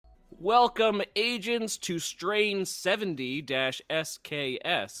Welcome, agents, to Strain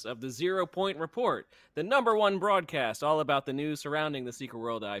 70-SKS of the 0 Point Report, the #1 broadcast all about the news surrounding the Secret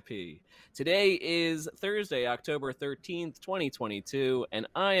World IP. Today is Thursday, October 13th, 2022, and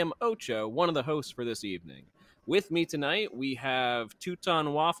I am Ocho, one of the hosts for this evening. With me tonight, we have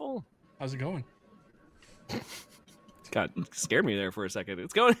Teuton Waffle. How's it going? God, scared me there for a second.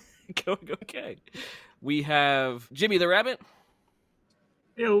 It's going okay. We have Jimmy the Rabbit.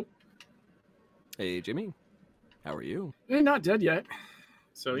 Yo. Hey, Jimmy. How are you? Not dead yet.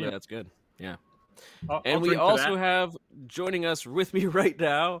 So, yeah. That's good. Yeah. And we also have, joining us with me right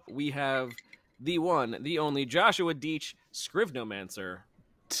now, we have the one, the only Joshua Deach, Scrivnomancer.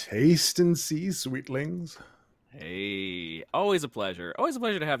 Taste and see, sweetlings. Hey, always a pleasure. Always a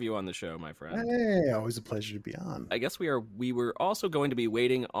pleasure to have you on the show, my friend. Hey, always a pleasure to be on. I guess we were also going to be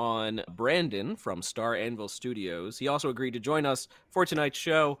waiting on Brandon from Star Anvil Studios. He also agreed to join us for tonight's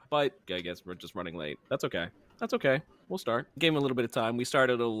show, but I guess we're just running late. That's okay. We'll start. Gave him a little bit of time. We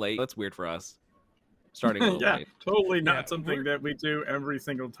started a little late. That's weird for us. Starting a little late. Totally not something that we do every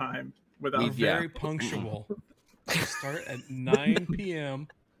single time. We're very punctual. We start at 9 p.m.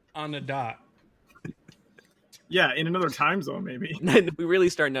 on the dot. Yeah, in another time zone, maybe. We really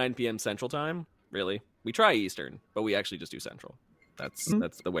start 9 p.m. Central Time, really. We try Eastern, but we actually just do Central.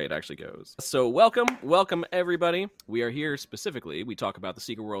 That's the way it actually goes. So welcome everybody. We are here specifically. We talk about the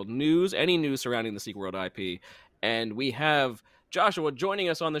Secret World news, any news surrounding the Secret World IP, and we have Joshua joining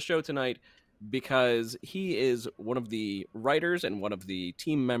us on the show tonight because he is one of the writers and one of the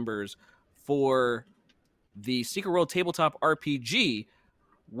team members for the Secret World Tabletop RPG,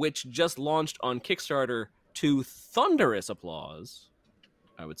 which just launched on Kickstarter to thunderous applause,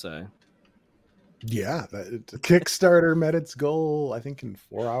 I would say. Yeah, Kickstarter met its goal, I think, in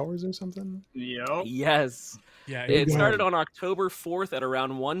 4 hours or something. Yep. Yes. Yeah. It started on October 4th at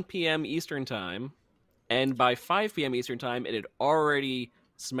around 1 p.m. Eastern Time, and by 5 p.m. Eastern Time, it had already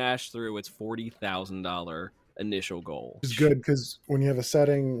smashed through its $40,000 initial goal. It's good because when you have a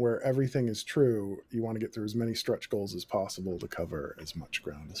setting where everything is true, you want to get through as many stretch goals as possible to cover as much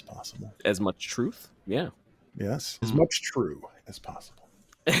ground as possible. As much truth? Yeah. Yes, as much true as possible.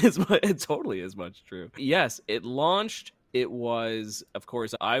 It totally is much true. Yes, it launched. It was, of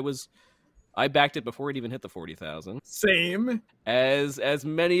course, I backed it before it even hit the 40,000. Same. As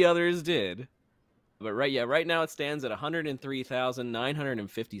many others did. But right now it stands at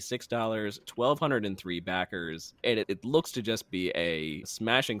 $103,956, 1,203 backers, and it looks to just be a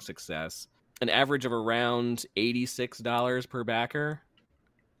smashing success. An average of around $86 per backer,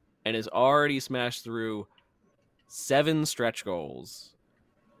 and has already smashed through 7 stretch goals,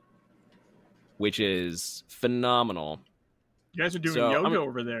 which is phenomenal. You guys are doing yoga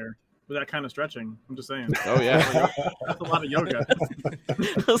over there with that kind of stretching. I'm just saying. Oh yeah, that's a lot of yoga.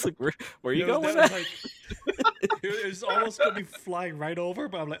 I was like, where are you going with that? Like, it was almost going to be flying right over,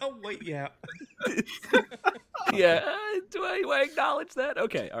 but I'm like, oh wait, yeah. Yeah. Do I acknowledge that?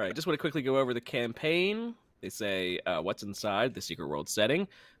 Okay. All right. Just want to quickly go over the campaign. They say what's inside the Secret World setting.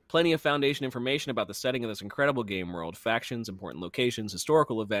 Plenty of foundation information about the setting of this incredible game world, factions, important locations,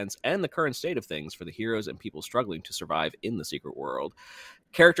 historical events, and the current state of things for the heroes and people struggling to survive in the Secret World.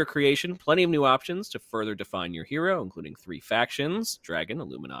 Character creation, plenty of new options to further define your hero, including 3 factions, Dragon,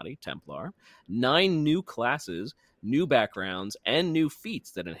 Illuminati, Templar, 9 new classes, new backgrounds, and new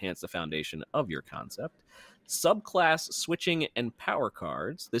feats that enhance the foundation of your concept. Subclass switching and power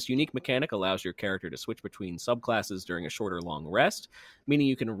cards. This unique mechanic allows your character to switch between subclasses during a short or long rest, meaning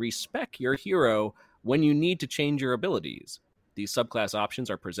you can respec your hero when you need to change your abilities. These subclass options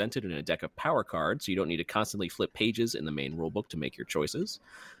are presented in a deck of power cards, so you don't need to constantly flip pages in the main rulebook to make your choices.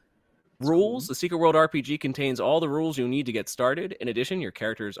 Rules. The Secret World RPG contains all the rules you need to get started. In addition, your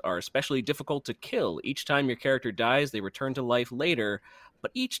characters are especially difficult to kill. Each time your character dies, they return to life later,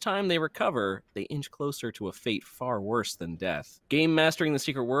 but each time they recover, they inch closer to a fate far worse than death. Game mastering the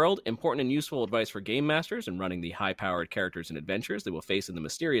Secret World. Important and useful advice for game masters in running the high-powered characters and adventures they will face in the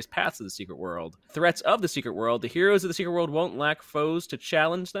mysterious paths of the Secret World. Threats of the Secret World. The heroes of the Secret World won't lack foes to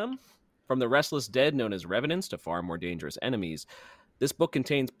challenge them. From the restless dead known as revenants to far more dangerous enemies. This book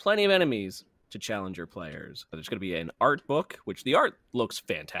contains plenty of enemies to challenge your players. There's going to be an art book, which the art looks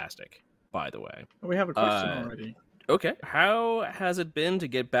fantastic, by the way. We have a question already. Okay. How has it been to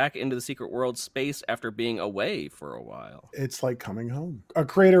get back into the Secret World space after being away for a while? It's like coming home. A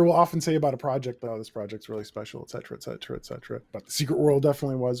creator will often say about a project, oh, this project's really special, etc., etc., etc. But the Secret World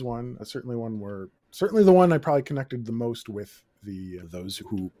definitely was one. Certainly the one I probably connected the most with those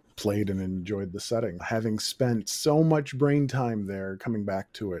who played and enjoyed the setting. Having spent so much brain time there, coming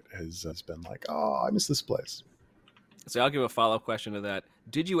back to it has been like, oh, I miss this place. So I'll give a follow-up question to that.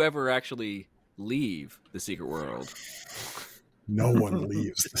 Did you ever actually leave the secret world? No one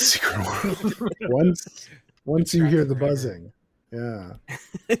leaves the secret world. Once you hear the buzzing, yeah.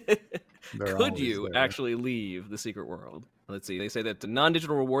 Could you actually leave the secret world? Let's see. They say that the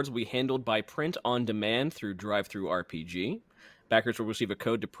non-digital rewards will be handled by print on demand through Drive-Thru RPG. Backers will receive a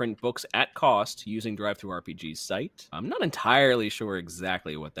code to print books at cost using Drive-Thru RPG's site. I'm not entirely sure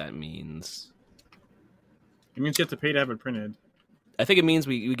exactly what that means. It means you have to pay to have it printed. I think it means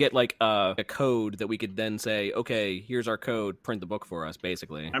we get like a code that we could then say, okay, here's our code, print the book for us,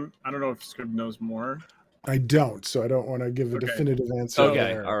 basically. I don't know if Scrib knows more. I don't, so I don't want to give a definitive answer. Okay,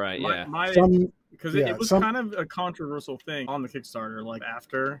 there. all right, yeah. Because it was kind of a controversial thing on the Kickstarter, like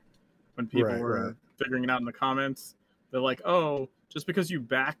after when people were figuring it out in the comments. They're like, oh, just because you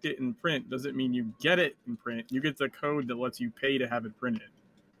backed it in print doesn't mean you get it in print. You get the code that lets you pay to have it printed.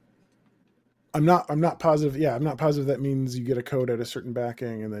 I'm not positive. Yeah, I'm not positive that means you get a code at a certain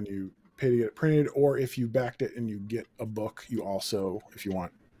backing and then you pay to get it printed, or if you backed it and you get a book, you also, if you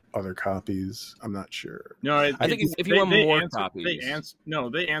want other copies, I'm not sure. No, I think if you want more copies. They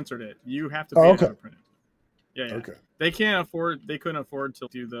answered it. You have to pay to have it printed. Yeah. Okay. They couldn't afford to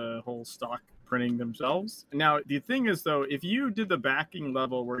do the whole stock printing themselves. Now, the thing is though, if you did the backing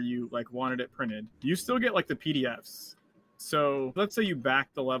level where you like wanted it printed, you still get like the PDFs. So let's say you back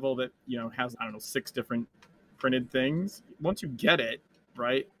the level that, has, 6 different printed things. Once you get it,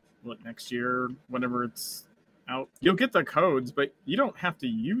 right? Next year, whenever it's out, you'll get the codes, but you don't have to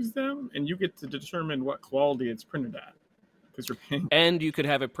use them, and you get to determine what quality it's printed at because you're paying. And you could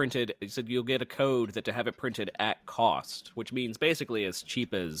have it printed. You said you'll get a code that to have it printed at cost, which means basically as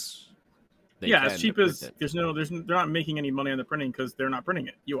cheap as. As cheap as they're not making any money on the printing because they're not printing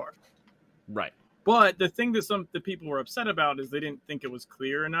it. You are. Right. But the thing that the people were upset about is they didn't think it was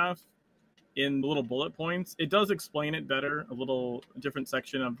clear enough in the little bullet points. It does explain it better, a different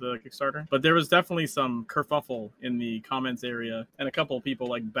section of the Kickstarter. But there was definitely some kerfuffle in the comments area, and a couple of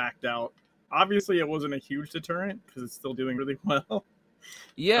people backed out. Obviously, it wasn't a huge deterrent because it's still doing really well.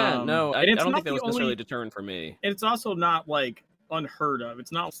 Yeah, no, I don't think that was necessarily a deterrent for me. It's also not unheard of.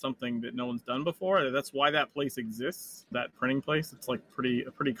 It's not something that no one's done before. That's why that place exists, that printing place. It's a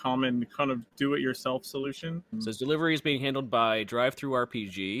pretty common kind of do-it-yourself solution. It says delivery is being handled by Drive-Thru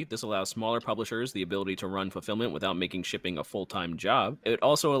RPG. This allows smaller publishers the ability to run fulfillment without making shipping a full-time job. It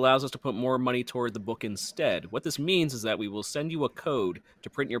also allows us to put more money toward the book instead. What this means is that we will send you a code to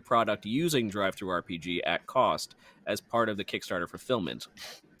print your product using Drive-Thru RPG at cost as part of the Kickstarter fulfillment.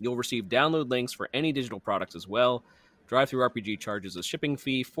 You'll receive download links for any digital products as well. Drive-Thru RPG charges a shipping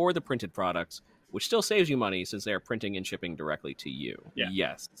fee for the printed products, which still saves you money since they are printing and shipping directly to you. Yeah.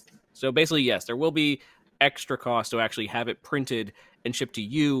 Yes. So basically, yes, there will be extra cost to actually have it printed and shipped to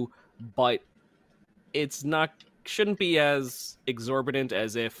you, but shouldn't be as exorbitant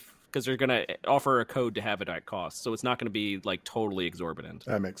as because they're going to offer a code to have it at cost. So it's not going to be totally exorbitant.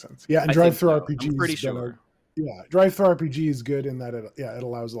 That makes sense. Yeah, and Drive-Thru RPG I'm pretty sure. Drive-Thru RPG is good in that it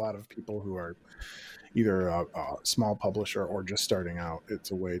allows a lot of people who are either a small publisher or just starting out.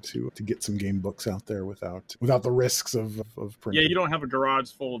 It's a way to get some game books out there without the risks of printing. Yeah, you don't have a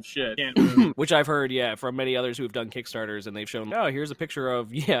garage full of shit. Which I've heard, from many others who have done Kickstarters, and they've shown, here's a picture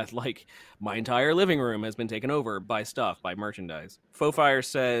of, my entire living room has been taken over by merchandise. Fofire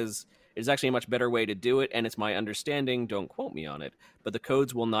says, it's actually a much better way to do it, and it's my understanding, don't quote me on it, but the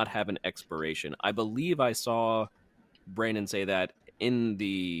codes will not have an expiration. I believe I saw Brandon say that in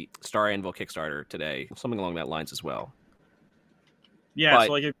the Star Anvil Kickstarter today, something along that lines as well. Yeah, but,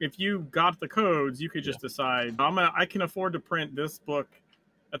 so if you got the codes, you could just decide, I can afford to print this book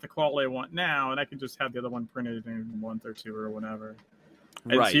at the quality I want now, and I can just have the other one printed in a month or two or whatever.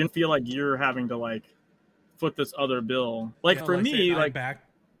 And so you don't feel like you're having to foot this other bill. For me, I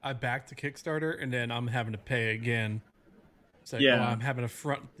backed the Kickstarter and then I'm having to pay again. So I'm having to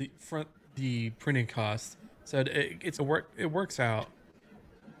front the printing costs. So it works out.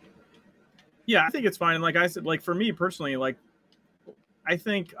 Yeah, I think it's fine. Like I said, for me personally, I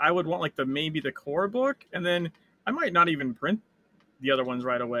think I would want maybe the core book, and then I might not even print the other ones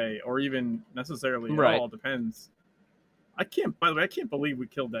right away, or even necessarily at all. Depends. By the way, I can't believe we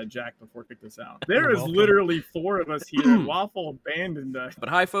killed that Jack before we kicked this out. There is literally 4 of us here. Waffle abandoned us. But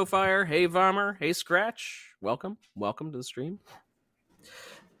hi, Fofire. Hey, Vommer. Hey, Scratch. Welcome to the stream.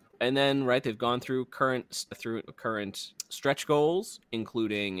 And then, they've gone through current stretch goals,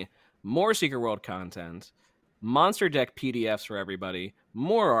 including more Secret World content, monster deck PDFs for everybody,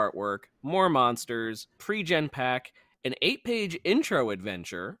 more artwork, more monsters, pre-gen pack, an 8-page intro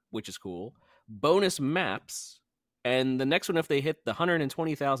adventure, which is cool, bonus maps, and the next one, if they hit the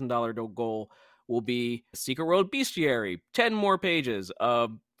 $120,000 goal, will be Secret World Bestiary, 10 more pages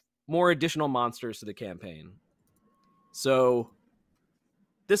of more additional monsters to the campaign. So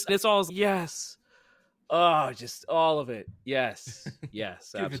it's all yes. Oh, just all of it. Yes.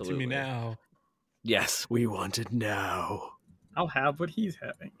 Yes, Give absolutely. it to me now. Yes, we want it now. I'll have what he's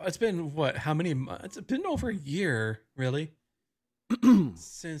having. It's been what? How many months? It's been over a year, really,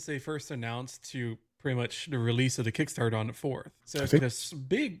 since they first announced to pretty much the release of the Kickstarter on the 4th. So it's this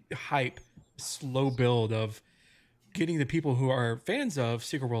big hype, slow build of getting the people who are fans of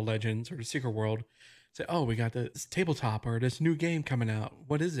Secret World Legends or the Secret World say, oh, we got this tabletop or this new game coming out.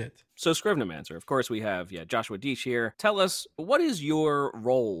 What is it? So Scrivenomancer, of course, we have Joshua Deitch here. Tell us, what is your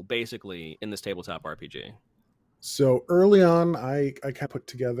role, basically, in this tabletop RPG? So early on, I kind of put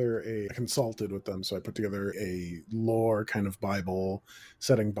together I consulted with them. So I put together a lore kind of Bible,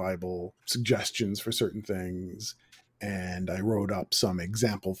 setting Bible, suggestions for certain things. And I wrote up some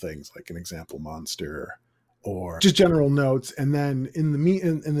example things, like an example monster or just general notes. And then in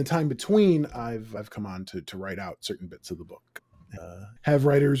the time between, I've come on to write out certain bits of the book. Have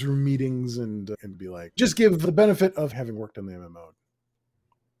writers' room meetings and be like, just give the benefit of having worked on the MMO.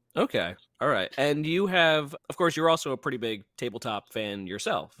 Okay. All right. And you have, of course, you're also a pretty big tabletop fan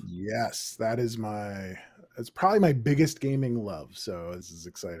yourself. Yes, it's probably my biggest gaming love. So this is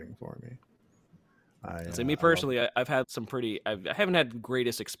exciting for me. Me personally, I've had I haven't had the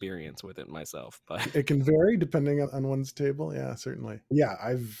greatest experience with it myself, but it can vary depending on one's table. Yeah, certainly. Yeah,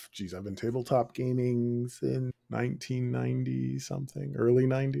 I've been tabletop gaming since 1990 something, early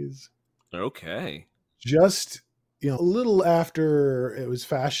 90s. Okay. Just, a little after it was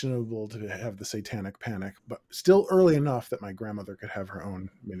fashionable to have the Satanic Panic, but still early enough that my grandmother could have her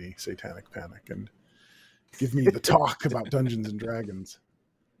own mini Satanic Panic and give me the talk about Dungeons and Dragons.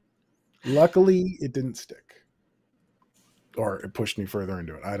 Luckily, it didn't stick. Or it pushed me further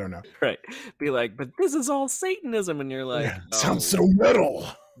into it. I don't know. Right. Be like, but this is all Satanism. And you're like, yeah, sounds so metal.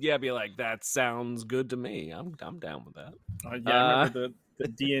 Yeah, be like, that sounds good to me. I'm down with that. I remember the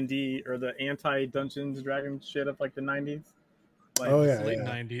D&D or the anti-Dungeons and Dragons shit of like the 90s. Like, late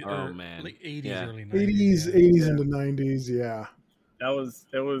 90s. Oh, man. Late 80s, yeah. early 90s. 80s into 90s, yeah.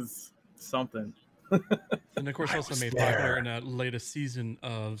 It was something. And of course, also made popular in the latest season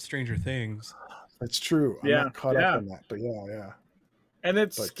of Stranger Things. That's true. I'm not caught up on that, but yeah. And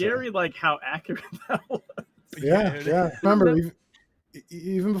it's scary, like how accurate that was. Yeah. Remember,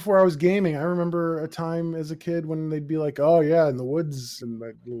 even before I was gaming, I remember a time as a kid when they'd be like, "Oh yeah, in the woods in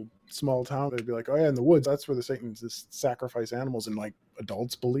that little small town," they'd be like, "Oh yeah, in the woods, that's where the Satans just sacrifice animals," and like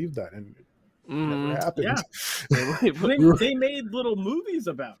adults believed that, and it never happened. Yeah, they made little movies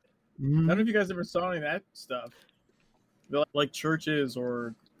about it. Mm-hmm. I don't know if you guys ever saw any of that stuff. They're like churches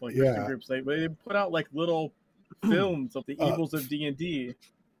or like Christian groups. They put out like little films of the evils of D&D.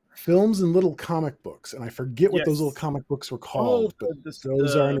 Films and little comic books, and I forget what those little comic books were called, but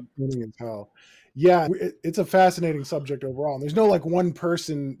those are entertaining as hell. Yeah, it's a fascinating subject overall. And there's no like one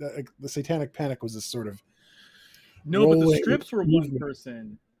person. The Satanic Panic was this sort of but the strips were one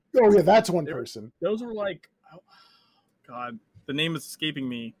person. Oh yeah, that's one person. Those were like, God, the name is escaping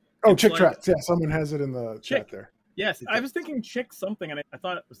me. Oh, Chick Tracts. Yeah, someone has it in the chat there. Yes, I was thinking Chick something, and I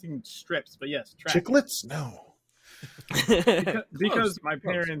thought it was thinking strips, but yes, tracks. Chiclets? No. because my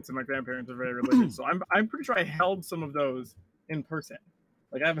parents and my grandparents are very religious, so I'm pretty sure I held some of those in person.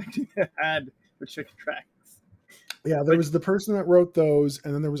 Like I've actually had the Chick Tracts. Yeah, there was the person that wrote those,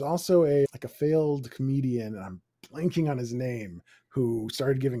 and then there was also a failed comedian, and I'm blanking on his name, who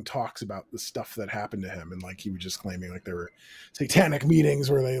started giving talks about the stuff that happened to him. And like, he was just claiming like there were satanic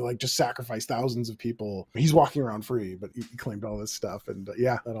meetings where they like just sacrificed thousands of people. He's walking around free, but he claimed all this stuff. And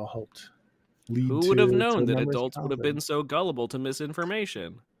that all helped lead Who would have known that adults would have been so gullible to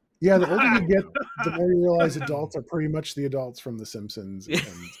misinformation? Yeah, the older you get, the more you realize adults are pretty much the adults from The Simpsons and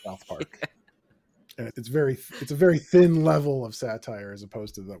South Park. And it's a very thin level of satire as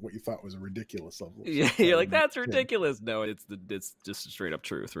opposed to what you thought was a ridiculous level. Yeah, you're like, that's ridiculous. No, it's just straight up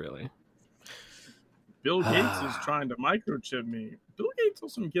truth, really. Bill Gates is trying to microchip me. Bill Gates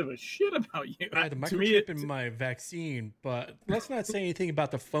doesn't give a shit about you. I had the microchip in my vaccine, but let's not say anything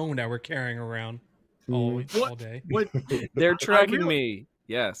about the phone that we're carrying around all day. They're tracking me.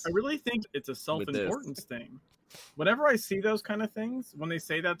 Yes. I really think it's a self-importance thing. Whenever I see those kind of things, when they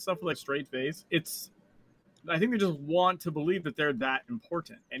say that stuff with like straight face, I think they just want to believe that they're that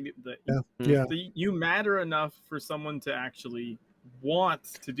important, and you matter enough for someone to actually want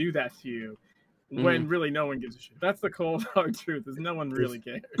to do that to you, when really no one gives a shit. That's the cold hard truth. Is no one really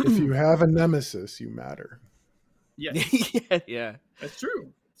cares. If you have a nemesis, you matter. Yes. Yeah. That's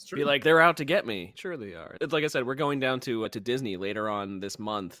true. It's true. Be like, they're out to get me. Sure they are. It's like I said, we're going down to Disney later on this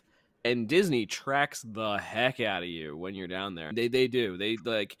month. And Disney tracks the heck out of you when you're down there. They do. They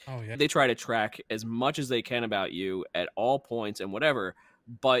like Oh yeah. they try to track as much as they can about you at all points and whatever.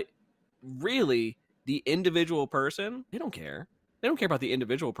 But really, the individual person, they don't care. They don't care about the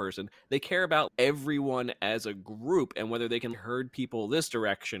individual person. They care about everyone as a group and whether they can herd people this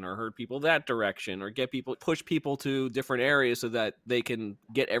direction or herd people that direction or push people to different areas so that they can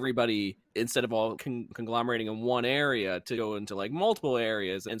get everybody, instead of all conglomerating in one area, to go into like multiple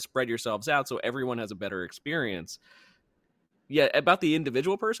areas and spread yourselves out so everyone has a better experience. Yeah, about the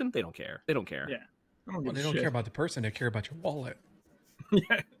individual person, they don't care. They don't care. Yeah. They don't care about the person. They care about your wallet.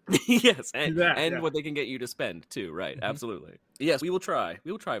 Yeah. Yes, and what they can get you to spend too, right? Mm-hmm. Absolutely. Yes, we will try.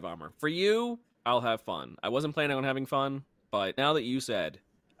 We will try, Vommer. For you, I'll have fun. I wasn't planning on having fun, but now that you said,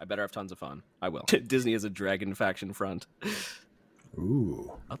 I better have tons of fun. I will. Disney is a dragon faction front.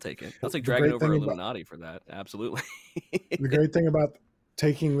 Ooh. I'll take it. I'll take Dragon over Illuminati for that. Absolutely. The great thing about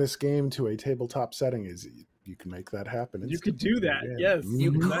taking this game to a tabletop setting is you can make that happen. You could do that. Yes.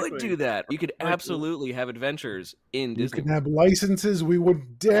 You could do that. You could absolutely have adventures in Disney. You can have licenses we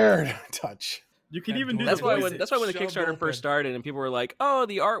wouldn't dare to touch. You could even do that's why when the Kickstarter first started and people were like, "Oh,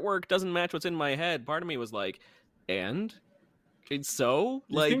 the artwork doesn't match what's in my head." Part of me was like, "And so,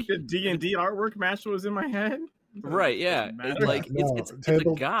 you think the D&D artwork matched what was in my head?" Right, yeah. It's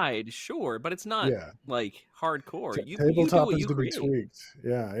a guide, sure, but it's not like hardcore. Tabletop is to be tweaked.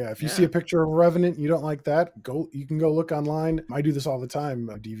 Yeah. If you see a picture of Revenant and you don't like that, you can go look online. I do this all the time,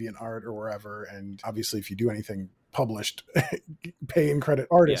 DeviantArt or wherever, and obviously if you do anything published, pay and credit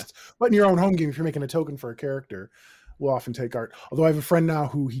artists. But in your own home game, if you're making a token for a character, we'll often take art. Although I have a friend now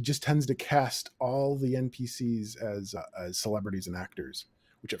who he just tends to cast all the NPCs as celebrities and actors,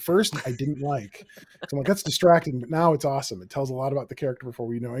 which at first I didn't like. So I'm like, that's distracting, but now it's awesome. It tells a lot about the character before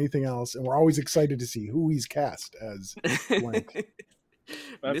we know anything else, and we're always excited to see who he's cast as blank.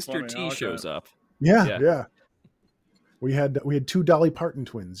 Mr. T shows up. Yeah. We had 2 Dolly Parton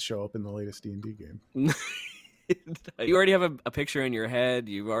twins show up in the latest D&D game. You already have a picture in your head.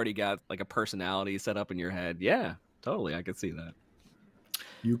 You've already got like a personality set up in your head. Yeah, totally. I could see that.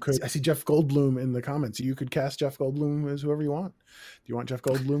 You could. I see Jeff Goldblum in the comments. You could cast Jeff Goldblum as whoever you want. Do you want Jeff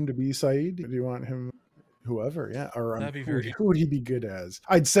Goldblum to be Saeed? Do you want him, whoever? Yeah. Or who would he be good as?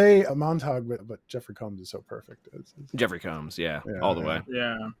 I'd say a Montauk, but Jeffrey Combs is so perfect. Jeffrey Combs, all the way.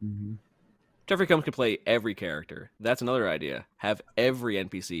 Yeah. Mm-hmm. Jeffrey Combs could play every character. That's another idea. Have every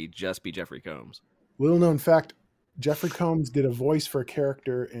NPC just be Jeffrey Combs. Little known fact: Jeffrey Combs did a voice for a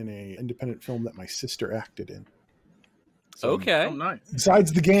character in an independent film that my sister acted in. So okay. Oh, nice.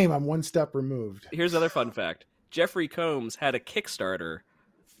 Besides the game, I'm one step removed. Here's another fun fact. Jeffrey Combs had a Kickstarter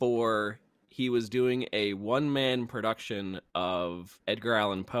he was doing a one-man production of Edgar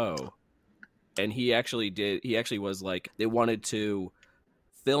Allan Poe. And he actually was like, they wanted to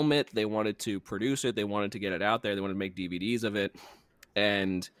film it, they wanted to produce it, they wanted to get it out there, they wanted to make DVDs of it.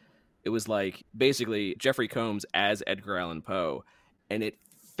 And it was like basically Jeffrey Combs as Edgar Allan Poe. And it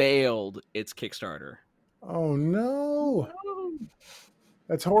failed its Kickstarter. Oh no.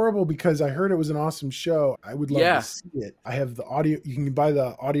 That's horrible because I heard it was an awesome show. I would love to see it. I have the audio. You can buy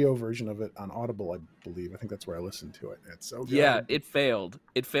the audio version of it on Audible, I believe. I think that's where I listened to it. It's so good. Yeah, it failed.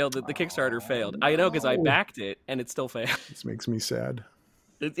 The Kickstarter failed. I know because I backed it and it still failed. This makes me sad.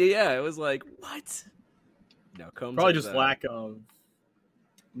 It was like, what? No, Combs probably just lack of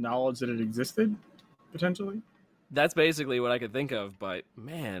knowledge that it existed, potentially. That's basically what I could think of, but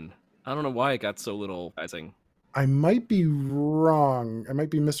man, I don't know why it got so little. I might be wrong. I might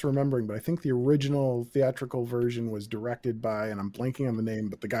be misremembering, but I think the original theatrical version was directed by, and I'm blanking on the name,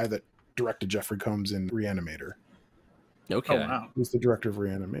 but the guy that directed Jeffrey Combs in Reanimator. Okay. Oh, wow. He was the director of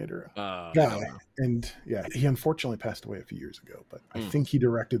Reanimator. And he unfortunately passed away a few years ago, but I think he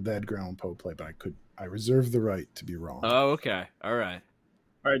directed the Edgar Allan Poe play, but I reserve the right to be wrong. Oh, okay. All right,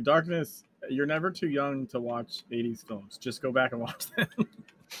 Darkness, you're never too young to watch 80s films. Just go back and watch them.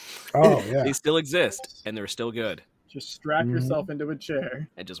 Oh, yeah. They still exist, and they're still good. Just strap yourself into a chair.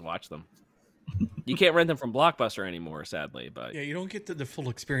 And just watch them. You can't rent them from Blockbuster anymore, sadly. But yeah, you don't get the full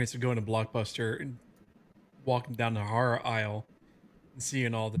experience of going to Blockbuster and walking down the horror aisle and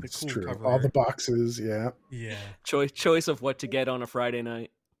seeing all the cool cover. All the boxes, yeah. Choice of what to get on a Friday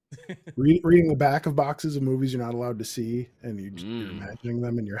night. Reading the back of boxes of movies you're not allowed to see, and you're imagining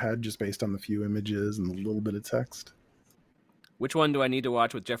them in your head just based on the few images and the little bit of text. Which one do I need to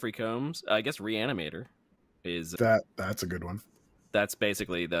watch with Jeffrey Combs? I guess Reanimator is that's a good one. That's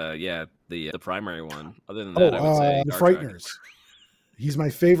basically the primary one. Other than that, I would say The Frighteners. He's my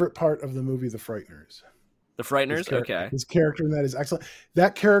favorite part of the movie The Frighteners. The Frighteners? Okay. His character in that is excellent.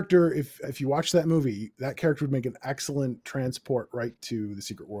 That character, if you watch that movie, that character would make an excellent transport right to the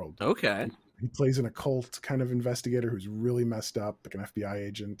secret world. Okay. He plays an occult kind of investigator who's really messed up, like an FBI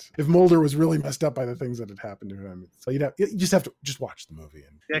agent. If Mulder was really messed up by the things that had happened to him, so you just have to just watch the movie.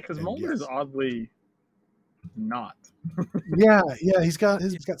 Because Mulder is oddly not. yeah, he's got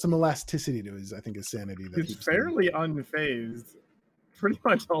some elasticity to his sanity. That he's fairly unfazed, pretty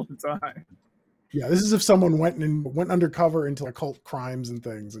much all the time. Yeah, this is if someone went undercover into occult crimes and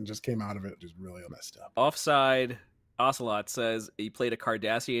things and just came out of it just really messed up. Offside Ocelot says he played a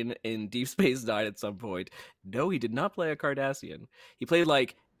Cardassian in Deep Space Nine at some point. No, he did not play a Cardassian. He played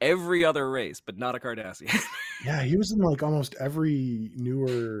like every other race, but not a Cardassian. Yeah, he was in like almost every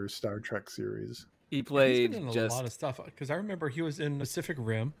newer Star Trek series. He played a lot of stuff, because I remember he was in Pacific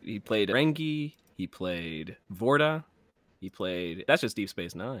Rim. He played Rengi. He played Vorta. He played. That's just Deep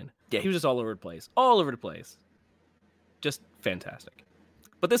Space Nine. Yeah, he was just all over the place. All over the place. Just fantastic.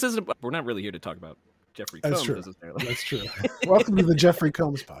 But this isn't. We're not really here to talk about Jeffrey Combs necessarily. That's true. Welcome to the Jeffrey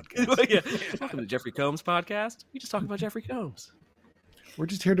Combs podcast. Yeah. Welcome to the Jeffrey Combs podcast. We just talk about Jeffrey Combs. We're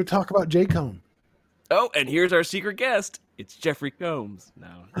just here to talk about J. Comb. Oh, and here's our secret guest. It's Jeffrey Combs. No.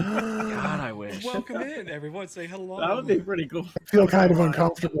 God, I wish. Welcome in, everyone. Say hello. That would be pretty cool. I feel kind of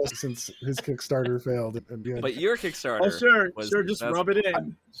uncomfortable since his Kickstarter failed. But your Kickstarter. Oh, sure. Just rub it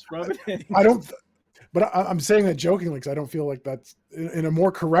in. Just rub it in. I don't. But I'm saying that jokingly because I don't feel like that's in a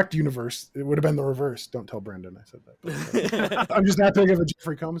more correct universe. It would have been the reverse. Don't tell Brendan I said that. I'm just not big of a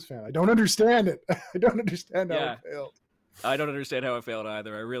Jeffrey Combs fan. I don't understand it. I don't understand how it failed. I don't understand how it failed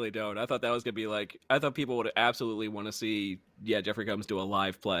either. I really don't. I thought that was going to be like, I thought people would absolutely want to see, Jeffrey Combs do a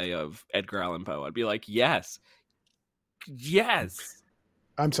live play of Edgar Allan Poe. I'd be like, yes.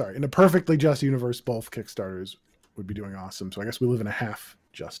 I'm sorry. In a perfectly just universe, both Kickstarters would be doing awesome. So I guess we live in a half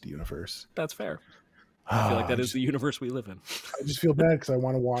just universe. That's fair. I feel like that is the universe we live in. I just feel bad because I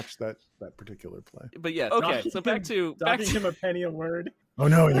want to watch that particular play. But yeah, okay. So back to him a penny a word. Oh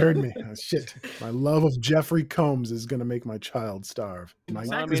no, he heard me. Oh, shit. My love of Jeffrey Combs is going to make my child starve. My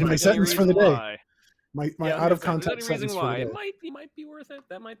sentence for the day. My out of context sentence for the day. It might be worth it.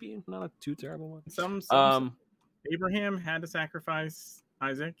 That might be not a too terrible one. Some Abraham had to sacrifice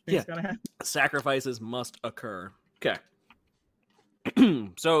Isaac. Yeah. Sacrifices must occur. Okay.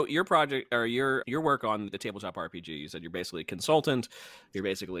 So your project or your work on the tabletop RPG, you said you're basically a consultant. You're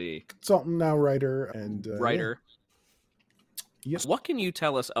basically consultant now, writer and writer. Yeah. Yes. What can you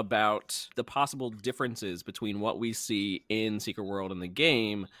tell us about the possible differences between what we see in Secret World in the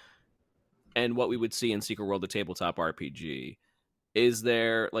game and what we would see in Secret World the tabletop RPG? Is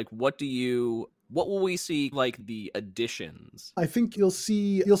there what will we see like the additions? I think you'll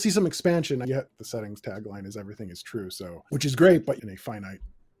see some expansion. Yet the settings tagline is everything is true, so which is great, but in a finite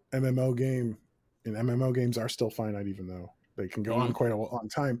MMO game, MMO games are still finite even though they can go on quite a long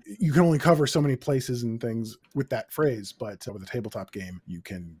time. You can only cover so many places and things with that phrase, but with a tabletop game, you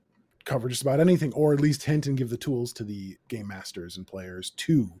can cover just about anything, or at least hint and give the tools to the game masters and players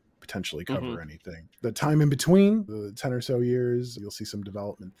to potentially cover anything. The time in between, the 10 or so years, you'll see some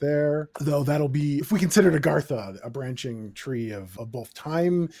development there. Though that'll be, if we considered Agartha a branching tree of both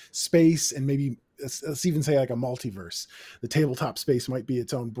time, space, and maybe let's even say like a multiverse. The tabletop space might be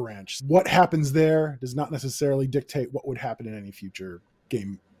its own branch. What happens there does not necessarily dictate what would happen in any future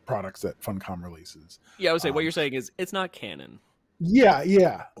game products that Funcom releases. Yeah, I would say what you're saying is it's not canon. Yeah.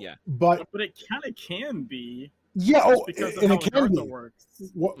 But it kind of can be. Yeah, because and it can be. Works.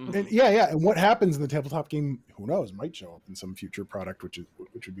 And and what happens in the tabletop game, who knows, might show up in some future product, which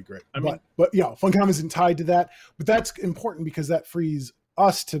would be great. But Funcom isn't tied to that. But that's important because that frees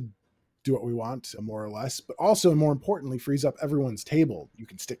us to do what we want, more or less. But also, more importantly, frees up everyone's table. You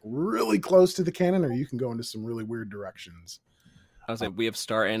can stick really close to the canon, or you can go into some really weird directions. I was like, we have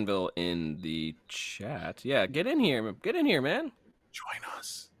Star Anvil in the chat. Yeah, get in here, man. Join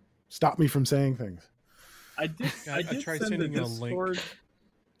us. Stop me from saying things. I tried sending a link.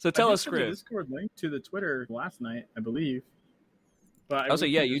 So tell us, Chris. A Discord link to the Twitter last night, I believe. But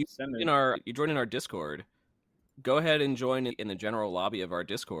you joined in our Discord. Go ahead and join in the general lobby of our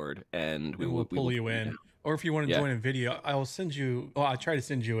Discord, and we will pull you in. Or if you want to join in video, I will send you. Oh, I'll try to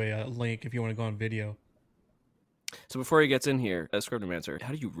send you a link if you want to go on video. So before he gets in here, Scriptomancer,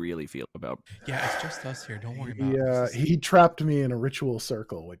 how do you really feel about? Yeah, it's just us here. Don't worry about it. He trapped me in a ritual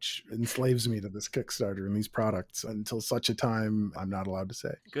circle, which enslaves me to this Kickstarter and these products until such a time I'm not allowed to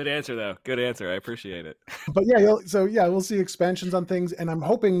say. Good answer, though. Good answer. I appreciate it. But we'll see expansions on things, and I'm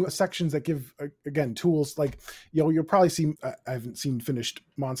hoping sections that give again tools like you'll probably see. I haven't seen finished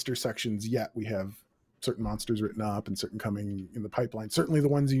monster sections yet. We have certain monsters written up and certain coming in the pipeline. Certainly the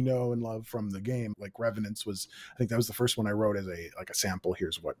ones you know and love from the game, like Revenants was, I think that was the first one I wrote as a sample.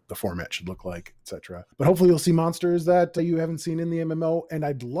 Here's what the format should look like, etc. But hopefully you'll see monsters that you haven't seen in the MMO. And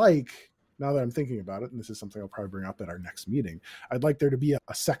I'd like, now that I'm thinking about it, and this is something I'll probably bring up at our next meeting, I'd like there to be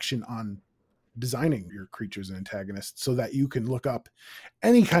a section on designing your creatures and antagonists so that you can look up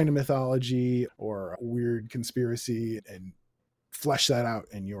any kind of mythology or weird conspiracy and flesh that out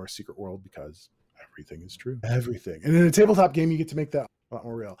in your secret world, because everything is true. Everything. And in a tabletop game, you get to make that a lot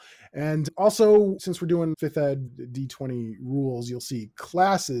more real. And also, since we're doing 5th ed D20 rules, you'll see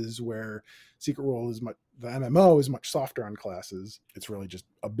classes where Secret World is much, the MMO is much softer on classes. It's really just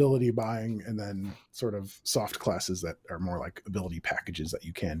ability buying, and then sort of soft classes that are more like ability packages that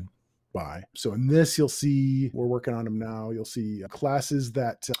you can buy. So in this, you'll see, we're working on them now, you'll see classes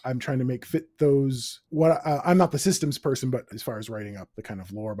that I'm trying to make fit those. I'm not the systems person, but as far as writing up the kind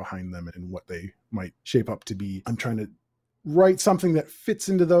of lore behind them and what they might shape up to be, I'm trying to write something that fits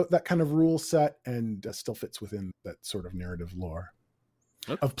into that kind of rule set and still fits within that sort of narrative lore.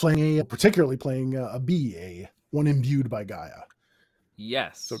 Okay. Of particularly playing a bee, one imbued by Gaia.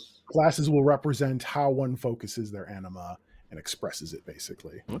 Yes. So classes will represent how one focuses their anima and expresses it,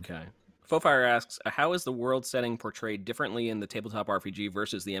 basically. Okay. Fofire asks, how is the world setting portrayed differently in the tabletop RPG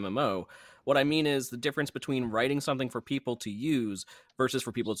versus the MMO? What I mean is the difference between writing something for people to use versus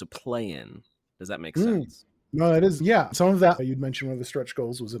for people to play in. Does that make sense? No, it is. Yeah. Some of that, you'd mentioned one of the stretch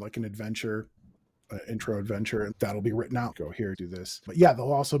goals was like an adventure, intro adventure, and that'll be written out. Go here, do this. But yeah,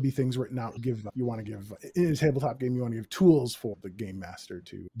 there'll also be things written out. You want to give, in a tabletop game, you want to give tools for the game master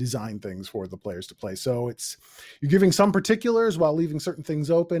to design things for the players to play. So you're giving some particulars while leaving certain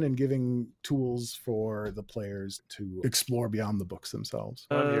things open and giving tools for the players to explore beyond the books themselves.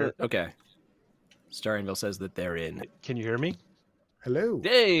 Okay. Star Anvil says that they're in. Can you hear me? Hello.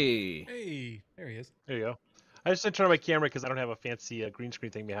 Hey. Hey, there he is. There you go. I just didn't turn on my camera because I don't have a fancy green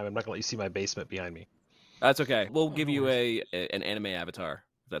screen thing behind me. I'm not going to let you see my basement behind me. That's okay. We'll give you an anime avatar,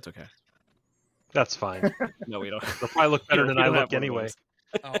 if that's okay. That's fine. No, we don't. It'll probably look better than I look anyway.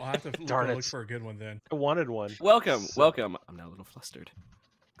 I'll have to look for a good one then. I wanted one. Welcome. I'm now a little flustered.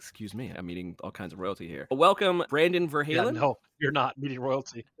 Excuse me. I'm eating all kinds of royalty here. Welcome, Brandon Verhalen. Yeah, no, you're not meeting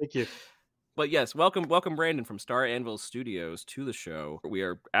royalty. Thank you. But yes, welcome, Brandon from Star Anvil Studios to the show. We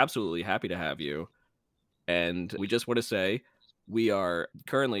are absolutely happy to have you. And we just want to say we're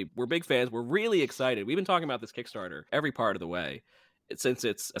big fans. We're really excited. We've been talking about this Kickstarter every part of the way since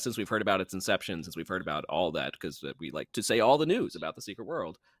we've heard about its inception, since we've heard about all that, because we like to say all the news about the secret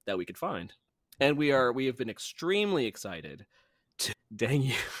world that we could find. And we have been extremely excited to dang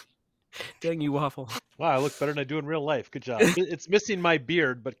you, Waffle. Wow, I look better than I do in real life. Good job. It's missing my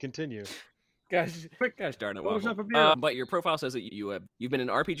beard, but continue. Gosh darn it, Waffle. But your profile says that you've been an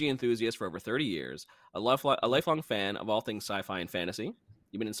RPG enthusiast for over 30 years, a lifelong fan of all things sci-fi and fantasy.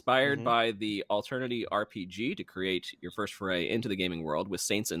 You've been inspired by the Alternity RPG to create your first foray into the gaming world with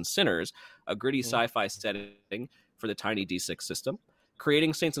Saints and Sinners, a gritty sci-fi setting for the tiny D6 system.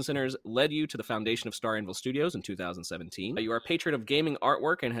 Creating Saints and Sinners led you to the foundation of Star Anvil Studios in 2017. You are a patron of gaming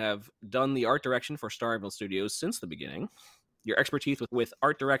artwork and have done the art direction for Star Anvil Studios since the beginning. Your expertise with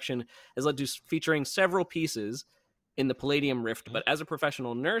art direction has led to featuring several pieces in the Palladium Rift, but as a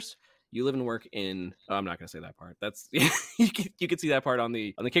professional nurse, you live and work in... Oh, I'm not going to say that part. That's you can see that part on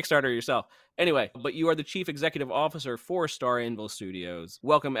the Kickstarter yourself. Anyway, but you are the Chief Executive Officer for Star Anvil Studios.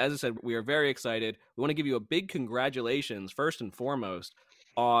 Welcome. As I said, we are very excited. We want to give you a big congratulations, first and foremost,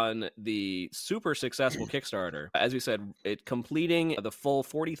 on the super successful Kickstarter. As we said, it completing the full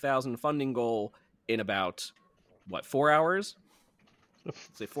 40,000 funding goal in about... 4 hours?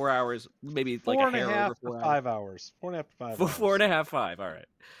 Say 4 hours, maybe like a hair over 4 hours. 5 hours. 4.5 to 5 hours. 4.5, 5. All right.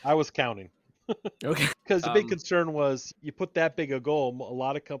 I was counting. Okay. Because the big concern was you put that big a goal. A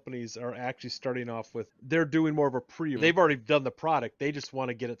lot of companies are actually starting off with, they're doing more of a pre. They've already done the product. They just want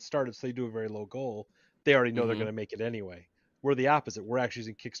to get it started. So they do a very low goal. They already know they're going to make it anyway. We're the opposite. We're actually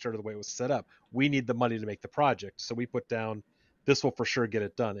using Kickstarter the way it was set up. We need the money to make the project. So we put down, this will for sure get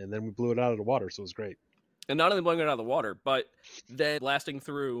it done. And then we blew it out of the water. So it was great. And not only blowing it out of the water, but then lasting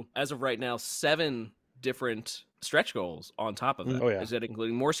through, as of right now, 7 different stretch goals on top of that. Oh, yeah. Is that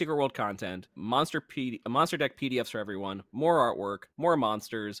including more Secret World content, monster deck PDFs for everyone, more artwork, more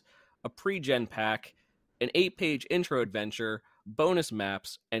monsters, a pre-gen pack, an 8-page intro adventure, bonus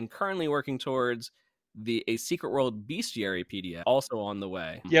maps, and currently working towards a Secret World Bestiary PDF also on the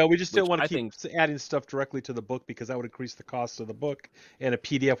way. Yeah, we just didn't want to keep adding stuff directly to the book because that would increase the cost of the book. And a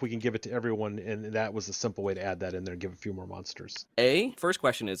PDF, we can give it to everyone, and that was a simple way to add that in there and give a few more monsters. First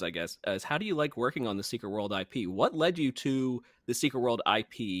question is, I guess, how do you like working on the Secret World IP? What led you to the Secret World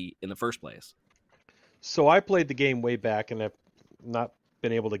IP in the first place? So I played the game way back, and I've not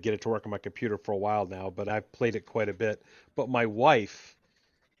been able to get it to work on my computer for a while now, but I've played it quite a bit. But my wife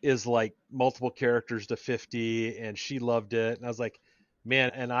is like multiple characters to 50, and she loved it. And I was like,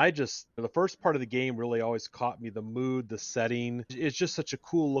 man, and the first part of the game really always caught me. The mood, the setting, it's just such a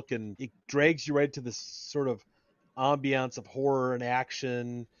cool looking, it drags you right into this sort of ambiance of horror and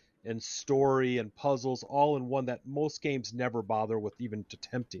action and story and puzzles all in one that most games never bother with even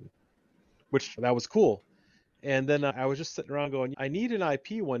attempting, which that was cool. And then I was just sitting around going, I need an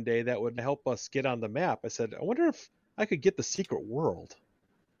IP one day that would help us get on the map. I said, I wonder if I could get the secret world.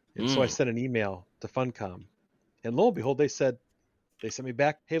 And so I sent an email to Funcom. And lo and behold, they sent me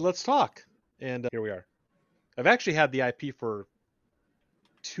back, hey, let's talk. And here we are. I've actually had the IP for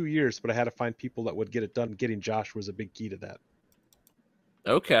 2 years, but I had to find people that would get it done. Getting Josh was a big key to that.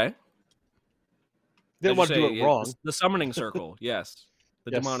 Okay. Didn't want to do it wrong. The summoning circle, yes.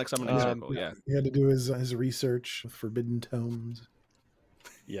 The Yes. demonic summoning circle, yeah. He had to do his research with forbidden tomes.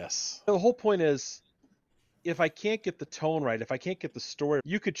 Yes. The whole point is, if I can't get the tone right, if I can't get the story,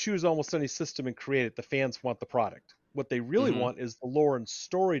 you could choose almost any system and create it. The fans want the product. What they really want is the lore and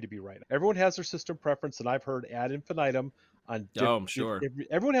story to be right. Everyone has their system preference, and I've heard ad infinitum on. I'm sure.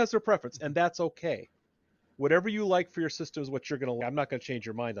 Everyone has their preference, and that's okay. Whatever you like for your system is what you're going to like. I'm not going to change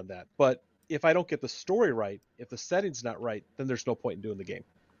your mind on that. But if I don't get the story right, if the setting's not right, then there's no point in doing the game.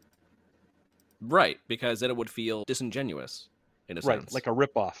 Right, because then it would feel disingenuous in a sense. Right, like a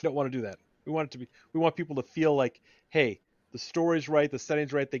ripoff. We don't want to do that. We want people to feel like, hey, the story's right, the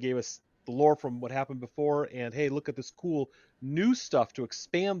setting's right. They gave us the lore from what happened before, and hey, look at this cool new stuff to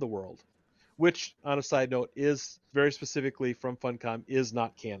expand the world, which, on a side note, is very specifically from Funcom, is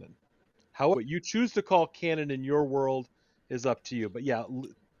not canon. However, what you choose to call canon in your world is up to you. But yeah,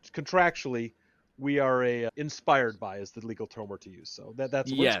 contractually, we are inspired by is the legal term we're to use. So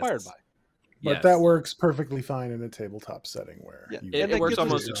that's what we're inspired by. But that works perfectly fine in a tabletop setting where it works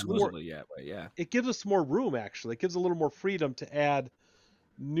almost exclusively. It gives us more room, actually. It gives a little more freedom to add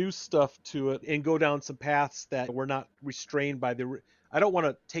new stuff to it and go down some paths that we're not restrained by I don't want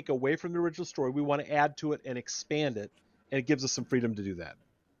to take away from the original story. We want to add to it and expand it, and it gives us some freedom to do that.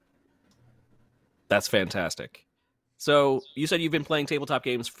 That's fantastic. So you said you've been playing tabletop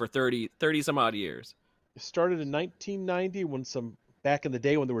games for 30 some odd years. It started in 1990 back in the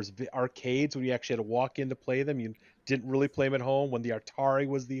day when there was arcades, when you actually had to walk in to play them. You didn't really play them at home, when the Atari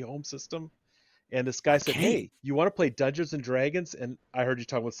was the home system. And this guy said, hey, you want to play Dungeons and Dragons? And I heard you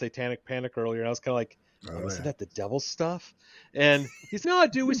talk about Satanic Panic earlier, and I was kind of like, isn't that the devil stuff? And he said, no,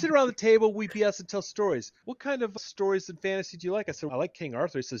 dude, we sit around the table, we BS and tell stories. What kind of stories and fantasy do you like? I said, I like King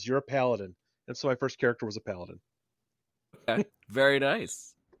Arthur. He says, you're a paladin. And so my first character was a paladin. Okay, very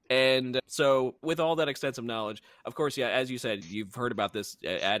nice. And so with all that extensive knowledge, of course, yeah, as you said, you've heard about this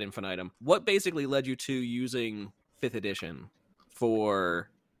ad infinitum. What basically led you to using 5th edition for...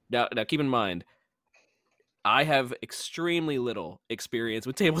 Now keep in mind, I have extremely little experience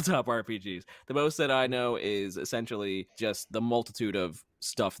with tabletop RPGs. The most that I know is essentially just the multitude of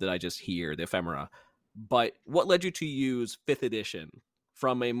stuff that I just hear, the ephemera. But what led you to use 5th edition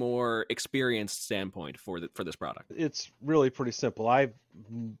from a more experienced standpoint for this product? It's really pretty simple. I've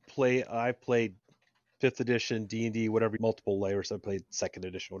played 5th edition, D&D, whatever, multiple layers. I played 2nd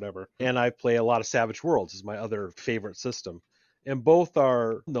edition, whatever. And I play a lot of Savage Worlds is my other favorite system. And both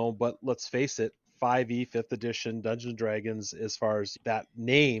are known, but let's face it, 5e, 5th edition, Dungeons & Dragons, as far as that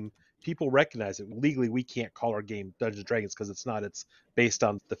name, people recognize it. Legally, we can't call our game Dungeons & Dragons because it's not. It's based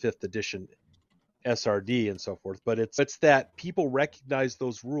on the 5th edition SRD and so forth. But it's that people recognize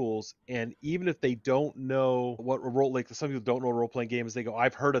those rules, and even if they don't know what a role, like some people don't know what a role-playing game is, they go,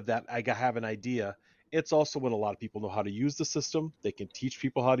 I've heard of that, I have an idea. It's also when a lot of people know how to use the system. They can teach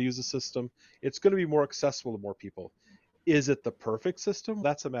people how to use the system. It's going to be more accessible to more people. Is it the perfect system?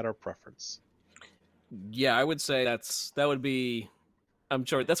 That's a matter of preference. Yeah, I would say that would be, I'm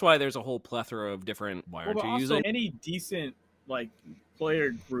sure that's why there's a whole plethora of different, why aren't you using? Any decent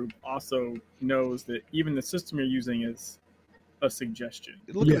player group also knows that even the system you're using is a suggestion.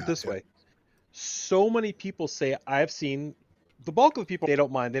 Look at it this way. So many people say, I've seen the bulk of the people, they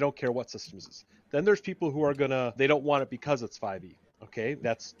don't mind, they don't care what systems it is. Then there's people who are they don't want it because it's 5e. Okay,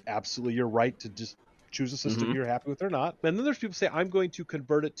 that's absolutely your right to just choose a system you're happy with or not. And then there's people who say, I'm going to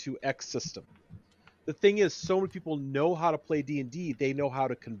convert it to X system. The thing is, so many people know how to play D&D, they know how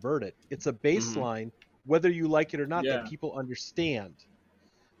to convert it. It's a baseline, whether you like it or not, that people understand.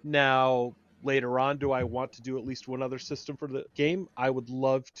 Now, later on, do I want to do at least one other system for the game? I would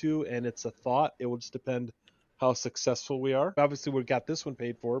love to, and it's a thought. It will just depend how successful we are. Obviously, we've got this one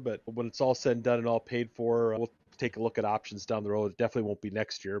paid for, but when it's all said and done and all paid for, we'll take a look at options down the road. It definitely won't be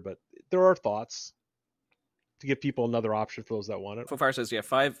next year, but there are thoughts. to give people another option for those that want it. Fofar says, yeah,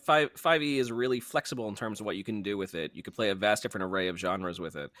 5e is really flexible in terms of what you can do with it. You could play a vast different array of genres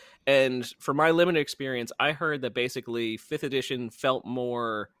with it. And from my limited experience, I heard that basically 5th edition felt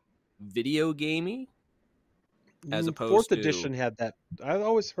more video gamey as opposed to... 4th edition had that. I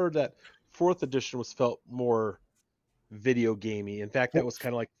always heard that 4th edition was felt more video gamey. In fact, that was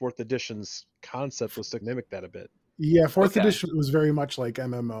kind of like 4th edition's concept, was to mimic that a bit. Yeah, 4th edition was very much like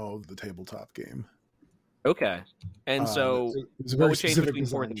MMO, the tabletop game. Okay. And so what would change between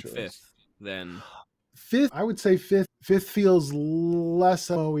 4th and 5th then? 5th, I would say 5th feels less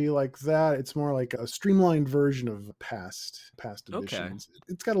MMO-y like that. It's more like a streamlined version of past editions. Okay.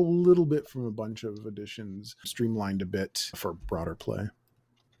 It's got a little bit from a bunch of editions, streamlined a bit for broader play.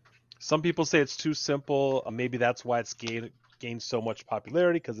 Some people say it's too simple. Maybe that's why it's gained so much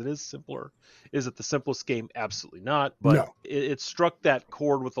popularity, because it is simpler. Is it the simplest game? Absolutely not. But no. It struck that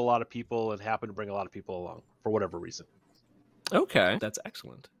chord with a lot of people and happened to bring a lot of people along for whatever reason. Okay, that's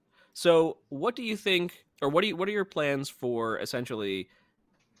excellent. So what do you think, or what are your plans for essentially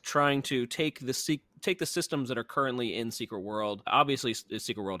trying to take the systems that are currently in Secret World? Obviously,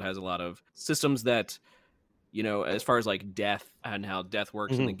 Secret World has a lot of systems that, you know, as far as like death and how death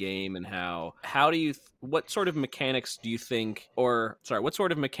works in the game, and what sort of mechanics do you think, how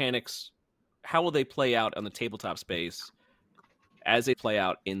will they play out on the tabletop space as they play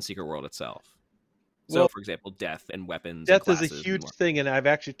out in Secret World itself? So, for example, death and weapons. Death is a huge thing, and I've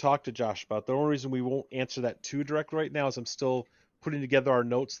actually talked to Josh about it. The only reason we won't answer that too direct right now is I'm still putting together our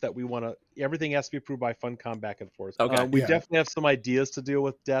notes that we want to. Everything has to be approved by FunCom back and forth. Okay. We definitely have some ideas to deal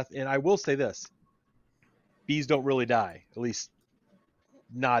with death, and I will say this: bees don't really die, at least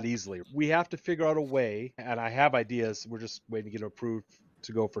not easily. We have to figure out a way, and I have ideas. We're just waiting to get approved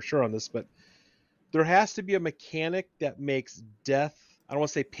to go for sure on this, but there has to be a mechanic that makes death, I don't want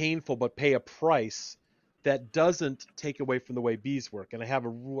to say painful, but pay a price that doesn't take away from the way bees work. And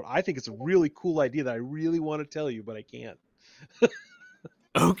I think it's a really cool idea that I really want to tell you, but I can't.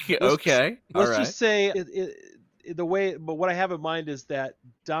 Okay. Let's just say but what I have in mind is that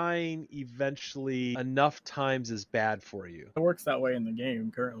dying eventually enough times is bad for you. It works that way in the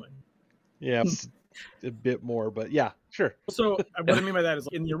game currently. Yeah, a bit more, but yeah, sure. So what I mean by that is,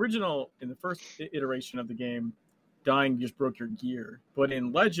 in the first iteration of the game, dying just broke your gear. But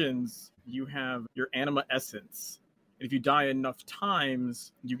in Legends, you have your anima essence. And if you die enough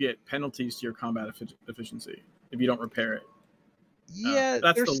times, you get penalties to your combat efficiency if you don't repair it. Yeah,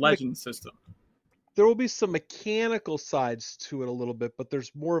 that's the Legend system. There will be some mechanical sides to it a little bit, but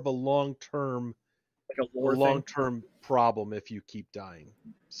there's more of a long-term problem if you keep dying.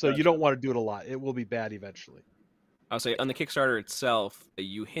 So you don't want to do it a lot. It will be bad eventually. I'll say on the Kickstarter itself,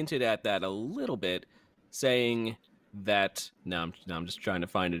 you hinted at that a little bit, saying that I'm just trying to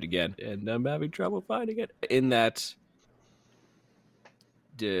find it again, and I'm having trouble finding it. In that,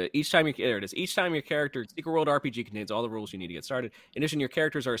 each time your character, Secret World RPG contains all the rules you need to get started. In addition, your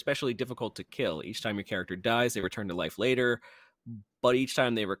characters are especially difficult to kill. Each time your character dies, they return to life later, but each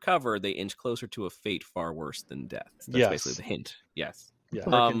time they recover, they inch closer to a fate far worse than death. That's basically the hint. Yes. Yeah.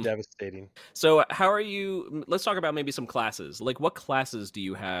 Freaking devastating. So let's talk about maybe some classes. Like, what classes do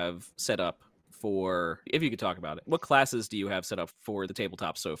you have set up for, if you could talk about it, what classes do you have set up for the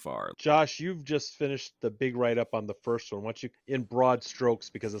tabletop so far? Josh, you've just finished the big write-up on the first one. Once you, in broad strokes,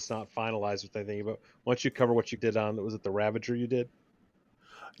 because it's not finalized with anything, but once you cover what you did on, was it the Ravager you did?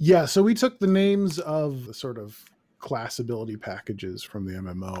 Yeah, so we took the names of the sort of class ability packages from the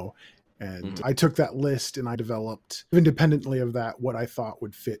MMO, and I took that list and I developed, independently of that, what I thought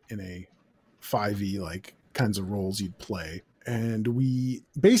would fit in a 5e, like, kinds of roles you'd play. And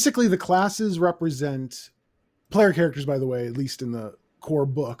the classes represent player characters, by the way, at least in the core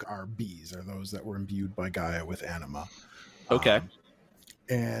book, are bees, are those that were imbued by Gaia with anima. Okay.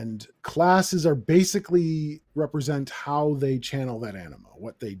 And classes are basically represent how they channel that anima,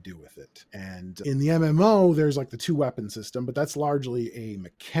 what they do with it. And in the MMO, there's like the 2-weapon system, but that's largely a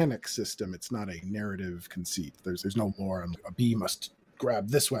mechanic system. It's not a narrative conceit. There's no lore. A bee must grab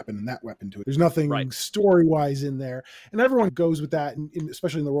this weapon and that weapon to it. There's nothing story-wise in there. And everyone goes with that, and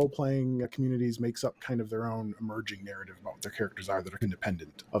especially in the role-playing communities, makes up kind of their own emerging narrative about what their characters are that are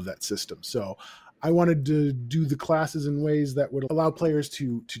independent of that system. So I wanted to do the classes in ways that would allow players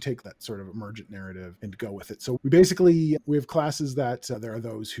to take that sort of emergent narrative and go with it. So we have classes that there are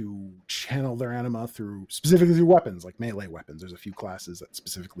those who channel their anima specifically through weapons, like melee weapons. There's a few classes that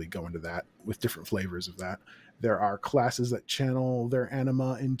specifically go into that with different flavors of that. There are classes that channel their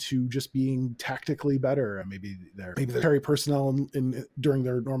anima into just being tactically better. Maybe they're military personnel during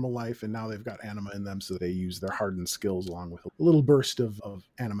their normal life, and now they've got anima in them, so they use their hardened skills along with a little burst of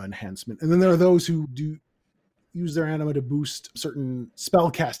anima enhancement. And then there are those who do use their anima to boost certain spell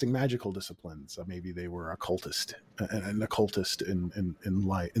casting magical disciplines. Maybe they were an occultist in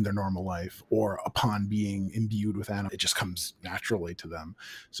their normal life, or upon being imbued with anima, it just comes naturally to them.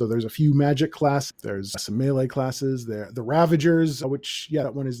 So there's a few magic classes. There's some melee classes. The Ravagers, which, yeah,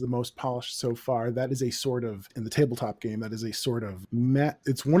 that one is the most polished so far. That is a sort of, in the tabletop game, that is a sort of,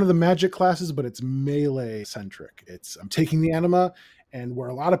 it's one of the magic classes, but it's melee centric. I'm taking the anima, and where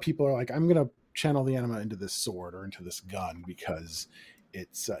a lot of people are like, I'm going to channel the anima into this sword or into this gun because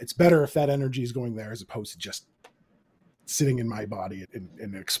it's better if that energy is going there as opposed to just sitting in my body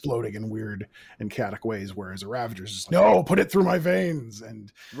and exploding in weird and chaotic ways, whereas a Ravager is just like, no, put it through my veins.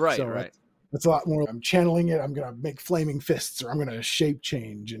 And right. That's a lot more. I'm channeling it. I'm going to make flaming fists, or I'm going to shape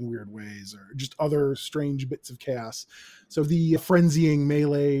change in weird ways, or just other strange bits of chaos. So the frenzying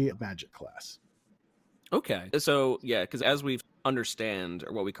melee magic class. Okay. So, yeah, because as we understand,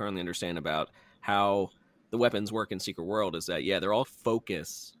 or what we currently understand about how the weapons work in Secret World, is that, yeah, they're all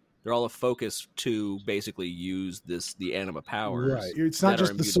a focus to basically use the anima powers. Right. It's not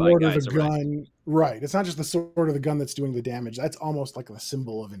just the sword or the gun. Right. It's not just the sword or the gun that's doing the damage. That's almost like a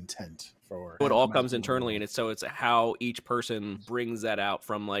symbol of intent for. It all comes internally, and it's how each person brings that out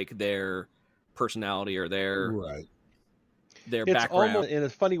from like their personality or their background. Almost, in a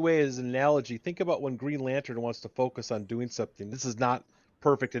funny way, as an analogy, think about when Green Lantern wants to focus on doing something. This is not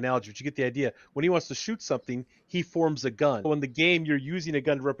perfect analogy, but you get the idea. When he wants to shoot something, he forms a gun. So in the game, you're using a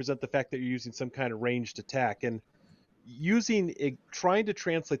gun to represent the fact that you're using some kind of ranged attack, and trying to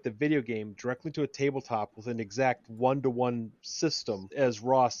translate the video game directly to a tabletop with an exact one-to-one system. As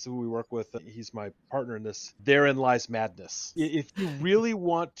Ross, who we work with, he's my partner in this, therein lies madness. If you really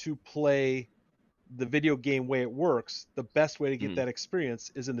want to play the video game way it works, the best way to get that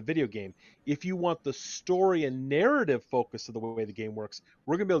experience is in the video game. If you want the story and narrative focus of the way the game works,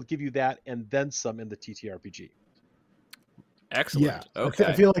 we're going to be able to give you that and then some in the TTRPG. Excellent. Yeah. Okay.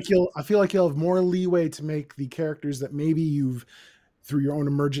 I feel like you'll have more leeway to make the characters that maybe you've, through your own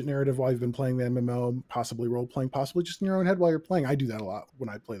emergent narrative while you've been playing the MMO, possibly role playing, possibly just in your own head while you're playing. I do that a lot when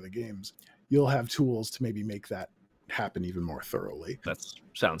I play the games. You'll have tools to maybe make that happen even more thoroughly. That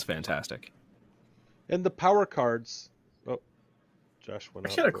sounds fantastic. And the power cards. Oh, Josh went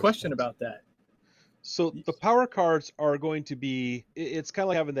out. I had a question about that. So the power cards are going to be, it's kind of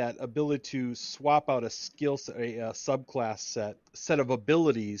like having that ability to swap out a skill set, a subclass set of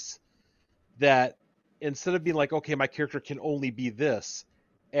abilities that instead of being like, okay, my character can only be this,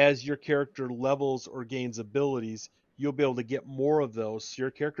 as your character levels or gains abilities, you'll be able to get more of those. So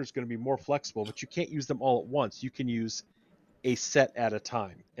your character is going to be more flexible, but you can't use them all at once. You can use a set at a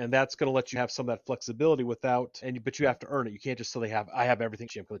time, and that's going to let you have some of that flexibility but you have to earn it. You can't just say I have everything.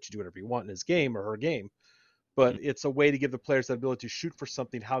 I'm going to let you do whatever you want in his game or her game, but it's a way to give the players that ability to shoot for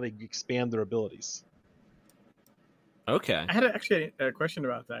something, how they expand their abilities. Okay. I had actually a question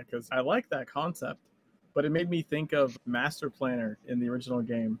about that, because I like that concept, but it made me think of Master Planner in the original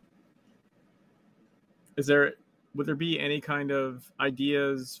game. Would there be any kind of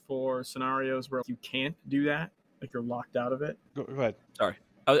ideas for scenarios where you can't do that? Like you're locked out of it? Go ahead. Sorry.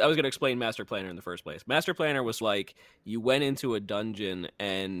 I was going to explain Master Planner in the first place. Master Planner was like, you went into a dungeon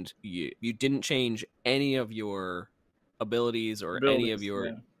and you didn't change any of your abilities or any of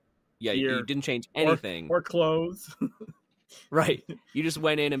your... Yeah, you didn't change anything. Or clothes. Right. You just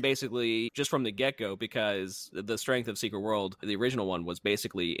went in and basically, just from the get-go, because the strength of Secret World, the original one, was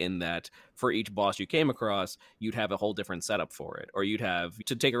basically in that for each boss you came across, you'd have a whole different setup for it. Or you'd have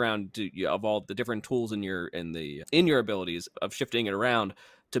to take around of all the different tools in your abilities of shifting it around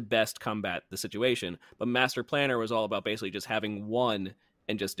to best combat the situation. But Master Planner was all about basically just having one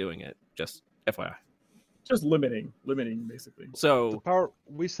and just doing it. Just FYI. Just limiting basically. So the power,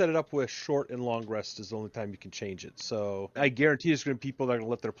 we set it up with short and long rest is the only time you can change it. So I guarantee there's going to be people that are going to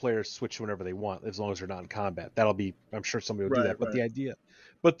let their players switch whenever they want, as long as they're not in combat. I'm sure somebody will do that.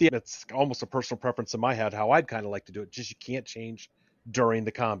 But it's almost a personal preference in my head how I'd kind of like to do it. Just you can't change during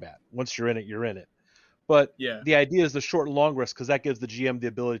the combat. Once you're in it, you're in it. But the idea is the short and long rest, because that gives the GM the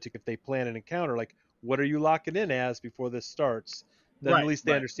ability to, if they plan an encounter, like, what are you locking in as before this starts? Then at least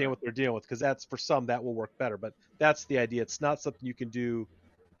they understand what they're dealing with, because that's, for some, that will work better. But that's the idea. It's not something you can do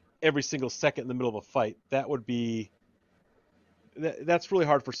every single second in the middle of a fight. That's really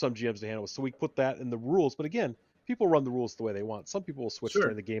hard for some GMs to handle. So we put that in the rules. But again, people run the rules the way they want. Some people will switch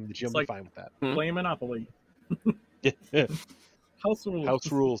during the game. The GM will be fine with that. Play Monopoly. House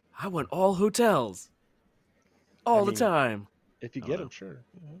rules. I want all hotels. The time. If you get them, sure.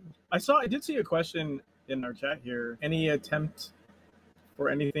 I did see a question in our chat here. Any attempt for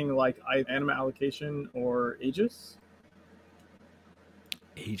anything like anima allocation or Aegis?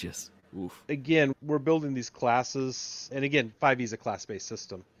 Aegis. Oof. Again, we're building these classes, and again, 5e is a class-based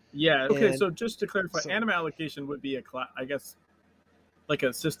system. Yeah. Okay. And So just to clarify, so- anima allocation would be I guess, like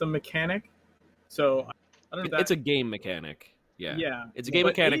a system mechanic. So I don't know. It's a game mechanic. Yeah. Yeah. It's a game But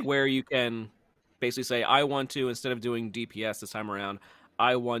mechanic where you can basically say, I want to, instead of doing DPS this time around,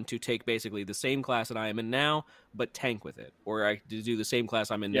 I want to take basically the same class that I am in now, but tank with it. Or I do the same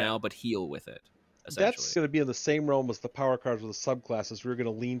class I'm in now, but heal with it. That's going to be in the same realm as the power cards with the subclasses. We're going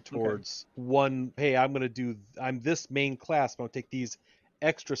to lean towards one, hey, I'm this main class, but I'm going to take these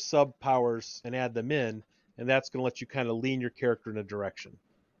extra sub powers and add them in, and that's going to let you kind of lean your character in a direction.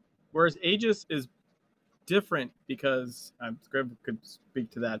 Whereas Aegis is different because Greg could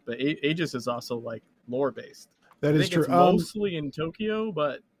speak to that, but Aegis is also like lore based. That is true. It's mostly in Tokyo,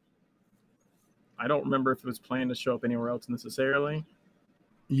 but I don't remember if it was planned to show up anywhere else necessarily.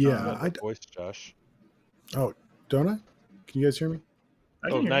 Yeah, voice, Josh. Oh, don't I? Can you guys hear me?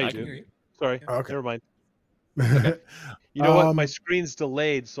 Now you I do. can hear you. Sorry. Oh, okay. Never mind. Okay. You know what? My screen's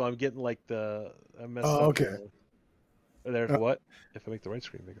delayed, so I'm getting like I messed up. Okay. There's what? If I make the right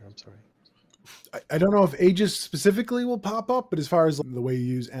screen bigger, I'm sorry. I don't know if Aegis specifically will pop up, but as far as the way you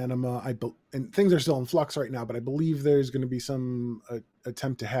use anima, and things are still in flux right now, but I believe there's going to be some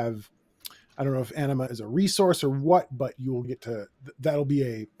attempt to have, I don't know if anima is a resource or what, but you will get to, that'll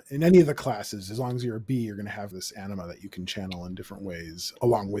be in any of the classes, as long as you're a B, you're going to have this anima that you can channel in different ways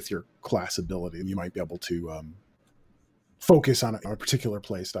along with your class ability. And you might be able to focus on a particular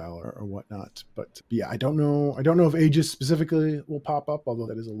play style or whatnot. But yeah, I don't know if Aegis specifically will pop up, although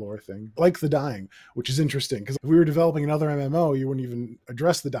that is a lore thing. Like the dying, which is interesting, because if we were developing another MMO, you wouldn't even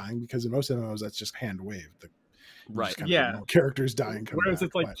address the dying, because in most MMOs, that's just hand waved. Right. Characters dying. Whereas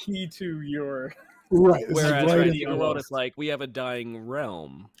it's like key to your... Right. Whereas like in the world, it's like, we have a dying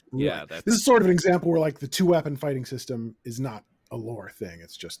realm. Right. Yeah. This is sort of an example where like the 2-weapon fighting system is not a lore thing.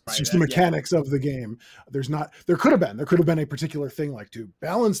 It's just the mechanics of the game. There could have been a particular thing like, to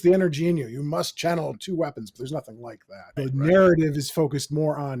balance the energy in you must channel 2 weapons, but there's nothing like that. The narrative is focused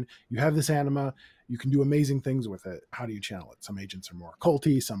more on, you have this anima, you can do amazing things with it. How do you channel it? Some agents are more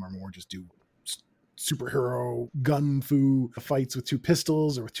culty, some are more just do superhero gun fu fights with 2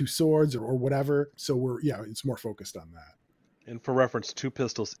 pistols or with 2 swords or whatever. So it's more focused on that. And for reference, 2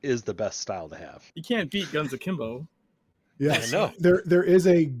 pistols is the best style to have. You can't beat Guns Akimbo. Yes, I know. There is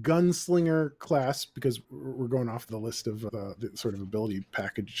a gunslinger class, because we're going off the list of the sort of ability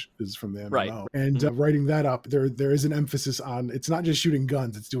packages from the MMO. Right. And writing that up, there is an emphasis on, it's not just shooting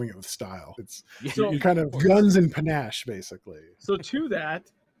guns, it's doing it with style. It's you're kind of guns and panache, basically. So to that,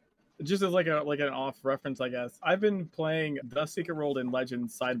 just as like an off reference, I guess, I've been playing The Secret World and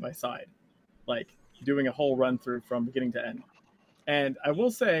Legends side by side, like doing a whole run through from beginning to end. And I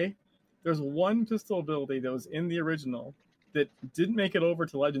will say, there's one pistol ability that was in the original that didn't make it over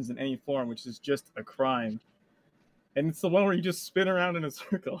to Legends in any form, which is just a crime. And it's the one where you just spin around in a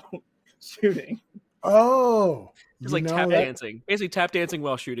circle shooting. Oh, it's like tap dancing. Basically tap dancing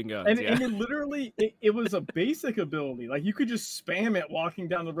while shooting guns. And it literally, it was a basic ability. Like, you could just spam it walking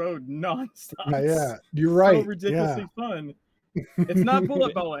down the road nonstop. Yeah, you're right. So ridiculously fun. It's not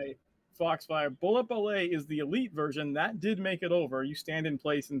Bullet Ballet, Foxfire. Bullet Ballet is the elite version. That did make it over. You stand in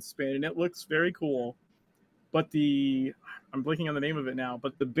place and spin, and it looks very cool. But I'm blanking on the name of it now,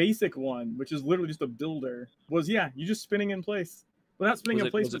 but the basic one, which is literally just a builder, was, you just spinning in place. Well, not spinning in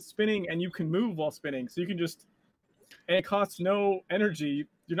place, but spinning, and you can move while spinning. So you can just, and it costs no energy.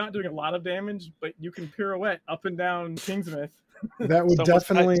 You're not doing a lot of damage, but you can pirouette up and down Kingsmith. That would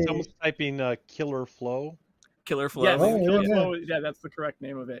definitely... Someone's typing Killer Flow. Killer Flow. Yes, Killer Flow. Yeah, that's the correct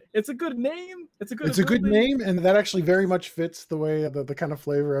name of it. It's a good name. It's a good name, and that actually very much fits the way the kind of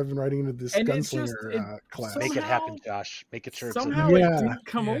flavor I've been writing into this gunslinger class. Make it happen, Josh. Make it sure. Somehow it didn't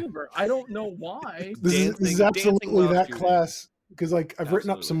come over. I don't know why. This is absolutely that class, because like I've written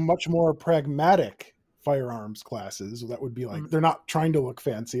up some much more pragmatic firearms classes that would be like, they're not trying to look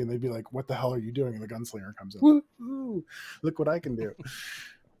fancy, and they'd be like, what the hell are you doing? And the gunslinger comes in, woo, look what I can do.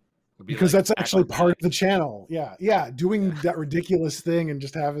 Because that's actually part of the channel. Doing that ridiculous thing and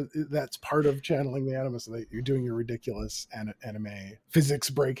just that's part of channeling the anima, so that you're doing your ridiculous anime physics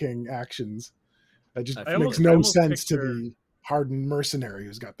breaking actions. That just makes no sense to the hardened mercenary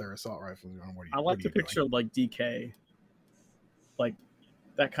who's got their assault rifle. I like to picture like DK, like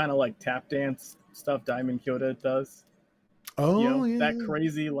that kind of like tap dance stuff Diamond Kyoto does. That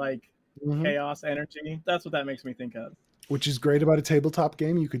crazy like chaos energy. That's what that makes me think of. Which is great about a tabletop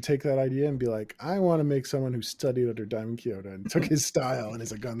game. You could take that idea and be like, I want to make someone who studied under Diamond Kyoto and took his style and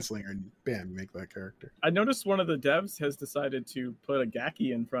is a gunslinger, and bam, you make that character. I noticed one of the devs has decided to put a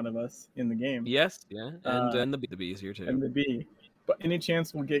Gaki in front of us in the game. Yes, and the B's here too. And the B. But any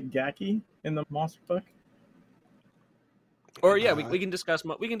chance we'll get Gaki in the monster book? Or yeah, we can discuss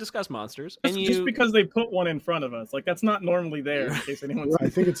monsters. Just because they put one in front of us, like that's not normally there. In case anyone's, I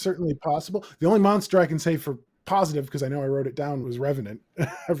think it's certainly possible. The only monster I can say for positive, because I know I wrote it down, was Revenant.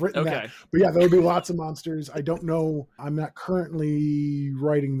 I've written that, but yeah, there will be lots of monsters. I don't know. I'm not currently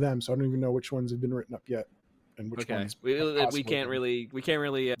writing them, so I don't even know which ones have been written up yet. And which ones we can't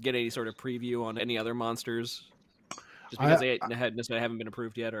really get any sort of preview on any other monsters. Just because they haven't been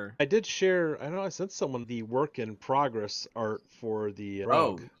approved yet, or I did share. I know I sent someone the work in progress art for the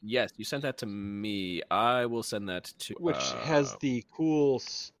Rogue. Oh yes, you sent that to me. I will send that to which has the cool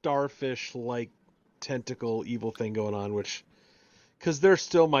starfish like tentacle evil thing going on. Which because they're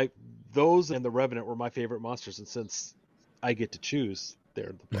still those and the Revenant were my favorite monsters, and since I get to choose,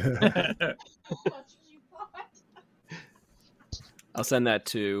 they're the. I'll send that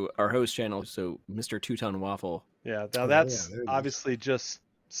to our host channel. So Mr. Two-Ton Waffle. Yeah, now that's obviously just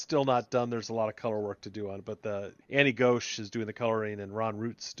still not done. There's a lot of color work to do on it, but Annie Ghosh is doing the coloring and Ron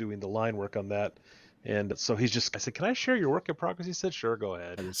Root's doing the line work on that. And so I said, can I share your work in progress? He said, sure, go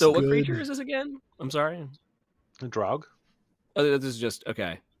ahead. So what creature is this again? I'm sorry. The Draug. Oh, this is just,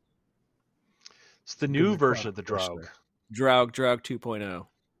 okay. It's the new version of the Draug. Draug 2.0.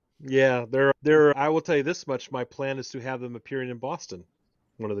 Yeah, I will tell you this much. My plan is to have them appearing in Boston,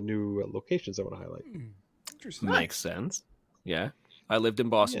 one of the new locations I want to highlight. Interesting. Makes sense. Yeah. I lived in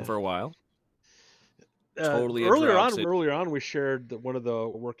Boston for a while. Totally. Earlier on, we shared that one of the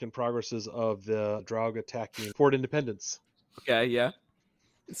work in progresses of the Draug attacking Fort Independence. Okay, yeah.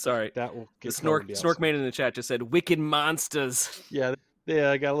 Sorry. That will get the Snork made in the chat just said, wicked monsters. Yeah,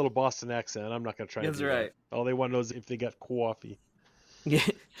 I got a little Boston accent. I'm not going to try to do right. That. All they want to know is if they got coffee. Yeah,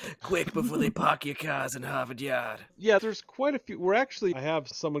 quick before they park your cars in Harvard Yard. Yeah, there's quite a few. I have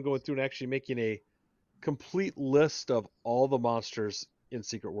someone going through and actually making a complete list of all the monsters in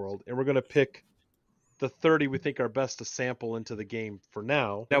Secret World, and we're going to pick the 30 we think are best to sample into the game for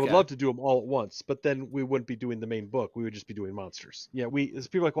now. I would love to do them all at once, but then we wouldn't be doing the main book. We would just be doing monsters. Yeah, as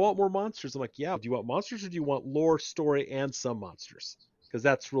people are like, I want more monsters. I'm like, yeah, do you want monsters or do you want lore, story, and some monsters? Because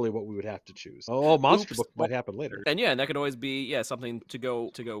that's really what we would have to choose. Monster book might happen later. And that could always be something to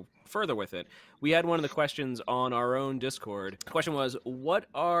go further with it. We had one of the questions on our own Discord. The question was, what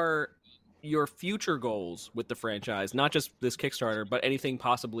are your future goals with the franchise? Not just this Kickstarter, but anything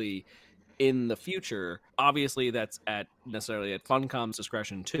possibly in the future. Obviously, that's necessarily at Funcom's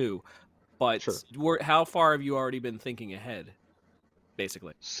discretion too. But how far have you already been thinking ahead,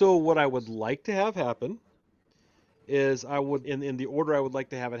 basically? So what I would like to have happen is I would, in the order I would like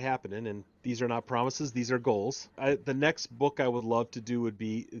to have it happen in, and these are not promises, these are goals. The next book I would love to do would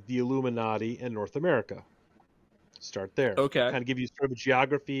be the Illuminati in North America. Start there. Okay. Kind of give you sort of a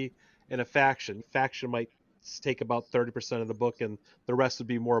geography and a faction. Faction might take about 30% of the book, and the rest would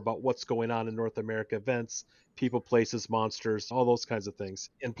be more about what's going on in North America, events, people, places, monsters, all those kinds of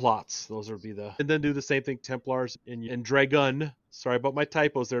things, and plots. Those would be and then do the same thing, Templars and Dragon. Sorry about my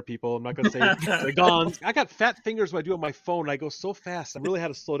typos there, people. I'm not going to say Dragons. I got fat fingers when I do it on my phone. I go so fast. I really had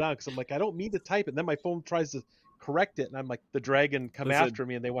to slow down because I'm like, I don't mean to type it. And then my phone tries to correct it, and I'm like, the dragon after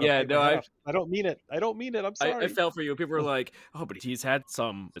me, and they want to. I don't mean it. I'm sorry. I felt for you. People were like, "Oh, but he's had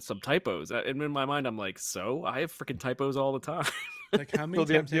some typos." And in my mind, I'm like, "So I have freaking typos all the time." Like, how many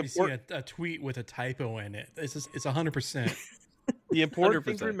times have you seen a tweet with a typo in it? It's 100%. The important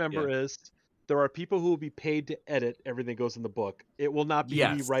thing to remember is there are people who will be paid to edit everything that goes in the book. It will not be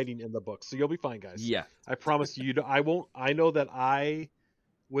me writing in the book, so you'll be fine, guys. Yeah, I promise you. I won't. I know that I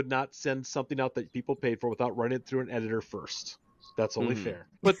would not send something out that people paid for without running it through an editor first. That's only fair.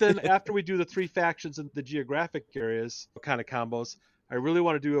 But then after we do the 3 factions in the geographic areas, kind of combos, I really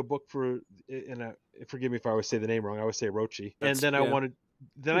want to do a book forgive me if I always say the name wrong. I always say Rochi. And then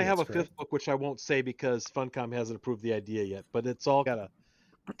I have a 5th book, which I won't say because Funcom hasn't approved the idea yet, but it's all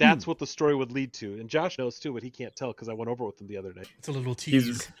that's what the story would lead to. And Josh knows too, but he can't tell because I went over with him the other day. It's a little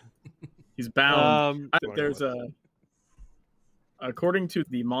tease. He's bound. There's according to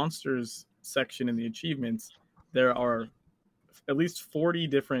the monsters section in the achievements, there are at least 40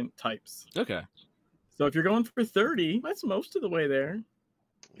 different types. Okay. So if you're going for 30, that's most of the way there.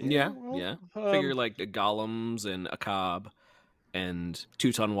 Yeah. Figure like the golems and a cob and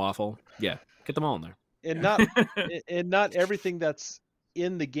Two-Ton Waffle. Yeah, get them all in there. And not everything that's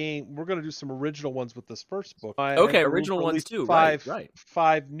in the game. We're going to do some original ones with this first book. Original ones too. Right.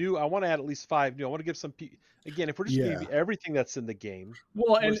 5 new. I want to add at least 5 new. I want to give some. Again, if we're just going to be everything that's in the game.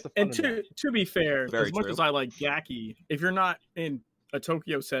 Well, and to be fair, as much as I like Gaki, if you're not in a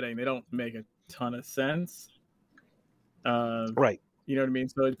Tokyo setting, they don't make a ton of sense. Right. You know what I mean?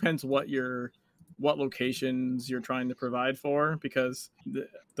 So it depends what what locations you're trying to provide for, because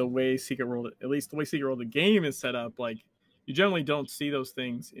the way Secret World, at least the way Secret World the game is set up, like you generally don't see those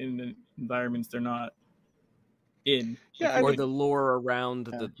things in the environments they're not in. Yeah, or the lore around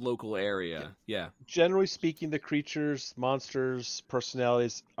the local area. Yeah. Generally speaking, the creatures, monsters,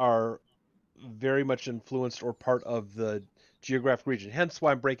 personalities are very much influenced or part of the geographic region. Hence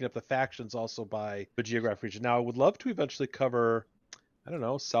why I'm breaking up the factions also by the geographic region. Now, I would love to eventually cover, I don't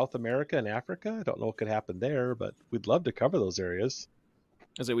know, South America and Africa. I don't know what could happen there, but we'd love to cover those areas.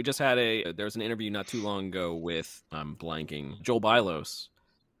 So we just had there was an interview not too long ago with, I'm blanking, Joel Bylos,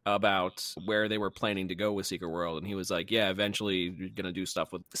 about where they were planning to go with Secret World, and he was like, yeah, eventually you're gonna do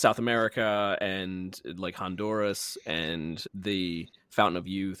stuff with South America and like Honduras and the Fountain of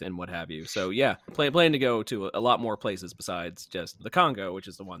Youth and what have you. So yeah, planning to go to a lot more places besides just the Congo, which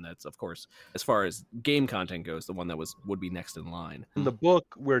is the one that's, of course, as far as game content goes, the one that would be next in line. In the book,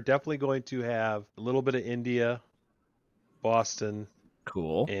 we're definitely going to have a little bit of India, Boston.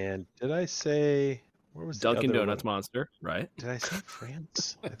 Cool. And did I say, where was Dunkin' the other Donuts one? monster, right? Did I say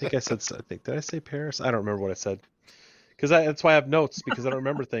France? I think I said. Did I say Paris? I don't remember what I said. Because that's why I have notes, because I don't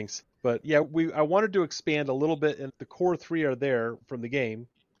remember things. But yeah, I wanted to expand a little bit, and the core 3 are there from the game,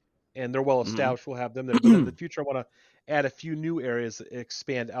 and they're well established. We'll have them there. But in the future, I want to add a few new areas,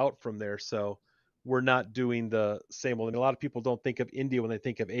 expand out from there. So we're not doing the same old. I mean, a lot of people don't think of India when they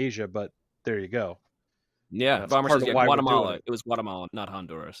think of Asia, but there you go. Yeah, That's Bomber part says of why we're doing Guatemala. it. It was Guatemala, not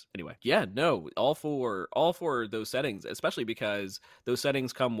Honduras. Anyway, yeah, no, all for those settings, especially because those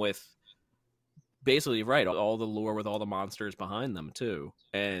settings come with basically all the lore with all the monsters behind them too,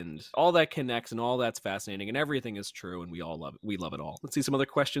 and all that connects and all that's fascinating and everything is true, and we love it all. Let's see some other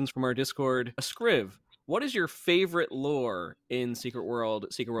questions from our Discord. Scriv, what is your favorite lore in Secret World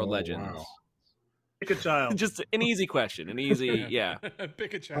Legends? Wow. Pick a child. Just an easy question, yeah.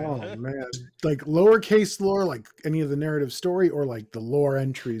 Pick a child. Oh man, like lowercase lore, like any of the narrative story, or like the lore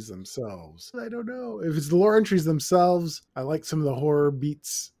entries themselves. I don't know if it's the lore entries themselves. I like some of the horror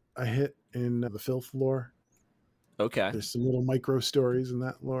beats I hit in the filth lore. Okay. There's some little micro stories in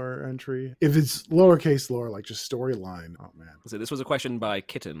that lore entry. If it's lowercase lore, like just storyline, oh man. So this was a question by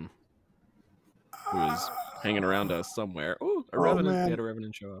Kitten, who was hanging around us somewhere. Ooh, a revenant. Man. We had a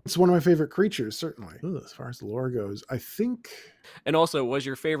revenant show up. It's one of my favorite creatures, certainly. Ooh, as far as the lore goes, I think. And also, was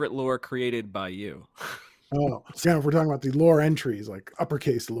your favorite lore created by you? Oh, so if we're talking about the lore entries, like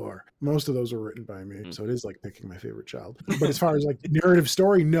uppercase lore, most of those were written by me. So it is like picking my favorite child. But as far as like narrative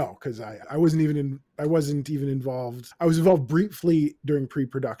story, no, because I wasn't even involved. I was involved briefly during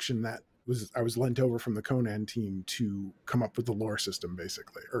pre-production. I was lent over from the Conan team to come up with the lore system,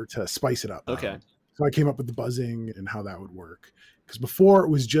 basically, or to spice it up. Okay. So I came up with the buzzing and how that would work. Because before it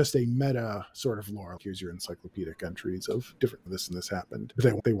was just a meta sort of lore. Here's your encyclopedic entries of different this and this happened.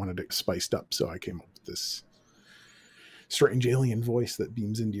 But they wanted it spiced up, so I came up with this strange alien voice that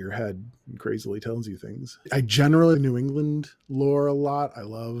beams into your head and crazily tells you things. I generally New England lore a lot.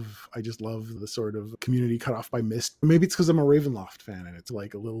 I just love the sort of community cut off by mist. Maybe it's because I'm a Ravenloft fan and it's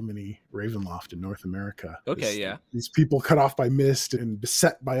like a little mini Ravenloft in North America. Okay, yeah. These people cut off by mist and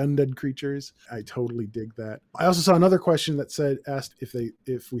beset by undead creatures. I totally dig that. I also saw another question that asked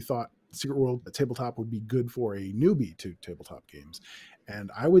if we thought Secret World tabletop would be good for a newbie to tabletop games. And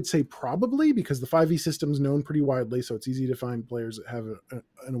I would say probably, because the 5e system is known pretty widely, so it's easy to find players that have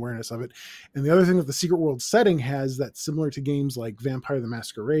an awareness of it. And the other thing that the Secret World setting has that's similar to games like Vampire the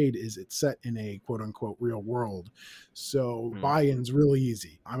Masquerade is it's set in a quote-unquote real world. So buy-in's really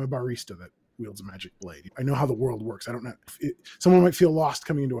easy. I'm a barista that wields a magic blade. I know how the world works. I don't know. Someone might feel lost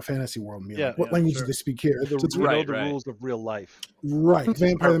coming into a fantasy world and be like, what language do they speak here? The rules of real life. Right.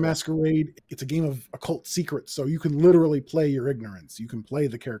 Vampire the Masquerade, it's a game of occult secrets, so you can literally play your ignorance. You can play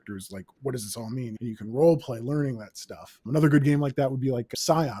the characters like, what does this all mean? And you can role play learning that stuff. Another good game like that would be like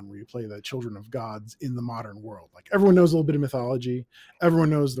Scion, where you play the children of gods in the modern world. Like everyone knows a little bit of mythology. Everyone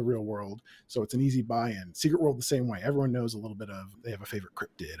knows the real world. So it's an easy buy-in. Secret World the same way. Everyone knows a little bit of, they have a favorite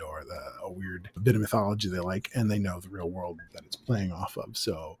cryptid or a weird bit of mythology they like, and they know the real world that it's playing off of.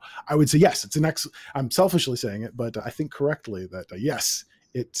 So I would say yes, it's I'm selfishly saying it, but I think correctly that yes,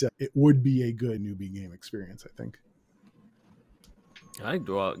 it would be a good newbie game experience, I think.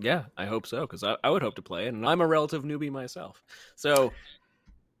 I hope so, because I would hope to play it, and I'm a relative newbie myself, so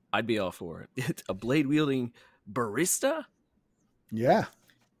I'd be all for it. It's a blade wielding barista. Yeah,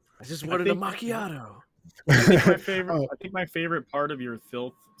 I just wanted a macchiato. I think my favorite part of your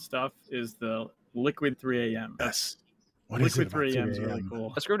filth stuff is the liquid 3 a.m. Yes. Liquid 3 a.m. is really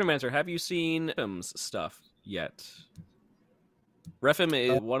cool. Scriptomancer, have you seen stuff yet? Refim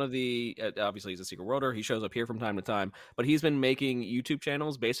is one of the, obviously he's a Secret Worlder. He shows up here from time to time, but he's been making YouTube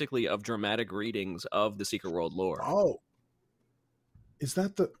channels basically of dramatic readings of the Secret World lore. Oh, is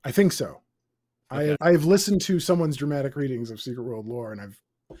that I think so. Okay. I have listened to someone's dramatic readings of Secret World lore, and I've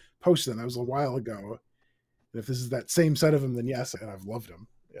posted them. That was a while ago. And if this is that same set of them, then yes, and I've loved them.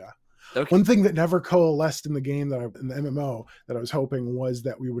 Yeah. Okay. One thing that never coalesced in the game in the MMO that I was hoping was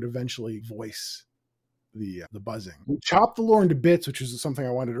that we would eventually voice the buzzing. We chopped the lore into bits, which is something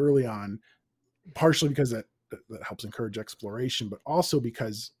I wanted early on, partially because that helps encourage exploration, but also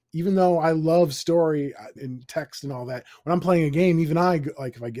because even though I love story in text and all that, when I'm playing a game, even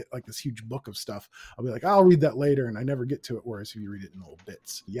if I get like this huge book of stuff, I'll be like, I'll read that later, and I never get to it. Whereas if you read it in little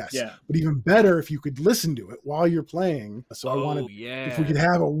bits, yes. Yeah. But even better if you could listen to it while you're playing. So I wanted, if we could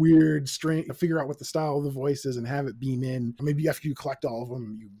have a weird string, figure out what the style of the voice is and have it beam in. Maybe after you collect all of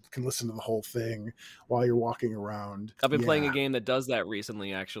them, you can listen to the whole thing while you're walking around. I've been playing a game that does that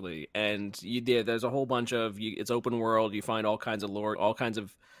recently, actually, and there's a whole bunch of it's open world. You find all kinds of lore, all kinds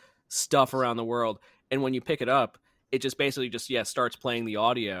of stuff around the world, and when you pick it up, it just basically starts playing the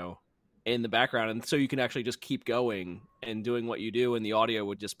audio in the background, and so you can actually just keep going and doing what you do, and the audio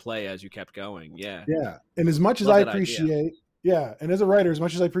would just play as you kept going. Yeah And as much as I appreciate and as a writer, as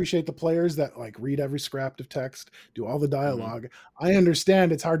much as I appreciate the players that like read every scrap of text, do all the dialogue, I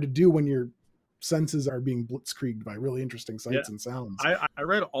understand it's hard to do when your senses are being blitzkrieged by really interesting sights and sounds. I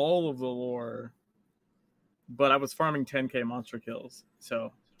read all of the lore, but I was farming 10k monster kills,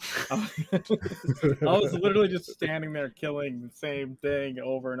 so I was literally just standing there killing the same thing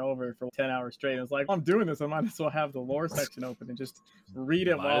over and over for 10 hours straight. I was like, I'm doing this, I might as well have the lore section open and just read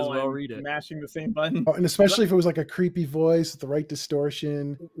it while I'm mashing the same button. And especially if it was like a creepy voice with the right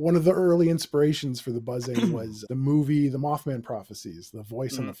distortion. One of the early inspirations for the buzzing was the movie The Mothman Prophecies. The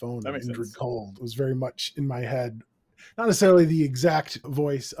voice on the phone of Indrid Cold was very much in my head. Not necessarily the exact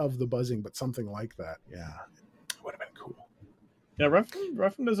voice of the buzzing, but something like that. Yeah, it would have been cool. Yeah,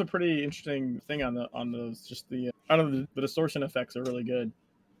 Refim does a pretty interesting thing on those. Just the the distortion effects are really good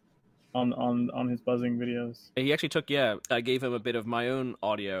on his buzzing videos. He actually took I gave him a bit of my own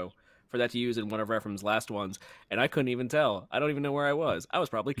audio for that to use in one of Refim's last ones, and I couldn't even tell. I don't even know where I was. I was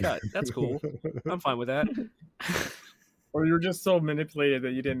probably cut. That's cool. I'm fine with that. Or you were just so manipulated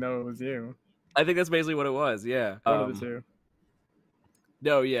that you didn't know it was you. I think that's basically what it was. Yeah, one of the two.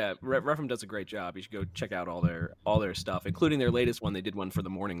 No, yeah, Refim does a great job. You should go check out all their stuff, including their latest one. They did one for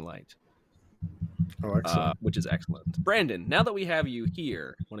the Morning Light, which is excellent. Brandon, now that we have you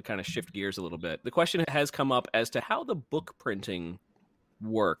here, I want to kind of shift gears a little bit. The question has come up as to how the book printing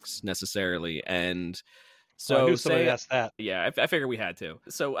works necessarily, and so I knew somebody asked that. Yeah, I figured we had to.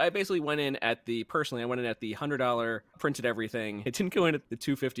 So I basically went in at the $100 printed everything. It didn't go in at the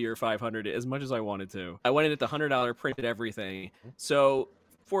 $250 or $500 as much as I wanted to. I went in at the $100 printed everything. So,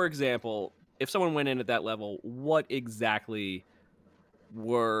 for example, if someone went in at that level, what exactly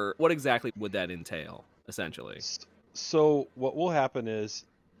would that entail, essentially? So what will happen is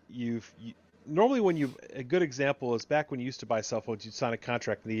normally a good example is back when you used to buy cell phones, you'd sign a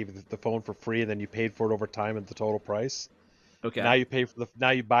contract and they gave you the phone for free, and then you paid for it over time at the total price. Okay. Now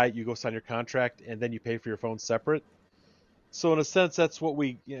you buy it, you go sign your contract, and then you pay for your phone separate. So in a sense, that's what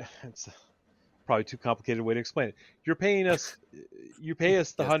it's probably too complicated way to explain it. You pay us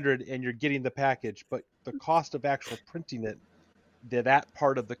the $100 and you're getting the package, but the cost of actual printing it, that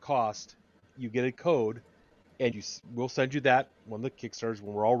part of the cost, you get a code, and we'll send you that when the Kickstarters,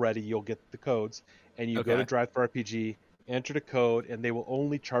 when we're all ready, you'll get the codes, and you go to Drive for RPG, enter the code, and they will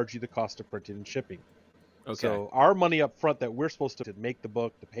only charge you the cost of printing and shipping. Okay. So our money up front that we're supposed to make the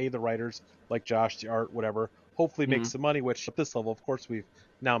book, to pay the writers like Josh, the art, whatever, hopefully make some money, which at this level, of course, we've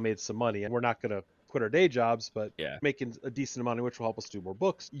now made some money, and we're not going to quit our day jobs, but making a decent amount of which will help us do more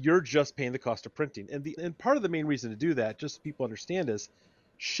books. You're just paying the cost of printing. And part of the main reason to do that, just so people understand, is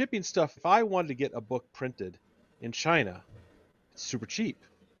shipping stuff. If I wanted to get a book printed in China, it's super cheap.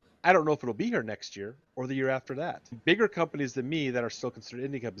 I don't know if it'll be here next year or the year after that. Bigger companies than me that are still considered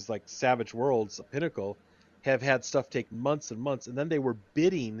indie companies like Savage Worlds, Pinnacle, have had stuff take months and months, and then they were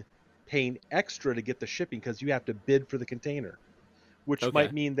paying extra to get the shipping because you have to bid for the container, which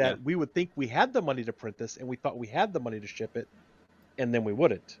might mean that we would think we had the money to print this and we thought we had the money to ship it, and then we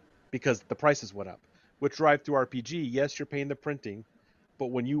wouldn't because the prices went up. With Drive Through RPG, yes, you're paying the printing,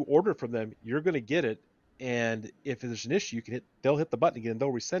 but when you order from them, you're going to get it. And if there's an issue, they'll hit the button again,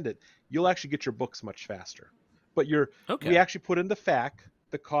 they'll resend it. You'll actually get your books much faster. But we actually put in the FAQ,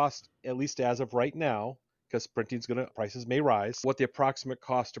 the cost, at least as of right now, because prices may rise, what the approximate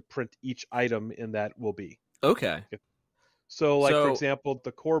cost to print each item in that will be. Okay. So for example,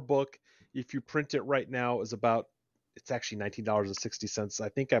 the core book, if you print it right now, is about it's actually $19.60. I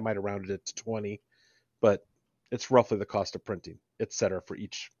think I might have rounded it to $20, but it's roughly the cost of printing, etc. for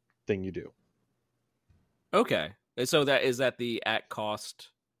each thing you do. Okay. So is that the at cost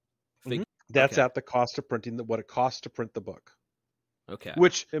thing? That's Okay. at the cost of printing, what it costs to print the book. Okay.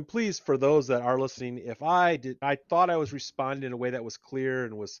 Which, and please, for those that are listening, if I thought I was responding in a way that was clear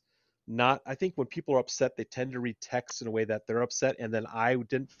and was not, I think when people are upset, they tend to read text in a way that they're upset. And then I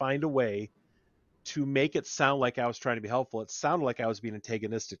didn't find a way to make it sound like I was trying to be helpful. It sounded like I was being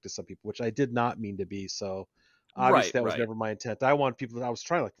antagonistic to some people, which I did not mean to be. So obviously that was never my intent. I want people, I was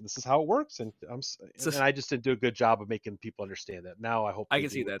trying like, this is how it works. And I just didn't do a good job of making people understand that. Now I hope I can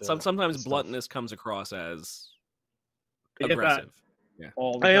see that. Sometimes bluntness comes across as aggressive. Yeah.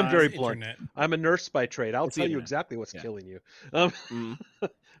 I am very blunt. I'm a nurse by trade. I'll tell you exactly what's killing you.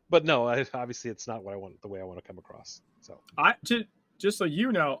 But no, obviously it's not what I want, the way I want to come across. So just so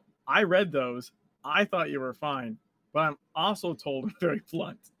you know, I read those. I thought you were fine, but I'm also told I'm very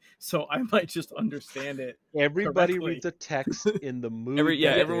blunt. So I might just understand it. Everybody correctly. reads a text in the mood.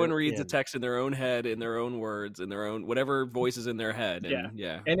 Everyone reads a text in their own head, in their own words, in their own whatever voice is in their head. And,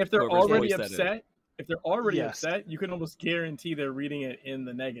 And if they're already upset, upset, you can almost guarantee they're reading it in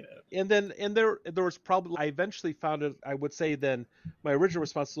the negative. And there was probably, I eventually found it, I would say then my original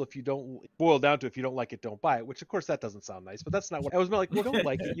response was, if you don't like it, don't buy it, which of course that doesn't sound nice, but that's not what I was like. You don't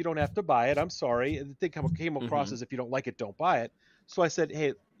like it, you don't have to buy it. I'm sorry. And the thing came across as, if you don't like it, don't buy it. So I said,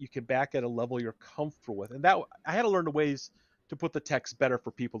 hey, you can back at a level you're comfortable with. And that I had to learn the ways to put the text better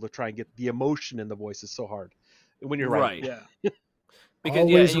for people to try and get the emotion in the voice is so hard when you're right. Yeah.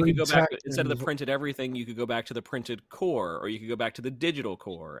 Because you could go back, instead of the printed everything, you could go back to the printed core, or you could go back to the digital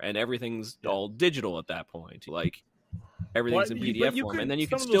core, and everything's all digital at that point. Like everything's in PDF form, and then you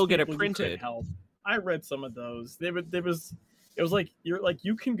can still get it printed. I read some of those. It was like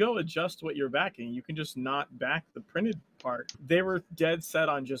you can go adjust what you're backing. You can just not back the printed part. They were dead set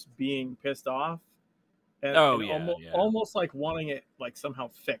on just being pissed off. And, almost like wanting it like somehow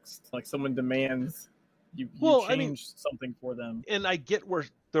fixed. Like someone demands you change something for them. And I get where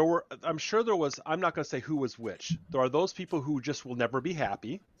there were, I'm sure there was, I'm not going to say who was which. There are those people who just will never be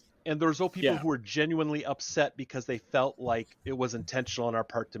happy. And there's those people who are genuinely upset because they felt like it was intentional on our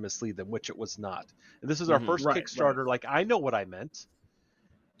part to mislead them, which it was not. And this is our first Kickstarter. Right. Like, I know what I meant.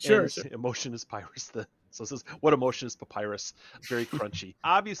 Sure. Emotion is Papyrus. So it says, what emotion is Papyrus? Very crunchy.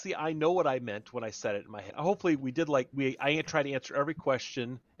 Obviously, I know what I meant when I said it in my head. Hopefully, I tried to answer every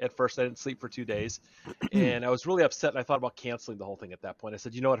question at first. I didn't sleep for 2 days. And I was really upset. And I thought about canceling the whole thing at that point. I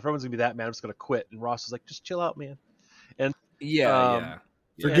said, you know what? If everyone's going to be that mad, I'm just going to quit. And Ross was like, just chill out, man. And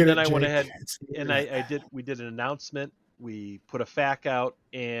Forget then it, I went Jake. ahead and we did an announcement. We put a FAQ out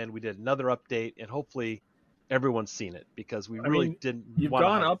and we did another update, and hopefully everyone's seen it, because we really didn't. You've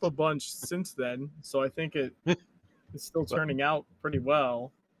gone up a bunch since then, so I think it's still turning out pretty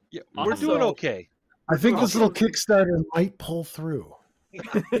well. Yeah, we're doing okay. I think this little Kickstarter might pull through.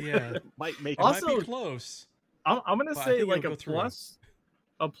 Yeah, might be close. I'm gonna say like a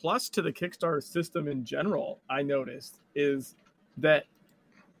plus to the Kickstarter system in general. I noticed is that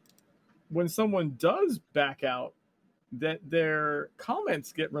when someone does back out, that their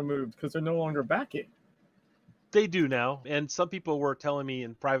comments get removed because they're no longer backing. They do now, and some people were telling me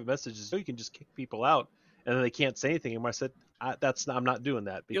in private messages, "Oh, you can just kick people out, and then they can't say anything." And I said, I'm not doing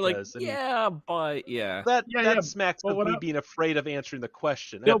that, because that smacks of me being afraid of answering the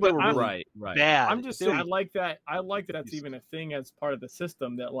question. No, but really bad. I'm just saying, I like that. I like that that's even a thing as part of the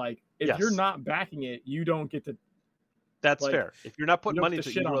system. That like, if you're not backing it, you don't get to. That's fair. If you're not putting money into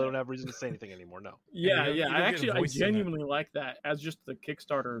it, you really don't have reason to say anything anymore. No. I genuinely like that as just the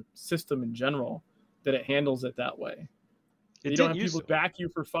Kickstarter system in general. That it handles it that way. You don't have people back you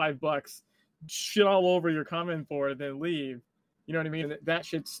for $5, shit all over your comment for it, then leave. You know what I mean? That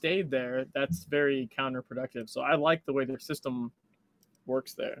shit stayed there. That's very counterproductive. So I like the way their system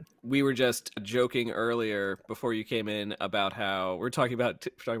works there. We were just joking earlier before you came in about how we're talking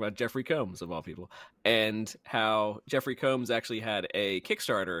about Jeffrey Combs of all people, and how Jeffrey Combs actually had a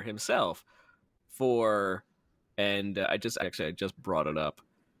Kickstarter himself I just brought it up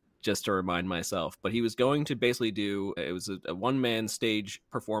just to remind myself, but he was going to basically it was a one-man stage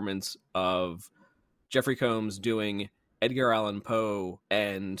performance of Jeffrey Combs doing Edgar Allan Poe,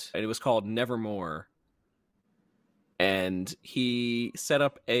 and it was called Nevermore. And he set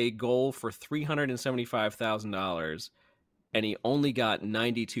up a goal for $375,000, and he only got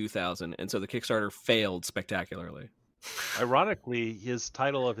 $92,000, and so the Kickstarter failed spectacularly. Ironically, his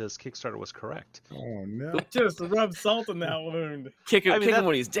title of his Kickstarter was correct. Oh no! Just rub salt in that wound. Kick him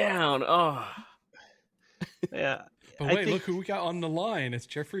when he's down. Oh, yeah. But wait, look who we got on the line. It's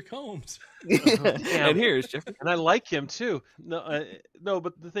Jeffrey Combs. And here's Jeffrey. And I like him too. No,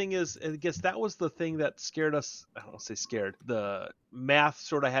 but the thing is, I guess that was the thing that scared us. I don't want to say scared. The math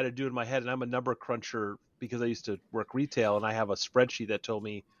sort of had to do in my head, and I'm a number cruncher because I used to work retail, and I have a spreadsheet that told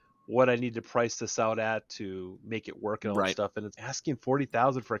me what I need to price this out at to make it work and all that stuff. And it's asking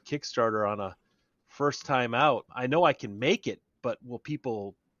 $40,000 for a Kickstarter on a first time out. I know I can make it, but will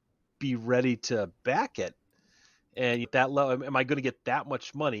people be ready to back it? And at that level, am I going to get that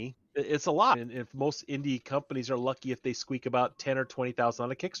much money? It's a lot. And if most indie companies are lucky if they squeak about 10 or 20,000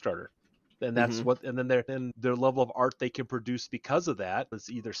 on a Kickstarter, then that's what. And then their level of art they can produce because of that is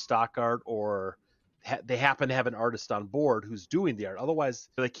either stock art or they happen to have an artist on board who's doing the art. Otherwise,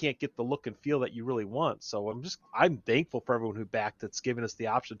 they can't get the look and feel that you really want. So I'm thankful for everyone who backed that's given us the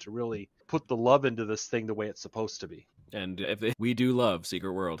option to really put the love into this thing the way it's supposed to be. And we do love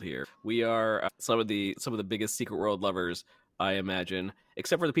Secret World here. We are some of the biggest Secret World lovers, I imagine,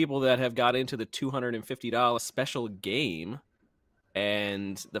 except for the people that have got into the $250 special game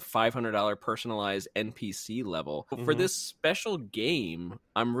and the $500 personalized NPC level. For this special game,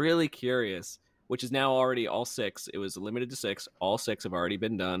 I'm really curious, which is now already all 6. It was limited to 6. All 6 have already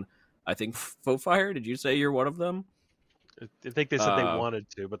been done. I think Fofire, did you say you're one of them? I think they said they wanted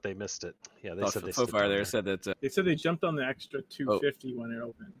to, but they missed it. Yeah, they said they Fofire there said that they said they jumped on the extra 250 when it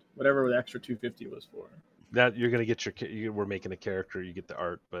opened. Whatever the extra 250 was for. That you're going to get we're making a character, you get the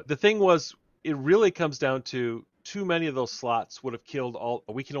art. But the thing was, it really comes down to too many of those slots would have killed all.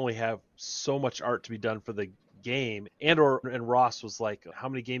 We can only have so much art to be done for the game. And Ross was like, how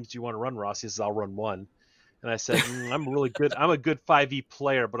many games do you want to run, Ross? He says, I'll run one. And I said, I'm really good. I'm a good 5e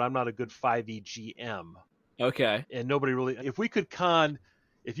player, but I'm not a good 5e GM. Okay. And nobody really, if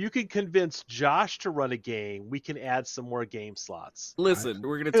you can convince Josh to run a game, we can add some more game slots. Listen,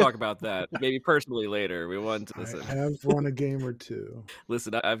 we're going to talk about that maybe personally later. We want to listen. I have run a game or two.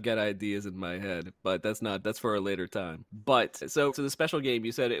 Listen, I've got ideas in my head, but that's for a later time. But so the special game,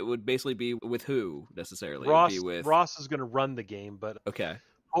 you said it would basically be with who necessarily? Ross is going to run the game, but okay.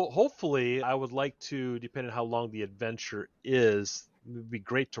 Hopefully, I would like to, depending on how long the adventure is, it would be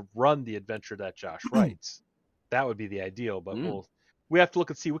great to run the adventure that Josh writes. That would be the ideal, but we have to look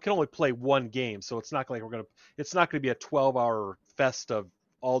and see. We can only play one game, so it's not like it's not going to be a 12-hour fest of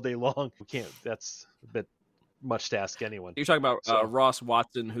all day long. We can't. That's a bit much to ask anyone. You're talking about Ross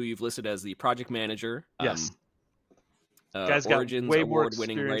Watson, who you've listed as the project manager. Yes. Guy's Origins got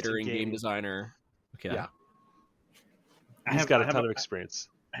award-winning writer and game designer. Okay. Yeah. He's got a ton of experience.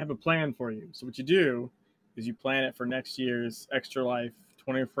 I have a plan for you. So what you do is you plan it for next year's Extra Life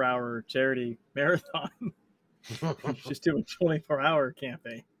 24-hour charity marathon. Just do a 24-hour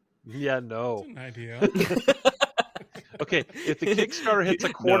campaign. Yeah, no. That's an idea. Okay, if the Kickstarter hits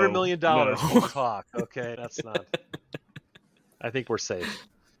 $250,000, we'll talk. Okay, that's not. I think we're safe.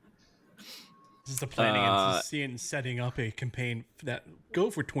 This is the planning and setting up a campaign that go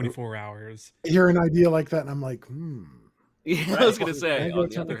for 24 hours. I hear an idea like that, and I'm like, Yeah, I was going to say, on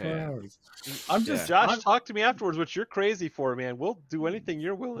the other hand. I'm just, Josh, talk to me afterwards, what you're crazy for, man. We'll do anything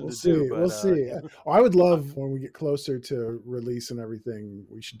you're willing to do. We'll see. I would love, when we get closer to release and everything,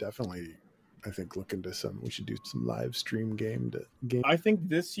 we should definitely, I think, look into we should do some live stream game. I think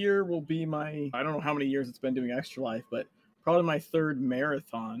this year will be I don't know how many years it's been doing Extra Life, but probably my 3rd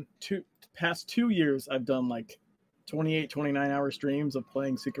marathon. Past 2 years, I've done like 28, 29-hour streams of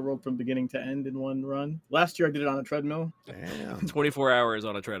playing Secret World from beginning to end in one run. Last year I did it on a treadmill. Damn. 24 hours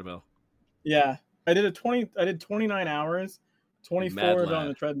on a treadmill. Yeah. I did 29 hours, 24 on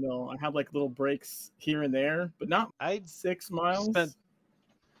the treadmill. I had like little breaks here and there, but not 6 miles.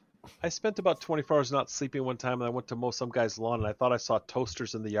 I spent about 24 hours not sleeping one time, and I went to mow some guy's lawn, and I thought I saw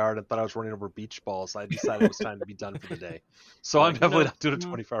toasters in the yard and thought I was running over beach balls. I decided it was time to be done for the day. So I'm definitely not doing a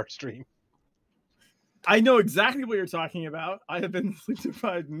 24-hour stream. I know exactly what you're talking about. I have been sleep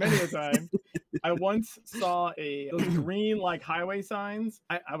deprived many a time. I once saw those green like highway signs.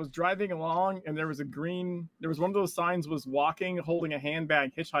 I was driving along and there was one of those signs was walking, holding a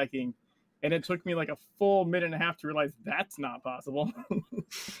handbag, hitchhiking. And it took me like a full minute and a half to realize that's not possible.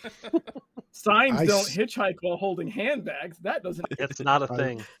 Signs don't hitchhike while holding handbags. That doesn't. It's not a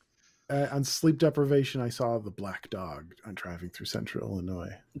thing. On sleep deprivation, I saw the black dog on driving through Central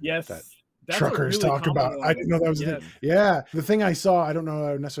Illinois. Yes. That's truckers really talk about. I didn't know that was the thing. Yeah, the thing I saw, I don't know,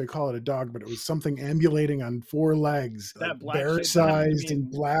 I would necessarily call it a dog, but it was something ambulating on 4 legs, bear-sized and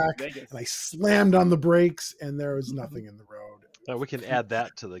black. Vegas. And I slammed on the brakes, and there was nothing in the road. We can add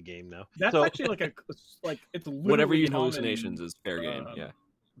that to the game now. That's actually like it's whatever you hallucinations is fair game. Yeah.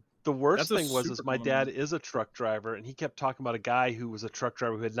 The worst That's a thing was super my common dad one. is a truck driver, and he kept talking about a guy who was a truck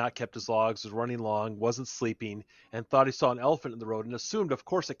driver who had not kept his logs, was running long, wasn't sleeping, and thought he saw an elephant in the road, and assumed, of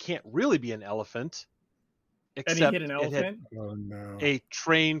course, it can't really be an elephant, And he except hit an it had elephant. Oh no! a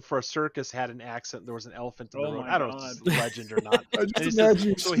train for a circus had an accident. There was an elephant in the Oh road. my I don't know if God. it's legend or not. I And just he imagine says,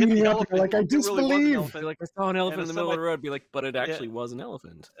 you so it hit speeding the up. You're elephant. like, I It really was an disbelieve. elephant. Like I saw an elephant in the And a middle of semi- the road. Be like, but it Yeah. actually was an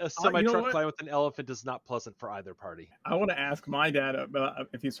elephant. A semi you know truck what? colliding with an elephant is not pleasant for either party. I want to ask my dad about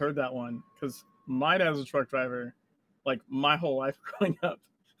if he's heard that one, because my dad was a truck driver, like my whole life growing up.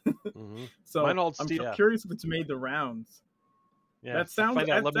 Mm-hmm. So Mine old I'm Steve, yeah. curious if it's made the rounds. Yeah, That sounds find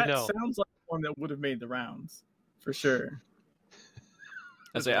out. Let me that know. sounds like one that would have made the rounds for sure.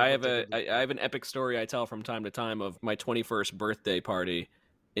 I say I have an epic story I tell from time to time of my 21st birthday party,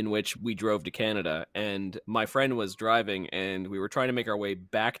 in which we drove to Canada, and my friend was driving, and we were trying to make our way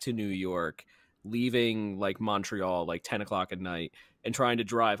back to New York, leaving like Montreal like 10 o'clock at night, and trying to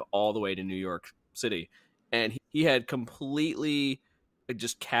drive all the way to New York City. And he had completely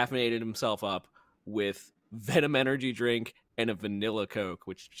just caffeinated himself up with Venom energy drink and a vanilla Coke,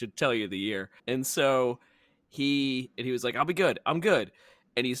 which should tell you the year. And so he was like, "I'll be good. I'm good."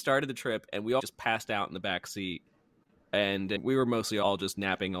 And he started the trip, and we all just passed out in the back seat, and we were mostly all just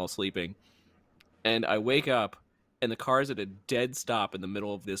napping, all sleeping. And I wake up, and the car's at a dead stop in the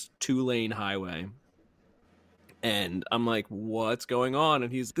middle of this 2-lane highway. And I'm like, what's going on?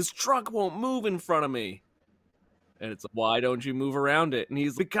 And he's, this truck won't move in front of me. And it's like, why don't you move around it? And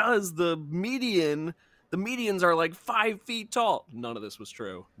he's, because the medians are like 5 feet tall. None of this was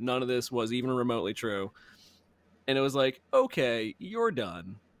true. None of this was even remotely true. And it was like, okay, you're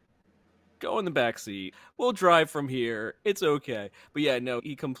done. Go in the back seat. We'll drive from here. It's okay. But yeah, no,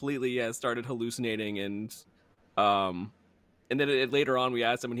 he completely started hallucinating, and then later on we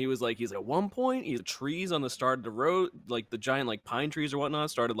asked him, and he's like, at one point, the trees on the start of the road, like the giant like pine trees or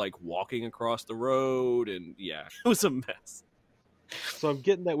whatnot, started like walking across the road, and yeah, it was a mess. So I'm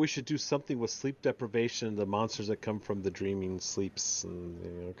getting that we should do something with sleep deprivation, the monsters that come from the dreaming sleeps, and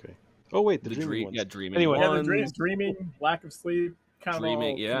okay. Oh wait, the dreaming ones. Yeah, dreaming. Anyway, Yeah, the dreaming, lack of sleep, kind of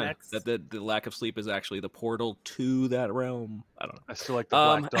all yeah. connects. That the lack of sleep is actually the portal to that realm. I don't know. I still like the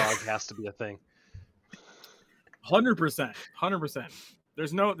black dog has to be a thing. 100%.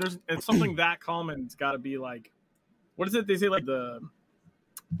 There's it's something that common. It's got to be like, what is it? They say like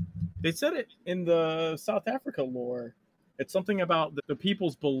they said it in the South Africa lore. It's something about the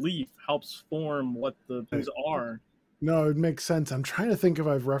people's belief helps form what the things are. No, it makes sense. I'm trying to think if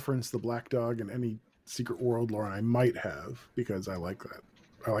I've referenced the black dog in any Secret World lore, and I might have, because I like that.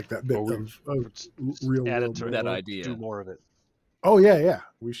 I like that bit of real world. That idea. Do more of it. Oh yeah.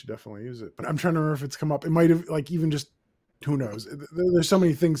 We should definitely use it. But I'm trying to remember if it's come up. It might have, like, even just, who knows? There's so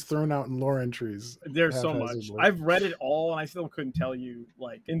many things thrown out in lore entries. There's so much. I've read it all, and I still couldn't tell you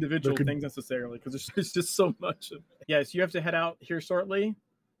like individual things necessarily, because there's just so much. Yes, you have to head out here shortly.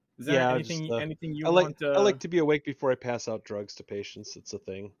 Is there anything you want? I like to be awake before I pass out drugs to patients. It's a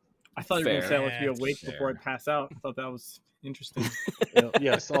thing. I thought you were going to say I like to be awake before I pass out. I thought that was interesting.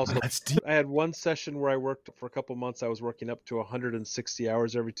 Yes. Also, I had one session where I worked for a couple months. I was working up to 160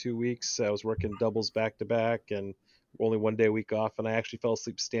 hours every 2 weeks. I was working doubles back to back, and only 1 day a week off. And I actually fell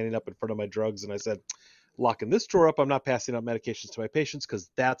asleep standing up in front of my drugs. And I said, locking this drawer up, I'm not passing out medications to my patients,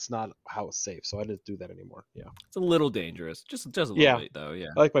 because that's not how it's safe. So I didn't do that anymore. Yeah. It's a little dangerous. Just a little bit, though. Yeah.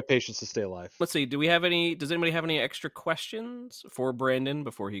 I like my patients to stay alive. Let's see. Does anybody have any extra questions for Brandon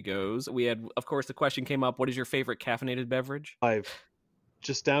before he goes? We had, of course, the question came up, what is your favorite caffeinated beverage? I've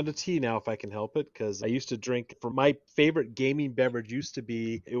just down to tea now, if I can help it, because I used to drink, for my favorite gaming beverage used to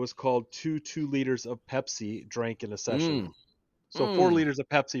be, it was called 2 liters of Pepsi drank in a session. So 4 liters of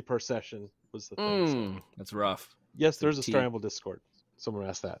Pepsi per session was the thing. So. That's rough. Yes, there's a Starramble Discord. Someone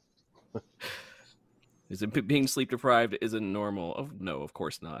asked that. Is it being sleep deprived isn't normal? Oh, no, of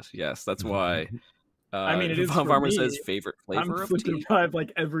course not. Yes, that's why. I mean, it is Von Farmer me. says favorite flavor I'm of sleep tea. deprived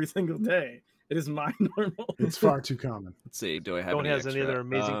like every single day. It is my normal. It's far too common. Let's see. Do I have Don't any has any extra? other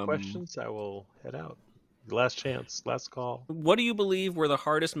amazing questions? I will head out. Last chance, last call. What do you believe were the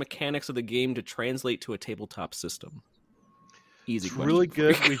hardest mechanics of the game to translate to a tabletop system? Easy It's question. really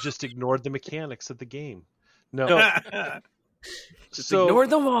good. We just ignored the mechanics of the game. No. Just ignore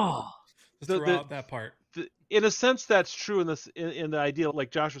them all. Just throw out that part. In a sense, that's true in the idea,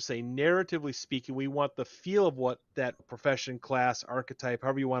 like Josh was saying, narratively speaking, we want the feel of what that profession, class, archetype,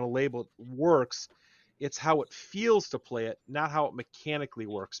 however you want to label it, works. It's how it feels to play it, not how it mechanically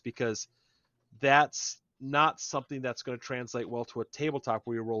works, because that's not something that's going to translate well to a tabletop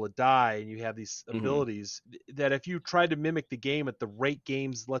where you roll a die and you have these abilities. That if you try to mimic the game at the rate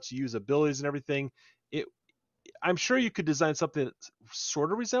games lets you use abilities and everything, I'm sure you could design something that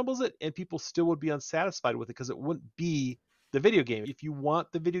sort of resembles it, and people still would be unsatisfied with it because it wouldn't be the video game. If you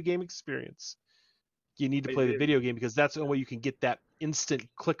want the video game experience, you need to play the video game, because that's the only way you can get that instant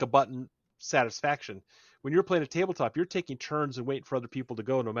click a button satisfaction. When you're playing a tabletop, you're taking turns and waiting for other people to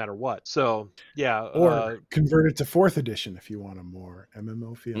go no matter what. So yeah, or convert it to 4th edition if you want a more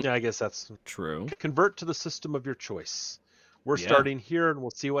MMO feel. Yeah, I guess that's true. Convert to the system of your choice. We're starting here, and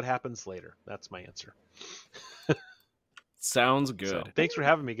we'll see what happens later. That's my answer. Sounds good. So, thanks for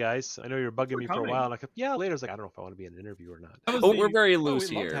having me, guys. I know you're bugging me for a while, and I kept, later. I was like, I don't know if I want to be in an interview or not. We're very loose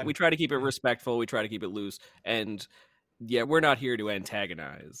here. We try to keep it respectful. We try to keep it loose, and we're not here to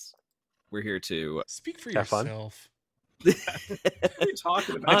antagonize. We're here to speak for have yourself. What are you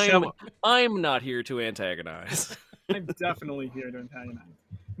talking about? I'm not here to antagonize. I'm definitely here to antagonize.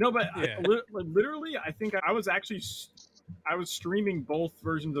 No, but literally, I think I was streaming both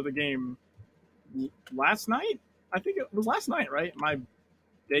versions of the game last night. I think it was last night, right? My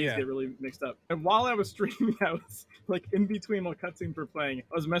days get really mixed up. And while I was streaming, I was like in between while cutscenes were playing,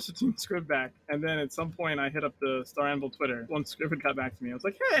 I was messaging Scrib back, and then at some point I hit up the Star Anvil Twitter. Once Scrib had got back to me, I was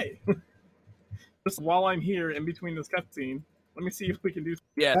like, hey, just while I'm here in between this cutscene, let me see if we can do.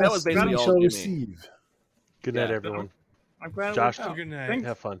 Yeah, that was basically all Jimmy. Good night, everyone. I'm glad. Josh, good night. Thanks.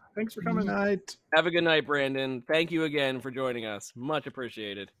 Have fun. Thanks for coming. Good night. Have a good night, Brandon. Thank you again for joining us. Much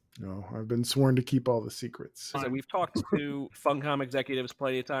appreciated. No, I've been sworn to keep all the secrets. So we've talked to Funcom executives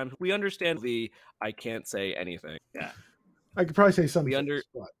plenty of times. We understand the I can't say anything. Yeah. I could probably say something.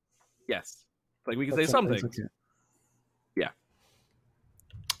 Yes. Like we can say something. Okay. Yeah.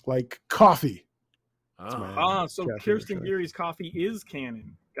 Like coffee. So Kirsten Geary's coffee is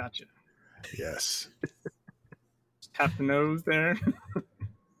canon. Gotcha. Yes. Tap the nose there.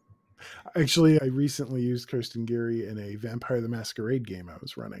 Actually, I recently used Kirsten Geary in a Vampire the Masquerade game I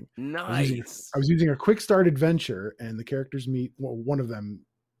was running. Nice. I was using a quick start adventure, and the characters meet, one of them,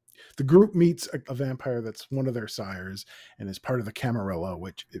 the group meets a vampire that's one of their sires and is part of the Camarilla,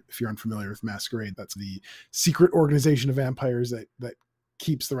 which, if you're unfamiliar with Masquerade, that's the secret organization of vampires that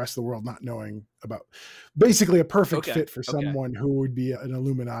keeps the rest of the world not knowing about. Basically a perfect fit for someone who would be an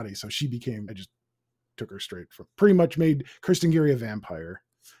Illuminati. So she became, I just took her straight from, pretty much made Kirsten Geary a vampire.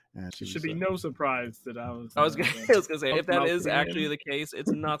 And it should be no surprise that I was gonna say, if that is actually the case, it's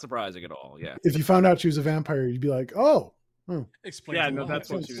not surprising at all. Yeah. If you found out she was a vampire, you'd be like, oh. Explain. Yeah, no, that's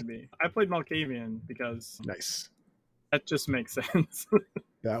what she would be. I played Malkavian because nice. That just makes sense.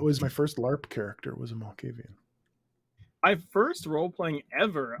 That was my first LARP character, was a Malkavian. My first role-playing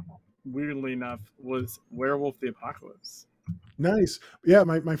ever, weirdly enough, was Werewolf the Apocalypse. Nice. Yeah,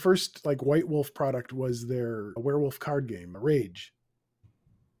 my first like White Wolf product was their werewolf card game, Rage.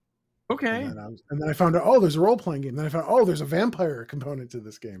 Okay. And then I found out, there's a role-playing game. Then I found, there's a vampire component to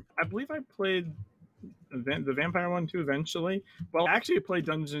this game. I believe I played the vampire one too eventually. Well, actually, I played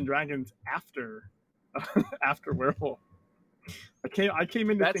Dungeons and Dragons after Werewolf. I came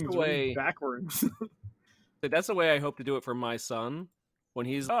into things really backwards. That's the way I hope to do it for my son. When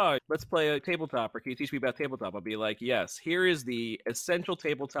he's, let's play a tabletop, or can you teach me about tabletop? I'll be like, yes, here is the essential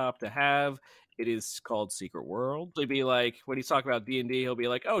tabletop to have. It is called Secret World. He'll be like, when he's talking about D&D, he'll be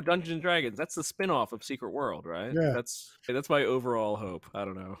like, Dungeons and Dragons. That's the spinoff of Secret World, right? Yeah. That's my overall hope. I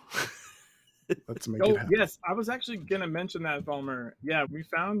don't know. Let's make it happen. Yes, I was actually going to mention that, Balmer. Yeah, we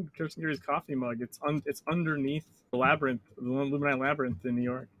found Kirsten Geary's coffee mug. It's underneath the labyrinth, the Illuminati Labyrinth in New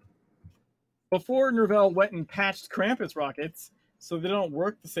York. Before Nervell went and patched Krampus rockets, so they don't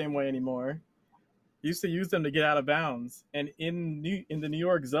work the same way anymore. He used to use them to get out of bounds. And in the New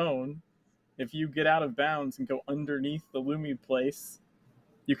York zone, if you get out of bounds and go underneath the Lumi place,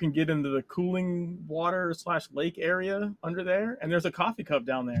 you can get into the cooling water / lake area under there. And there's a coffee cup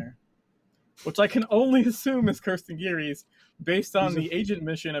down there, which I can only assume is Kirsten Geary's based on the agent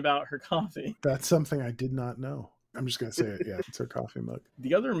mission about her coffee. That's something I did not know. I'm just going to say it. Yeah, it's her coffee mug.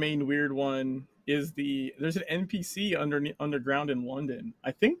 The other main weird one is there's an NPC underground in London.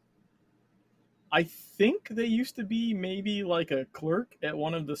 I think they used to be maybe like a clerk at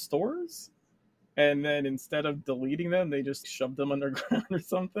one of the stores. And then instead of deleting them, they just shoved them underground or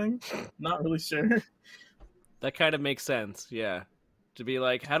something. Not really sure. That kind of makes sense. Yeah. To be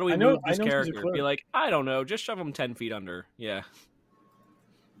like, how do we move this character? Be like, I don't know. Just shove them 10 feet under. Yeah.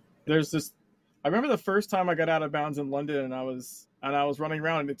 There's this. I remember the first time I got out of bounds in London, and I was running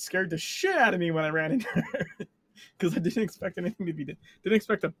around, and it scared the shit out of me when I ran in there because I didn't expect didn't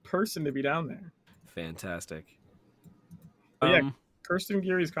expect a person to be down there. Fantastic. Yeah, Kirsten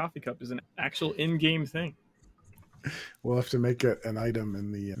Geary's coffee cup is an actual in-game thing. We'll have to make it an item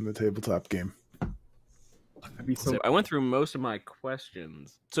in the tabletop game. So I went through most of my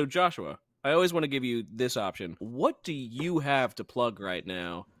questions. So Joshua, I always want to give you this option. What do you have to plug right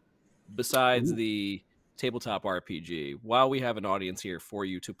now besides the tabletop RPG, while we have an audience here for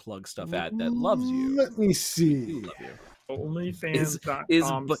you to plug stuff at that loves you? Let me see. Do love you.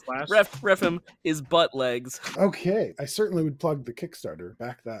 Onlyfans.com/. Is butt legs. Okay, I certainly would plug the Kickstarter.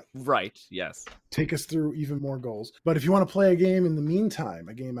 Back that. Right, yes. Take us through even more goals. But if you want to play a game in the meantime,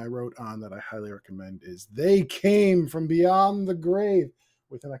 a game I wrote on that I highly recommend is They Came From Beyond the Grave,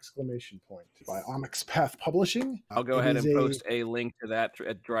 with an exclamation point, by Onyx Path Publishing. I'll go ahead and post a link to that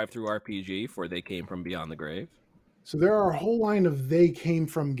at Drive-Thru RPG for They Came From Beyond the Grave. So there are a whole line of They Came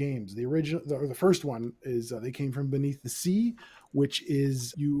From games. The original, or the first one is They Came From Beneath the Sea, which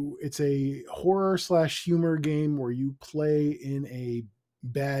is it's a horror / humor game where you play in a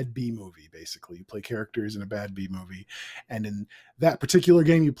bad B movie. Basically, you play characters in a bad B movie, and in that particular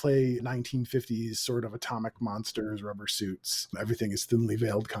game you play 1950s sort of atomic monsters, rubber suits, everything is thinly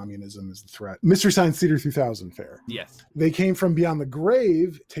veiled, communism is the threat. Mystery Science Theater 3000 fair. Yes. They Came From Beyond the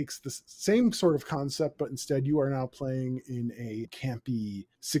Grave takes the same sort of concept, but instead you are now playing in a campy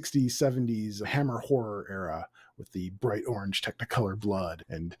 60s 70s Hammer horror era with the bright orange Technicolor blood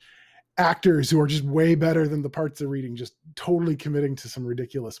and actors who are just way better than the parts they're reading, just totally committing to some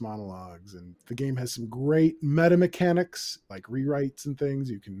ridiculous monologues. And the game has some great meta mechanics like rewrites and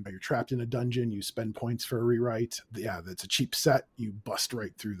things. You're trapped in a dungeon, you spend points for a rewrite. Yeah, that's a cheap set. You bust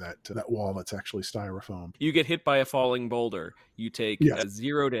right through that wall that's actually styrofoam. You get hit by a falling boulder. You take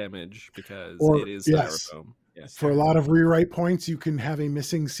 0 damage because it is styrofoam. Yes. For a lot of rewrite points, you can have a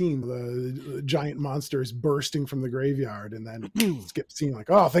missing scene. The giant monster is bursting from the graveyard and then skip scene like,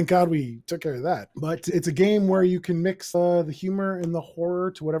 oh, thank God we took care of that. But it's a game where you can mix the humor and the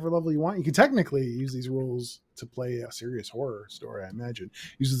horror to whatever level you want. You can technically use these rules to play a serious horror story, I imagine.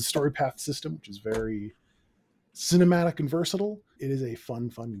 Uses the story path system, which is very cinematic and versatile. It is a fun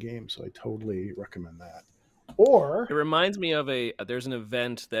game, so I totally recommend that. Or it reminds me of there's an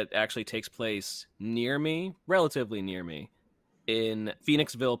event that actually takes place near me, relatively near me, in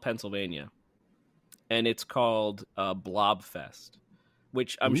Phoenixville, Pennsylvania. And it's called Blob Fest,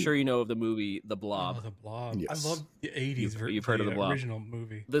 which I'm sure you know of the movie The Blob. Oh, The Blob. Yes. I love the 80s You've heard of The Blob. Original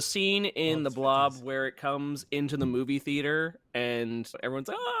movie. The scene in The Blob 50s. where it comes into the movie theater and everyone's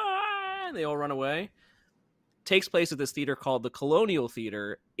like, ah, and they all run away, takes place at this theater called the Colonial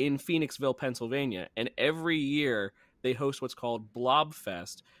Theater in Phoenixville, Pennsylvania. And every year they host what's called Blob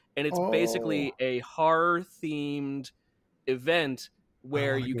Fest. And it's basically a horror-themed event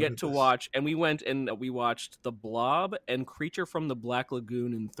where you get to watch, and we went and we watched The Blob and Creature from the Black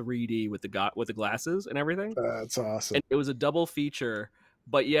Lagoon in 3D with the glasses and everything. That's awesome. And it was a double feature.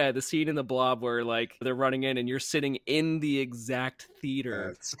 But yeah, the scene in The Blob where like they're running in and you're sitting in the exact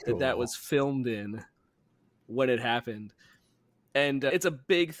theater that was filmed in when it happened. And it's a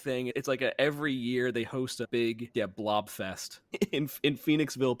big thing. It's like every year they host a big Blob Fest in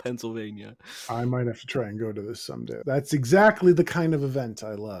Phoenixville, Pennsylvania. I might have to try and go to this someday. That's exactly the kind of event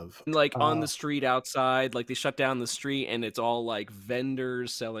I love. And like on the street outside, like they shut down the street and it's all like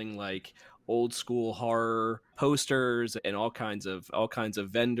vendors selling like old school horror posters and all kinds of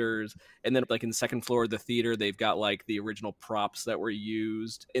vendors. And then like in the second floor of the theater, they've got like the original props that were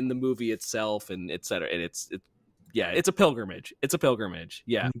used in the movie itself and etc. And it's a pilgrimage. It's a pilgrimage.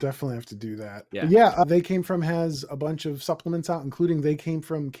 Yeah. You definitely have to do that. Yeah. They Came From has a bunch of supplements out, including They Came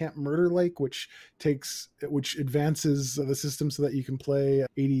From Camp Murder Lake, which advances the system so that you can play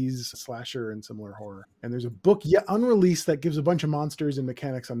 80s slasher and similar horror. And there's a book yet unreleased that gives a bunch of monsters and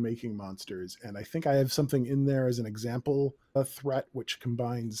mechanics on making monsters. And I think I have something in there as an example, a threat, which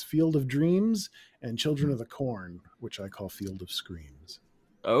combines Field of Dreams and Children of the Corn, which I call Field of Screams.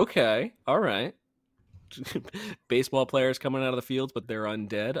 Okay. All right. Baseball players coming out of the fields, but they're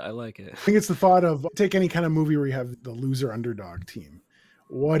undead. I like it. I think it's the thought of take any kind of movie where you have the loser underdog team.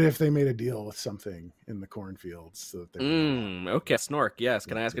 What if they made a deal with something in the cornfields so that they okay. Snork, yes.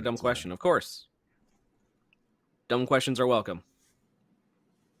 Can I ask a dumb question? Of course. Dumb questions are welcome.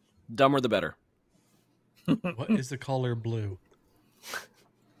 Dumber the better. What is the color blue?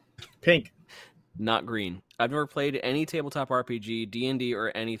 Pink. Not green. I've never played any tabletop RPG, D&D, or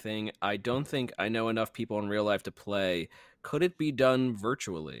anything. I don't think I know enough people in real life to play. Could it be done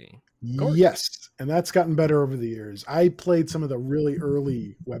virtually? Yes, and that's gotten better over the years. I played some of the really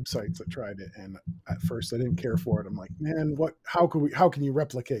early websites that tried it, and at first I didn't care for it. I'm like, man, how can you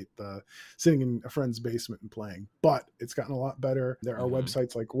replicate the sitting in a friend's basement and playing? But it's gotten a lot better. There are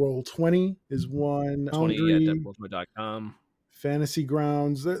websites like Roll20 is one. 20 at Roll20.com. Fantasy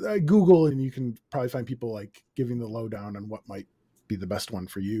Grounds, Google, and you can probably find people like giving the lowdown on what might be the best one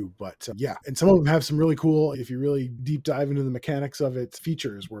for you. But yeah, and some of them have some really cool, if you really deep dive into the mechanics of it,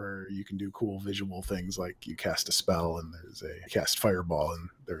 features where you can do cool visual things, like you cast a spell and there's a cast fireball and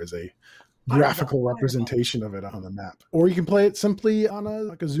there is a graphical representation of it on the map. Or you can play it simply on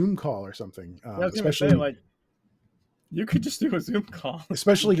a Zoom call or something. Especially like you could just do a Zoom call.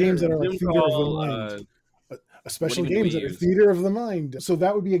 Especially games that are like theater of the mind. Especially games that are theater of the mind. So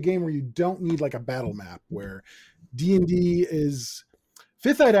that would be a game where you don't need like a battle map, where D&D is...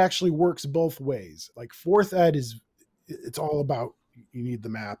 5th ed actually works both ways. Like 4th ed it's all about, you need the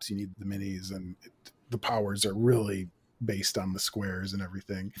maps, you need the minis, and the powers are really based on the squares and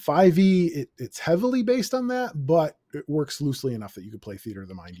everything. 5e, it's heavily based on that, but it works loosely enough that you could play theater of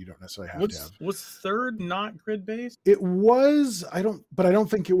the mind. You don't necessarily have to have. Was 3rd not grid based? It was. I don't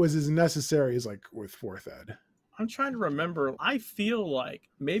think it was as necessary as like with 4th ed. I'm trying to remember. I feel like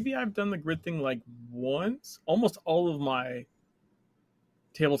maybe I've done the grid thing like once. Almost all of my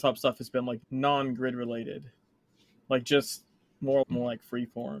tabletop stuff has been like non-grid related, like just more like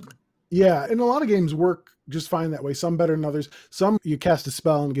freeform. Yeah, and a lot of games work just fine that way. Some better than others. Some you cast a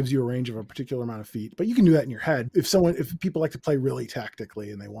spell and it gives you a range of a particular amount of feet, but you can do that in your head. If people like to play really tactically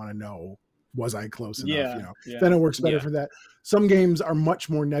and they want to know, was I close enough? Then it works better for that. Some games are much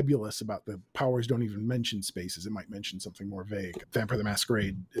more nebulous about the powers. Don't even mention spaces. It might mention something more vague. Vampire the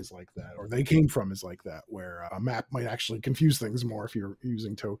Masquerade is like that, or They Came From is like that, where a map might actually confuse things more if you're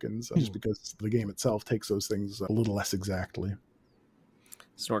using tokens, just because the game itself takes those things a little less exactly.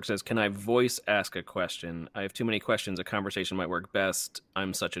 Snork says, can I voice ask a question? I have too many questions. A conversation might work best.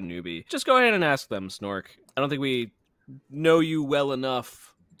 I'm such a newbie. Just go ahead and ask them, Snork. I don't think we know you well enough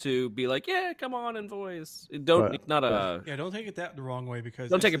to be like, yeah, come on and voice. Don't take it the wrong way, because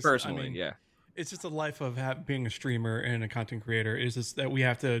don't take it personally. It's just a life of being a streamer and a content creator. It's just that we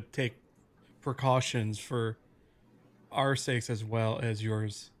have to take precautions for our sakes as well as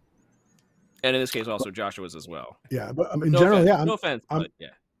yours. And in this case, also Joshua's as well. Yeah, but in general, no offense, but yeah.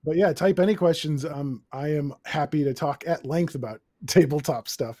 But yeah, type any questions. I am happy to talk at length about tabletop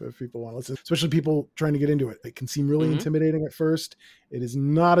stuff if people want to listen, especially people trying to get into it. It can seem really intimidating at first. It is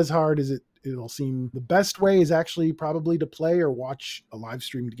not as hard as it'll seem. The best way is actually probably to play or watch a live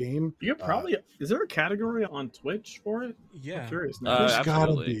streamed game. Is there a category on Twitch for it? Yeah, I'm curious now. There's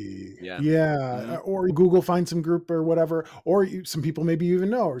gotta be. Yeah. Or Google, find some group or whatever, or some people maybe you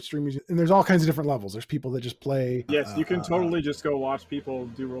even know, or streamers, and there's all kinds of different levels. There's people that just play. Yes, you can totally just go watch people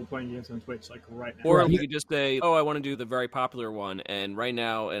do role-playing games on Twitch like right now. Or you could just say, I want to do the very popular one, and right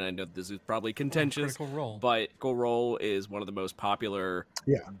now, and I know this is probably contentious, Critical Role. But Critical Role is one of the most popular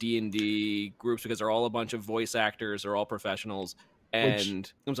D&D groups, because they're all a bunch of voice actors, they're all professionals. And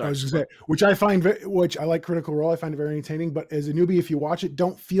I'm sorry, which I find which I like Critical Role. I find it very entertaining. But as a newbie, if you watch it,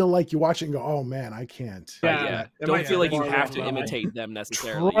 don't feel like you watch it and go, "Oh man, I can't." Don't feel like you have to imitate them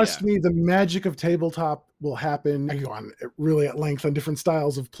necessarily. Trust me, the magic of tabletop will happen. I go on really at length on different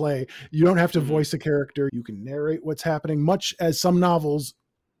styles of play. You don't have to voice a character. You can narrate what's happening, much as some novels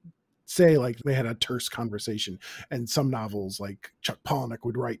say, like they had a terse conversation, and some novels like Chuck Palahniuk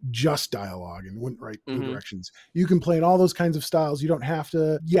would write just dialogue and wouldn't write directions. You can play in all those kinds of styles. You don't have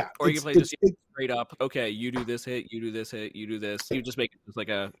to or you can play just straight up, okay, you do this hit, you do this hit, you do this. You just make it just like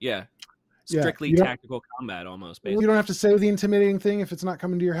a strictly tactical combat almost, basically. You don't have to say the intimidating thing if it's not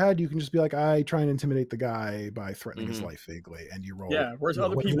coming to your head. You can just be like, I try and intimidate the guy by threatening his life vaguely, and you roll. Whereas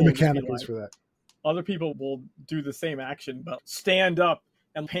other people, the mechanic is for that. Other people will do the same action, but stand up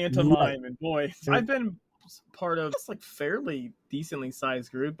and pantomime and voice. I've been part of this like fairly decently sized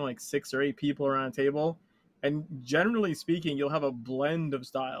group, like 6 or 8 people around a table. And generally speaking, you'll have a blend of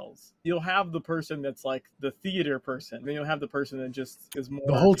styles. You'll have the person that's like the theater person. Then you'll have the person that just is more.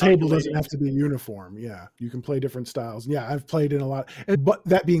 The whole table doesn't have to be uniform. Yeah, you can play different styles. Yeah, I've played in a lot. But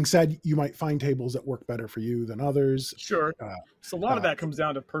that being said, you might find tables that work better for you than others. Sure. So a lot of that comes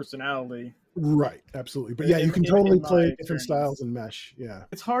down to personality. Right, absolutely. But you can totally play different styles and mesh. Yeah,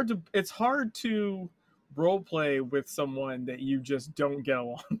 it's hard to role play with someone that you just don't get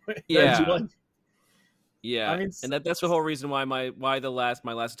along with. Yeah, I mean, and that's the whole reason why my last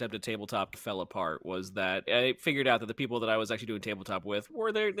attempt at tabletop fell apart, was that I figured out that the people that I was actually doing tabletop with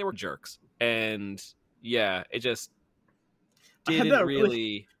they were jerks, and it just didn't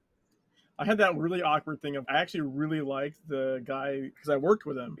really. I had that really awkward thing of, I actually really liked the guy because I worked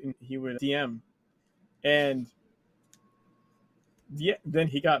with him and he would DM, and then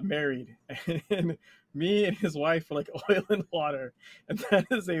he got married, and me and his wife were like oil and water, and that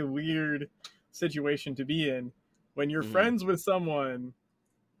is a weird situation to be in when you're friends with someone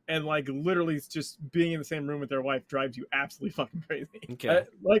and like literally just being in the same room with their wife drives you absolutely fucking crazy. Okay.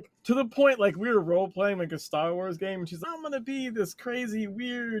 Like to the point, like we were role playing like a Star Wars game, and she's like, I'm gonna be this crazy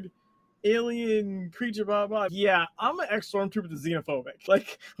weird alien creature, blah blah. Yeah, I'm an ex-stormtrooper that's xenophobic.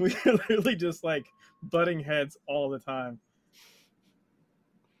 Like we're literally just like butting heads all the time.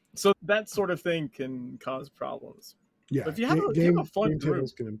 So that sort of thing can cause problems. Yeah, But if you have a fun group,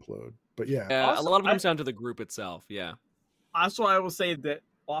 tables can implode. But yeah, Also, a lot of it comes down to the group itself. Yeah. Also, I will say that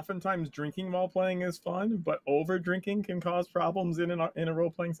oftentimes drinking while playing is fun, but over drinking can cause problems in a role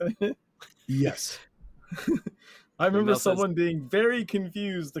playing setting. yes. I remember someone being very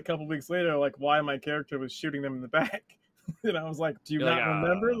confused a couple weeks later, like why my character was shooting them in the back. And I was like, do you not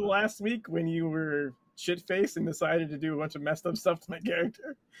remember last week when you were shit-faced and decided to do a bunch of messed up stuff to my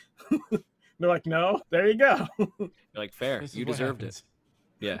character? They're like, no, there you go. You're like, fair. You deserved it.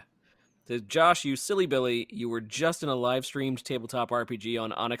 Yeah. Says, Josh, you silly Billy, you were just in a live-streamed tabletop RPG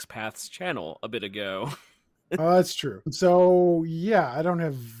on Onyx Path's channel a bit ago. That's true. So, yeah, I don't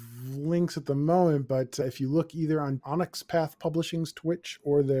have links at the moment, but if you look either on Onyx Path Publishing's Twitch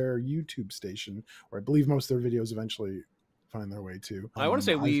or their YouTube station, or I believe most of their videos eventually find their way to. I want to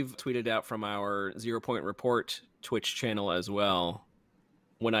say we've tweeted out from our 0 Point Report Twitch channel as well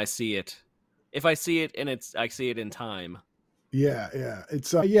when I see it. If I see it and I see it in time. Yeah.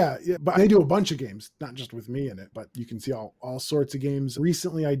 It's yeah, but they do a bunch of games, not just with me in it, but you can see all sorts of games.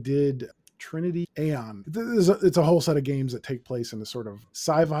 Recently I did Trinity Aeon. It's a whole set of games that take place in a sort of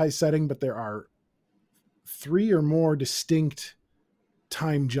sci-fi setting, but there are 3 or more distinct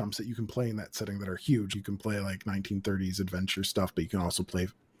time jumps that you can play in that setting that are huge. You can play like 1930s adventure stuff, but you can also play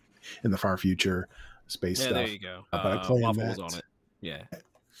in the far future space stuff. There you go. But I play Waffles that. on it. Yeah.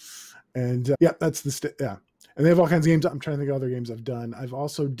 And that's yeah. And they have all kinds of games. I'm trying to think of other games I've done.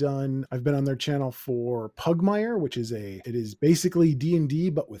 I've been on their channel for Pugmire, which is it is basically D&D,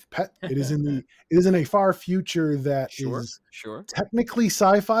 but with pet. It is in a far future that is technically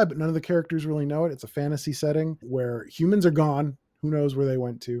sci-fi, but none of the characters really know it. It's a fantasy setting where humans are gone. Who knows where they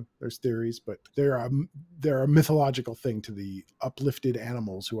went to? There's theories, but they're a mythological thing to the uplifted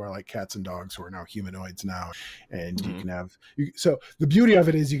animals who are like cats and dogs who are now humanoids now. And you can have, so the beauty of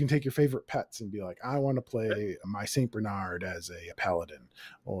it is you can take your favorite pets and be like, I want to play my Saint Bernard as a paladin,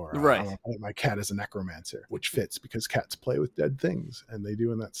 or I want to play my cat as a necromancer, which fits because cats play with dead things, and they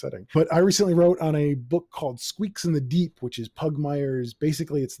do in that setting. But I recently wrote on a book called Squeaks in the Deep, which is Pugmire's,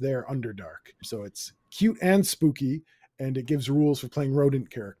 basically it's their Underdark. So it's cute and spooky. And it gives rules for playing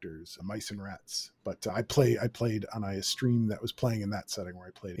rodent characters, mice and rats. But I played on a stream that was playing in that setting where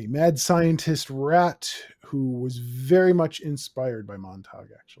I played a mad scientist rat who was very much inspired by Montag,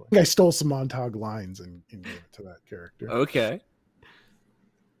 actually. I think I stole some Montag lines and gave it to that character. Okay.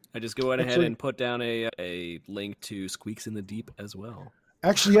 I just go ahead and put down a link to Squeaks in the Deep as well.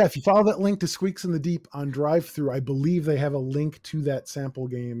 Actually, yeah, if you follow that link to Squeaks in the Deep on DriveThru, I believe they have a link to that sample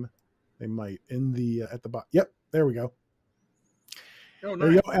game. They might in the at the bottom. Yep, there we go. Oh, nice.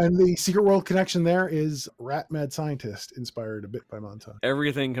 There you go. And the Secret World connection there is Rat Mad Scientist, inspired a bit by Montag.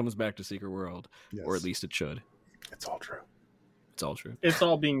 Everything comes back to Secret World, or at least it should. It's all true. It's all true. It's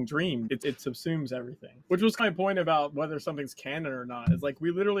all being dreamed. It subsumes everything. Which was my point about whether something's canon or not. It's like we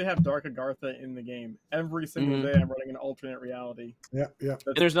literally have Dark Agartha in the game. Every single day I'm running an alternate reality. Yeah.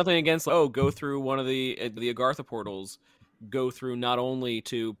 There's nothing against, go through one of the Agartha portals, go through not only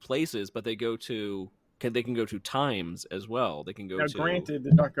to places, but they can go to times as well. They can go to... Granted,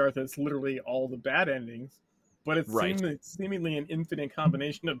 the Dark Agartha is literally all the bad endings, but it's seemingly an infinite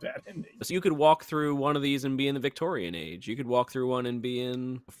combination of bad endings. So you could walk through one of these and be in the Victorian Age. You could walk through one and be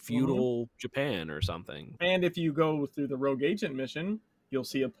in feudal Japan or something. And if you go through the Rogue Agent mission, you'll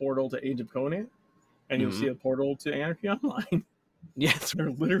see a portal to Age of Conan, and you'll see a portal to Anarchy Online. Yes. They're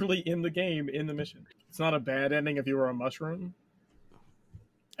literally in the game, in the mission. It's not a bad ending if you were a mushroom.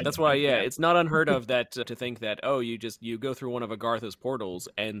 That's why, it's not unheard of that to think that, you go through one of Agartha's portals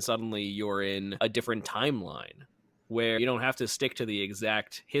and suddenly you're in a different timeline where you don't have to stick to the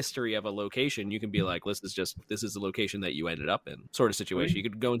exact history of a location. You can be like, this is the location that you ended up in, sort of situation. You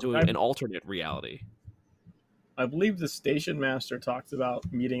could go into an alternate reality. I believe the station master talks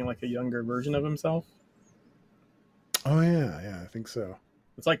about meeting like a younger version of himself. Oh, yeah, I think so.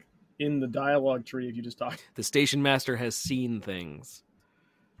 It's like in the dialogue tree if you just talk. The station master has seen things.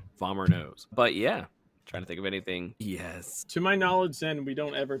 Bomber knows. But yeah, trying to think of anything. Yes. To my knowledge, then, we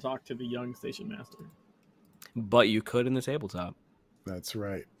don't ever talk to the young station master. But you could in the tabletop. That's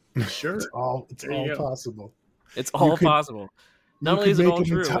right. Sure. It's all possible. It's all possible. Not only is it all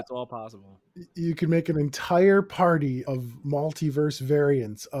true, it's all possible. You could make an entire party of multiverse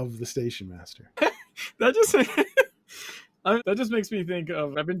variants of the station master. That just... That just makes me think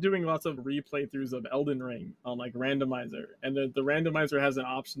of, I've been doing lots of replaythroughs of Elden Ring on like randomizer, and the randomizer has an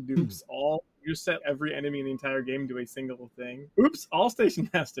option to do oops all. You set every enemy in the entire game to a single thing. Oops, all Station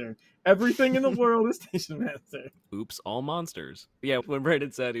Master. Everything in the world is Station Master. Oops, all monsters. Yeah, when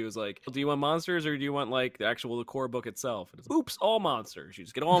Brandon said, he was like, do you want monsters or do you want like the core book itself? It's, oops, all monsters. You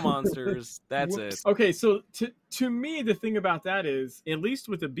just get all monsters. That's it. Okay, so to me, the thing about that is, at least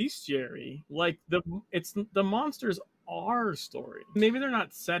with the bestiary, like the monsters are story. Maybe they're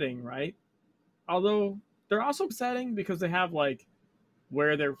not setting, right? Although they're also setting because they have like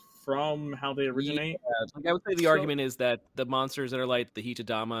where they're from, how they originate. Yeah, like I would say the argument is that the monsters that are like the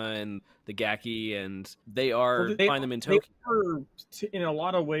Hitodama and the Gaki, and they find them in Tokyo. They are, in a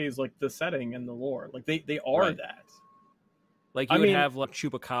lot of ways, like the setting and the lore. Like they are right. That. Like you would have like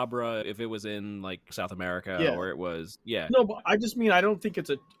Chupacabra if it was in like South America, or it was No, but I just mean I don't think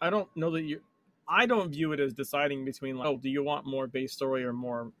I don't know that I don't view it as deciding between like, oh, do you want more base story or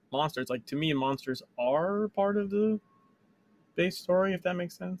more monsters? Like to me, monsters are part of the base story, if that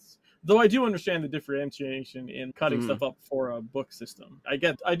makes sense. Though I do understand the differentiation in cutting stuff up for a book system.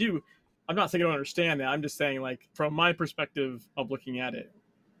 I do. I'm not saying I don't understand that. I'm just saying, like, from my perspective of looking at it,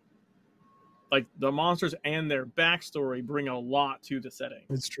 like the monsters and their backstory bring a lot to the setting.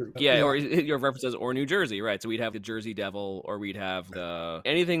 It's true. Yeah, or your references, or New Jersey, right? So we'd have the Jersey Devil, or we'd have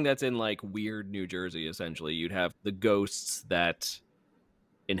anything that's in like weird New Jersey. Essentially, you'd have the ghosts that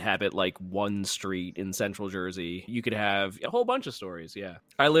inhabit like one street in central Jersey. You could have a whole bunch of stories. Yeah,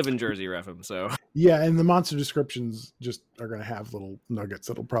 I live in Jersey, Refim, so yeah, and the monster descriptions just are going to have little nuggets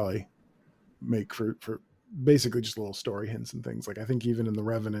that'll probably make for basically just little story hints and things. Like I think even in the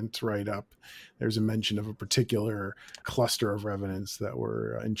Revenant write-up, there's a mention of a particular cluster of Revenants that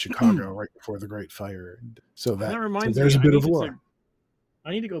were in Chicago right before the Great Fire. And so that reminds me, there's a bit of lore.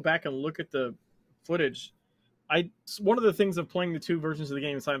 I need to go back and look at the footage. One of the things of playing the two versions of the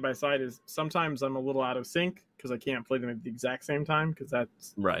game side by side is sometimes I'm a little out of sync because I can't play them at the exact same time because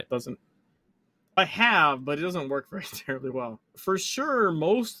that's right. I have, but it doesn't work very terribly well. For sure,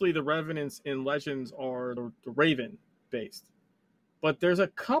 mostly the Revenants in Legends are the Raven based, but there's a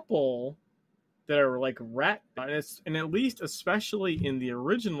couple that are like rat, and at least especially in the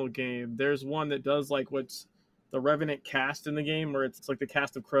original game, there's one that does like what's the Revenant cast in the game, where it's like the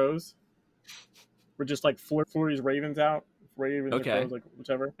cast of crows. We're just like flurries ravens out, ravens or crows, like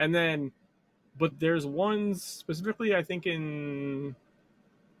whichever. And then, but there's ones specifically, I think in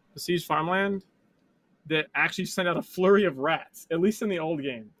Besieged Farmland, that actually send out a flurry of rats, at least in the old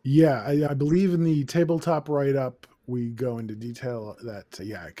game. Yeah, I believe in the tabletop write-up, we go into detail that,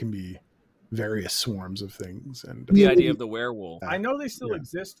 it can be various swarms of things. And the idea of the werewolf. I know they still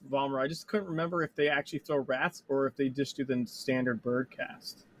exist, Vollmer. I just couldn't remember if they actually throw rats or if they just do the standard bird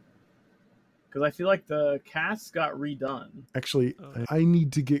cast. Because I feel like the casts got redone. Actually, I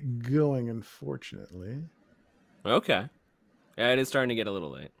need to get going, unfortunately. Okay. Yeah, it is starting to get a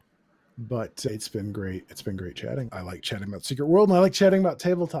little late. But it's been great. It's been great chatting. I like chatting about Secret World, and I like chatting about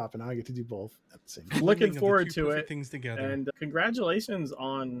tabletop, and now I get to do both at the same time. Looking forward to it. Things together. And congratulations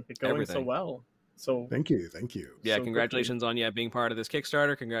on it going so well. So thank you. Yeah, so congratulations on being part of this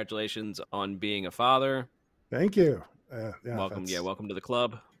Kickstarter. Congratulations on being a father. Thank you. Welcome to the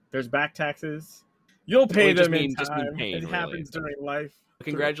club. There's back taxes. You'll pay them in time. It happens during life.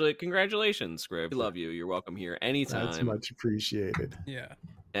 Congratulations, Scrib. We love you. You're welcome here anytime. That's much appreciated. Yeah.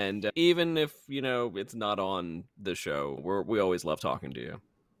 And even if, it's not on the show, we always love talking to you.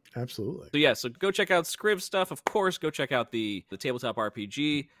 Absolutely. So go check out Scrib's stuff. Of course, go check out the tabletop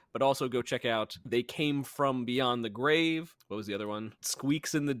RPG, but also go check out They Came From Beyond the Grave. What was the other one?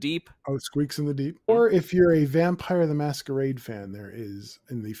 Squeaks in the Deep. Oh, Squeaks in the Deep. Or if you're a Vampire the Masquerade fan, there is,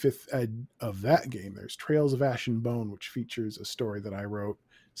 in the 5th ed of that game, there's Trails of Ash and Bone, which features a story that I wrote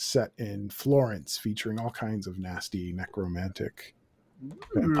set in Florence, featuring all kinds of nasty necromantic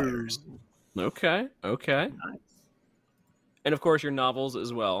vampires. Okay. Nice. And of course, your novels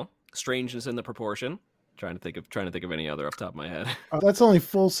as well. Strangeness in the Proportion. Trying to think of any other off the top of my head. That's only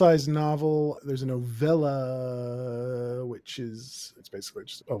full-size novel. There's a novella, it's basically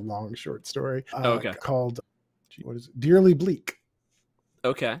just a long short story. Called Dearly Bleak.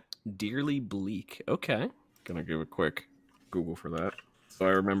 Okay, Dearly Bleak. Okay, gonna give a quick Google for that so I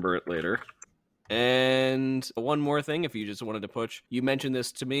remember it later. And one more thing, if you just wanted to push, you mentioned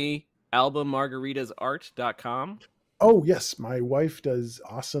this to me, albummargaritasart.com. Oh, yes. My wife does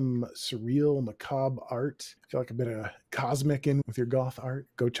awesome, surreal, macabre art. I feel like a bit of cosmic in with your goth art.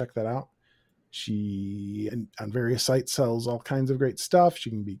 Go check that out. She, on various sites, sells all kinds of great stuff. She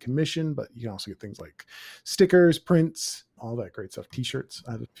can be commissioned, but you can also get things like stickers, prints, all that great stuff. T-shirts.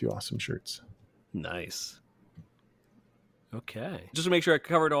 I have a few awesome shirts. Nice. Okay. Just to make sure I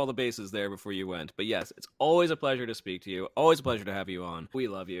covered all the bases there before you went. But yes, it's always a pleasure to speak to you. Always a pleasure to have you on. We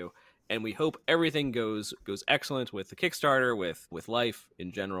love you. And we hope everything goes excellent with the Kickstarter, with life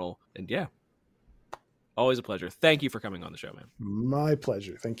in general. And yeah, always a pleasure. Thank you for coming on the show, man. My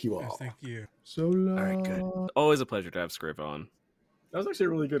pleasure. Thank you all. Yes, thank you. So long. All right, good. Always a pleasure to have Scriv on. That was actually a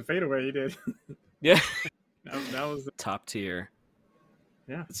really good fadeaway you did. Yeah. that was Top tier.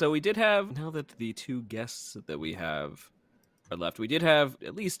 Yeah. So we did have, now that the two guests that we have are left, we did have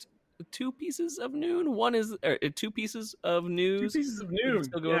at least two pieces of news. Two pieces of news. 2 pieces of news.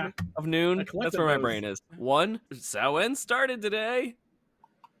 Still go Yeah. of noon. I collected That's where my those. brain is. One, Samhain started today.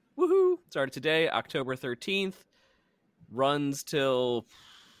 Woohoo! Started today, October 13th. Runs till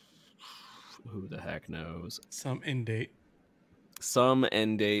who the heck knows? Some end date. Some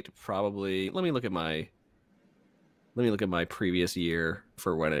end date, probably. Let me look at my previous year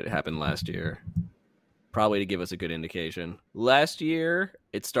for when it happened last year. Probably to give us a good indication. Last year,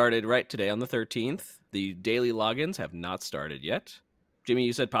 it started right today on the 13th. The daily logins have not started yet. Jimmy,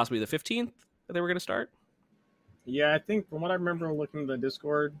 you said possibly the 15th that they were going to start? Yeah, I think from what I remember looking at the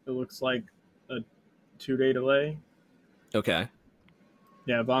Discord, it looks like a 2-day delay. Okay.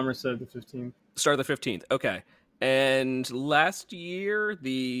 Yeah, Bomber said the 15th. Start the 15th. Okay. And last year,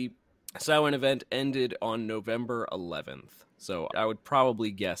 the Samhain event ended on November 11th. So I would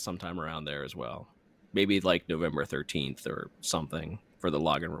probably guess sometime around there as well. Maybe like November 13th or something for the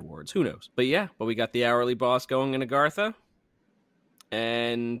login rewards. Who knows? But yeah, we got the hourly boss going in Agartha.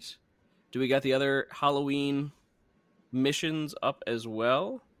 And do we got the other Halloween missions up as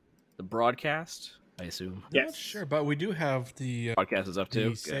well? The broadcast, I assume. Yes. Not sure, but we do have the Broadcast is up too. the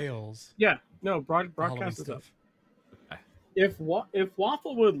Good. sales. Yeah, no, Halloween broadcast is up. stuff. If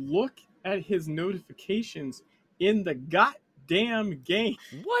Waffle would look at his notifications in the goddamn game,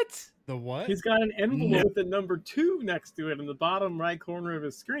 What? The what? he's got an envelope with the number 2 next to it in the bottom right corner of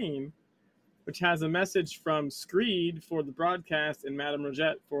his screen, which has a message from Screed for the broadcast and Madame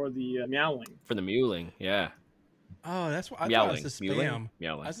Rogette for the meowing. For the mewling, yeah. Oh, that's what I thought Meowling. it was the Mewling? spam.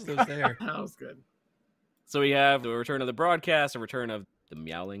 Meowling. I thought it was there. That was good. So we have the return of the broadcast, a return of the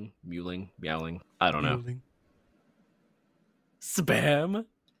mewling. I don't know. Mewling. Spam.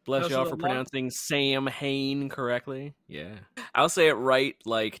 Bless No, so y'all the for lo- pronouncing Sam Hain correctly. Yeah. I'll say it right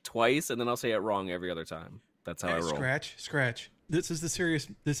like twice, and then I'll say it wrong every other time. That's how I roll. Scratch. This is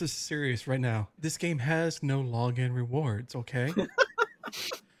serious right now. This game has no login rewards, okay?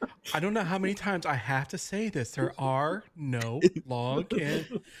 I don't know how many times I have to say this. There are no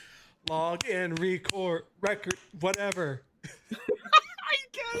login record, whatever. I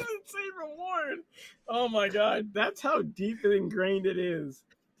can't even say reward. Oh my god, that's how deep and ingrained it is.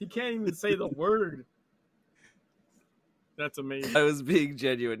 He can't even say the word. That's amazing. I was being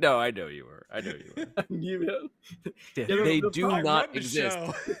genuine. No, I know you were. They do I not the exist.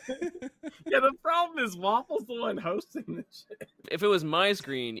 show. Yeah, the problem is Waffle's the one hosting this shit. If it was my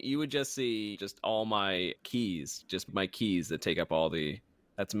screen, you would just see just all my keys, that take up all the.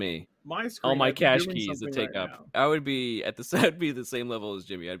 That's me. My screen, All my I'd be cache doing keys that something take right up. now. I would be I'd be the same level as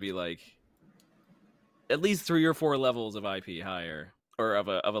Jimmy. I'd be like at least 3 or 4 levels of IP higher, or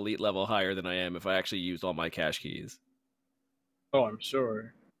of elite level higher than I am if I actually used all my cache keys. Oh, I'm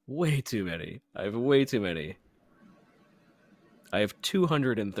sure. Way too many. I have way too many. I have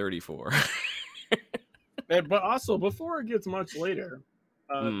 234. But also, before it gets much later,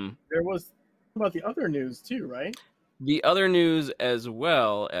 there was about the other news too, right? The other news as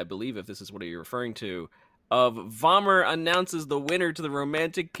well, I believe, if this is what you're referring to, of Vomer announces the winner to the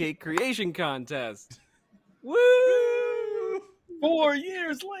Romantic Cake Creation Contest. Woo! 4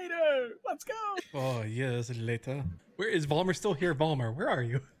 years later, let's go. Oh, yes, later. Where is Vollmer still here? Vollmer, where are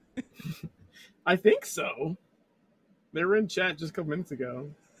you? I think so. They were in chat just a couple minutes ago.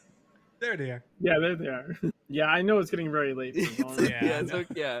 There they are. Yeah, there they are. Yeah, I know it's getting very late. For Vaughn.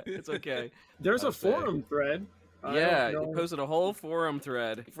 It's okay. There's a I'll say. forum thread. I Yeah, don't he know. posted a whole forum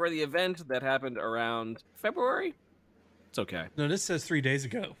thread for the event that happened around February. It's okay. No, this says 3 days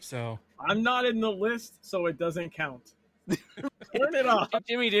ago, so. I'm not in the list, so it doesn't count. Turn it off.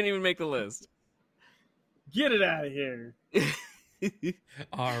 Jimmy didn't even make the list. Get it out of here.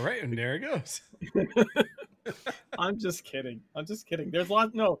 All right, and there it goes. I'm just kidding.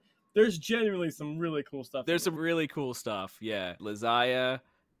 There's genuinely some really cool stuff. There's some really cool stuff. Yeah. Lizaya,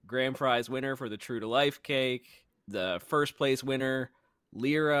 grand prize winner for the True to Life cake. The first place winner,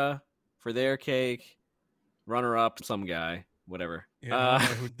 Lyra, for their cake. Runner up, some guy. Whatever. Yeah, I don't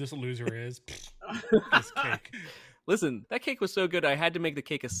know who this loser is. This cake. Listen, that cake was so good I had to make the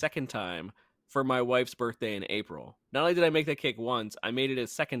cake a second time for my wife's birthday in April. Not only did I make that cake once, I made it a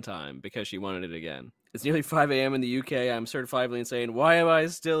second time because she wanted it again. It's nearly 5 a.m. in the UK. I'm certifiably insane. Why am I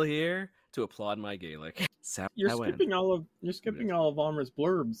still here? To applaud my Gaelic. You're skipping all of Almer's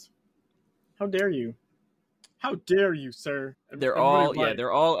blurbs. How dare you? How dare you, sir? They're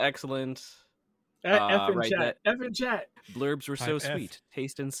all excellent. F in chat. F in chat. Blurbs were so sweet.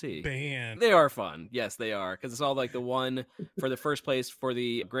 Taste and see. Ban. They are fun. Yes, they are. Because it's all like the one for the first place for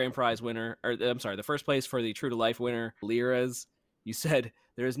the grand prize winner. Or I'm sorry, the first place for the True to Life winner, Lyra's. You said,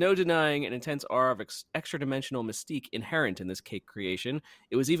 there is no denying an intense aura of extra-dimensional mystique inherent in this cake creation.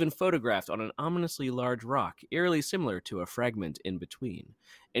 It was even photographed on an ominously large rock, eerily similar to a fragment in between.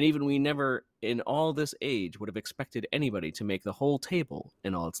 And even we never, in all this age, would have expected anybody to make the whole table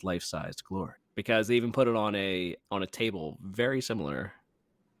in all its life-sized glory. Because they even put it on a table very similar.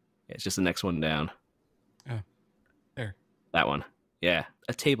 Yeah, it's just the next one down. Oh, there. That one. Yeah,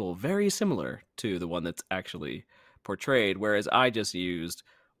 a table very similar to the one that's actually portrayed, whereas I just used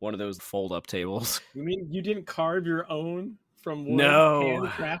one of those fold-up tables. You mean you didn't carve your own from wood? No.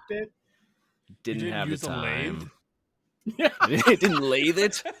 Handcraft it? Didn't have the time. Yeah. It didn't lathe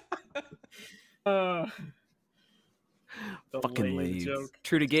it. Fucking lathe.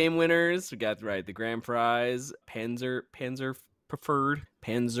 True to game winners. We got right the grand prize. Panzer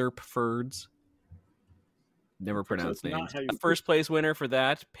preferreds. Never pronounced names. A first place winner for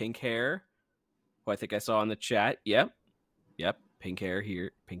that. Pink hair. Who I think I saw in the chat. Yep. Pink hair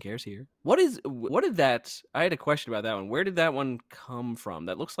here. Pink hair's here. What did that? I had a question about that one. Where did that one come from?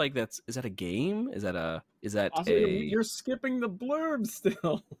 That looks like is that a game? Is that also, you're skipping the blurb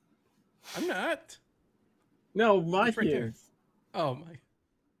still. I'm not. No, my right there. Oh my.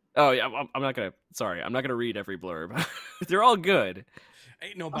 Oh yeah, I'm not gonna read every blurb. They're all good.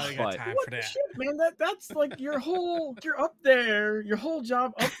 Ain't nobody got time for that. Shit, man, that's like you're up there, your whole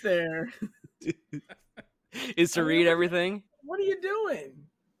job up there. Is to read everything. What are you doing?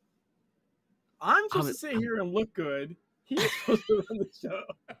 I'm supposed to sit here and look good. He's supposed to run the show.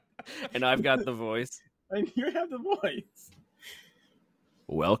 And I've got the voice. And you have the voice.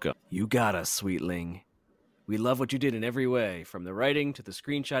 Welcome. You got us, sweetling. We love what you did in every way, from the writing to the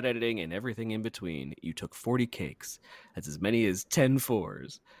screenshot editing and everything in between. You took 40 cakes. That's as many as 10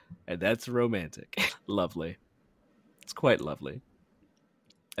 fours. And that's romantic. Lovely. It's quite lovely.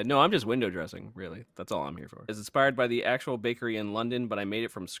 No, I'm just window dressing, really. That's all I'm here for. It's inspired by the actual bakery in London, but I made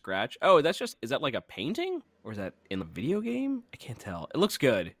it from scratch. Oh, is that like a painting? Or is that in a video game? I can't tell. It looks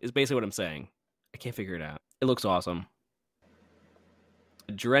good, is basically what I'm saying. I can't figure it out. It looks awesome.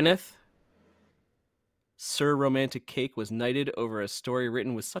 Drenith. Sir Romantic Cake was knighted over a story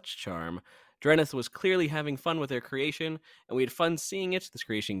written with such charm. Drenith was clearly having fun with their creation, and we had fun seeing it. This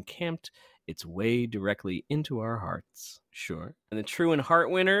creation camped its way directly into our hearts. Sure. And the true and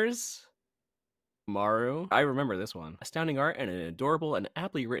heart winners, Maru. I remember this one. Astounding art and an adorable and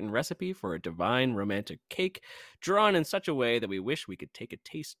aptly written recipe for a divine romantic cake, drawn in such a way that we wish we could take a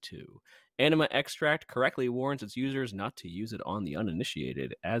taste too. Anima extract correctly warns its users not to use it on the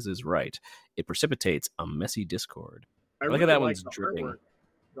uninitiated, as is right. It precipitates a messy discord. Look at that one's dripping.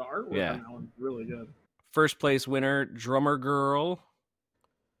 The artwork on that one's really good. First place winner, Drummer Girl.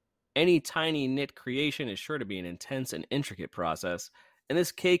 Any tiny knit creation is sure to be an intense and intricate process, and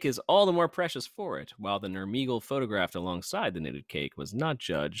this cake is all the more precious for it. While the Nermeagle photographed alongside the knitted cake was not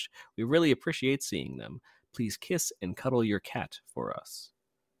judged, we really appreciate seeing them. Please kiss and cuddle your cat for us.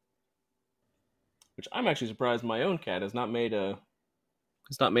 Which I'm actually surprised my own cat has not made an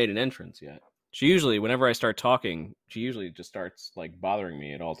entrance yet. She usually, whenever I start talking, she usually just starts like bothering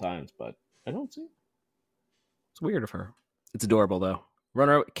me at all times, but I don't see it. It's weird of her. It's adorable though.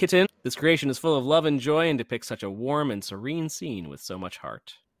 Runner Kitten. This creation is full of love and joy and depicts such a warm and serene scene with so much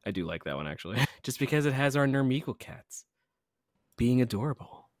heart. I do like that one actually. Just because it has our Nermeagle cats being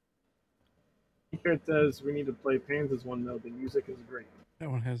adorable. Here it says we need to play Panzer's one though. The music is great. That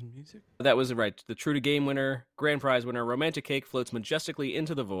one has music? That was right. The True to Game winner, grand prize winner, Romantic Cake floats majestically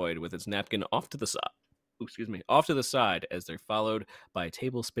into the void with its napkin off to the side as they're followed by a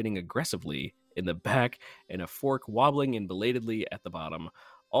table spinning aggressively in the back and a fork wobbling in belatedly at the bottom,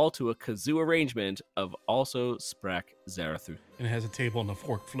 all to a kazoo arrangement of Also Sprach Zarathustra. And it has a table and a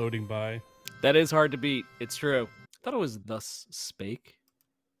fork floating by. That is hard to beat. It's true. I thought it was Thus Spake.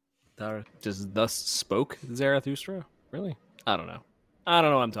 Just Thus Spoke Zarathustra? Really? I don't know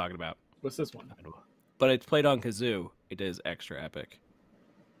what I'm talking about. What's this one? But it's played on kazoo. It is extra epic.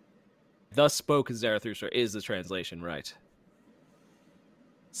 Thus spoke Zarathustra is the translation, right?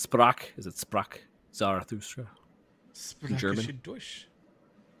 Sprach, is it Sprach Zarathustra? In German.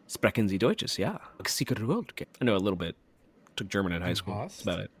 Sprechen Sie Deutsches, ja. I know a little bit. Took German in high school. That's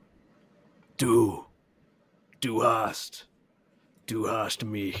about it. Du hast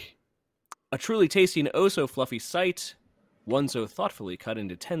me. A truly tasty and oh so fluffy sight, one so thoughtfully cut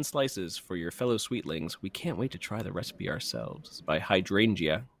into 10 slices for your fellow sweetlings. We can't wait to try the recipe ourselves. By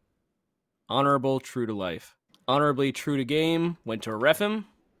Hydrangea. Honorable, true to life. Honorably true to game, went to Refim.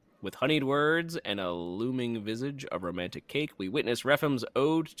 With honeyed words and a looming visage of romantic cake, we witness Refim's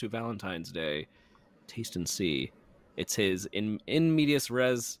ode to Valentine's Day. Taste and see. It's his in medias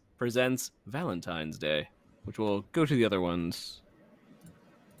res presents Valentine's Day, which will go to the other ones.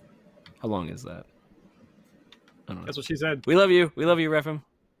 How long is that? I don't know. That's what she said. We love you, Refim.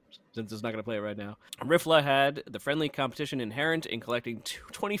 Since it's not going to play it right now. Rifla had the friendly competition inherent in collecting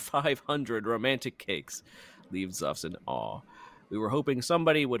 2,500 romantic cakes. Leaves us in awe. We were hoping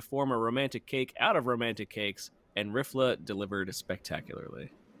somebody would form a romantic cake out of romantic cakes, and Rifla delivered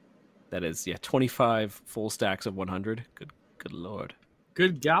spectacularly. That is, 25 full stacks of 100. Good lord.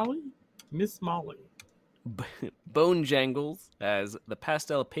 Good golly, Miss Molly. Bone Jangles, as the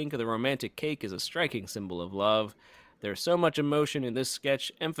pastel pink of the romantic cake is a striking symbol of love. There's so much emotion in this sketch,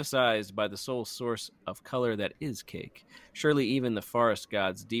 emphasized by the sole source of color that is cake. Surely even the forest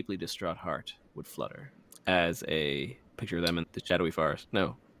god's deeply distraught heart would flutter. As a picture of them in the shadowy forest.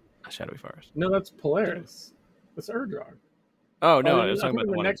 No, not shadowy forest. No, that's Polaris. That's Erdrog. Oh no, I was talking about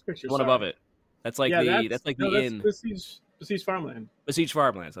the one, next picture, one above it. That's like that's inn. Besiege Farmland. Besiege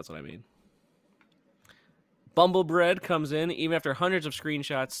Farmlands, that's what I mean. Bumblebread comes in, even after hundreds of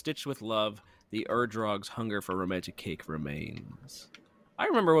screenshots stitched with love, the Erdrog's hunger for romantic cake remains. I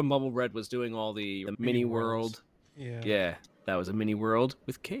remember when Bumblebread was doing all the mini world. Yeah, that was a mini world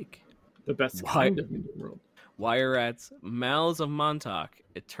with cake. The best kind of mini world. Wire rats, mouths of Montauk,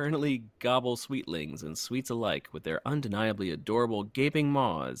 eternally gobble sweetlings and sweets alike with their undeniably adorable gaping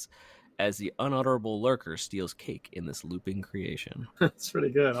maws as the unutterable lurker steals cake in this looping creation. That's pretty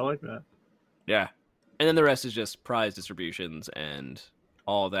good. I like that. Yeah. And then the rest is just prize distributions and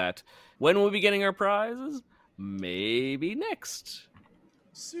all that. When will we be getting our prizes? Maybe next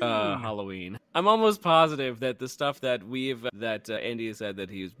Halloween. I'm almost positive that the stuff that Andy has said that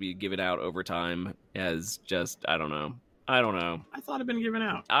he's be given out over time has just, I don't know. I thought it had been given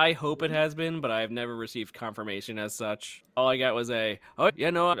out. I hope it has been, but I've never received confirmation as such. All I got was I've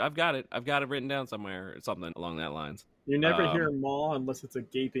got it. I've got it written down somewhere or something along that lines. You never hear a maw unless it's a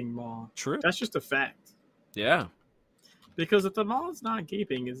gaping maw. True. That's just a fact. Yeah. Because if the maw is not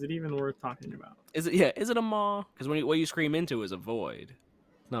gaping, is it even worth talking about? Is it a maw? Because what you scream into is a void.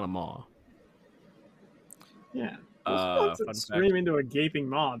 It's not a maw. Yeah. Scream into a gaping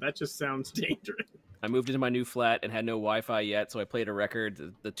maw. That just sounds dangerous. I moved into my new flat and had no Wi-Fi yet, so I played a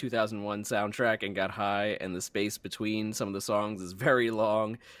record, the 2001 soundtrack, and got high, and the space between some of the songs is very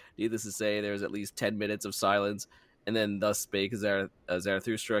long. Needless to say, there was at least 10 minutes of silence, and then Thus Spake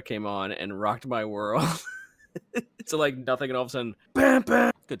Zarathustra came on and rocked my world. So like nothing, and all of a sudden, bam,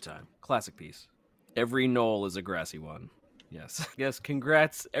 bam. Good time. Classic piece. Every knoll is a grassy one. Yes. Yes,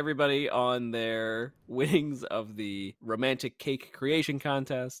 congrats everybody on their winnings of the romantic cake creation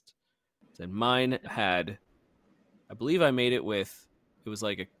contest. And mine had, I believe I made it with, it was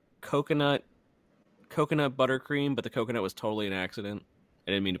like a coconut buttercream, but the coconut was totally an accident.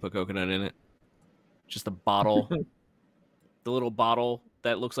 I didn't mean to put coconut in it. Just the bottle, the little bottle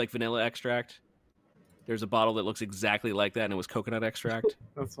that looks like vanilla extract. There's a bottle that looks exactly like that, and it was coconut extract.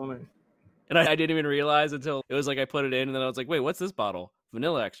 That's funny. And I didn't even realize until it was like I put it in, and then I was like, wait, what's this bottle?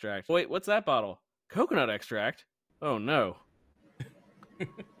 Vanilla extract. Wait, what's that bottle? Coconut extract? Oh, no.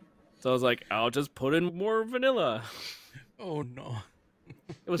 So I was like, I'll just put in more vanilla. Oh, no.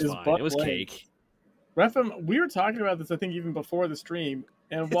 It was fine. It was cake. Refim, we were talking about this, I think, even before the stream.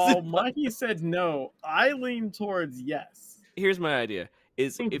 And while Mikey said no, I leaned towards yes. Here's my idea.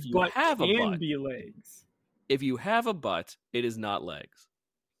 Is if you have a butt, be legs. If you have a butt, it is not legs.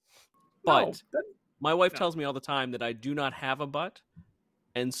 But my wife tells me all the time that I do not have a butt,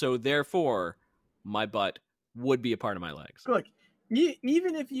 and so therefore my butt would be a part of my legs. Look,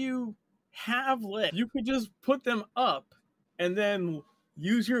 even if you have legs, you could just put them up and then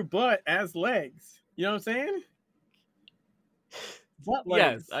use your butt as legs. You know what I'm saying? Butt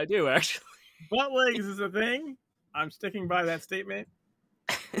legs. Yes, I do actually. Butt legs is a thing. I'm sticking by that statement.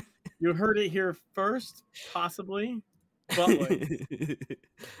 You heard it here first, possibly. Butt legs.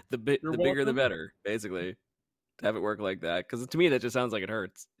 the bigger the better, basically. To have it work like that, because to me that just sounds like it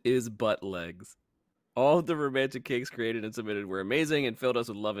hurts. Is butt legs. All of the romantic cakes created and submitted were amazing and filled us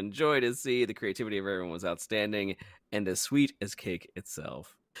with love and joy to see. The creativity of everyone was outstanding and as sweet as cake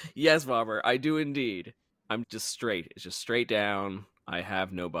itself. Yes, Bobber, I do indeed. I'm just straight. It's just straight down. I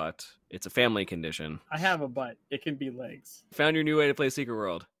have no butt. It's a family condition. I have a butt. It can be legs. Found your new way to play Secret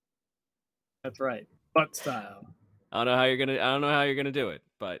World. That's right. Butt style. I don't know how you're gonna do it,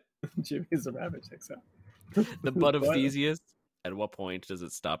 but Jimmy's the rabbit checks out. the butt of What? Theseus. At what point does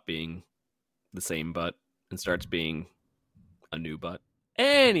it stop being the same butt and starts being a new butt?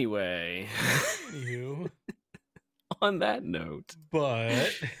 Anyway, Anywho, on that note,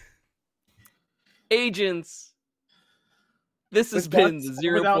 but agents, this has With been butts the or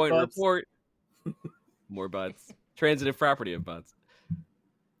 0 without Point butts? Report. More butts. Transitive property of butts.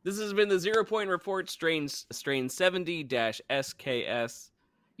 This has been the 0 Point Report, strain 70-SKS.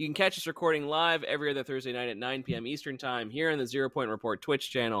 You can catch us recording live every other Thursday night at 9 p.m. Eastern Time here on the 0 Point Report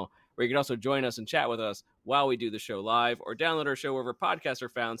Twitch channel, where you can also join us and chat with us while we do the show live, or download our show wherever podcasts are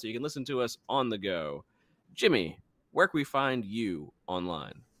found so you can listen to us on the go. Jimmy, where can we find you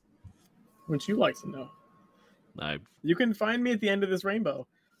online? Would you like to know? You can find me at the end of this rainbow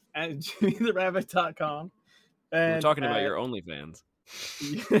at jimmytherabbit.com. We're talking about your OnlyFans.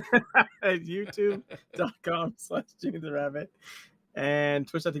 At youtube.com/JimmyTheRabbit and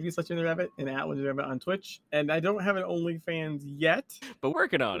twitch.tv/JimmyTheRabbit and @JimmyTheRabbit on Twitch. And I don't have an OnlyFans yet, but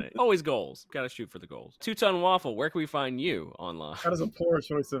working on it. Always goals. Gotta shoot for the goals. 2-Ton Waffle, where can we find you online? That is a poor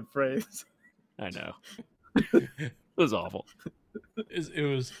choice of phrase. I know. It was awful. it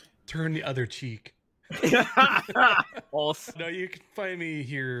was turn the other cheek. Also, No, you can find me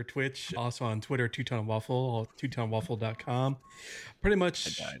here, Twitch, also on Twitter, 2-Ton Waffle, 2tonwaffle.com. Pretty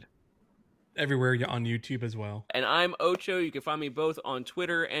much everywhere on YouTube as well. And I'm Ocho. You can find me both on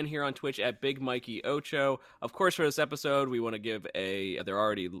Twitter and here on Twitch at Big Mikey Ocho. Of course, for this episode, we want to give they're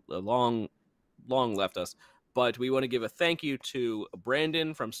already long left us, but we want to give a thank you to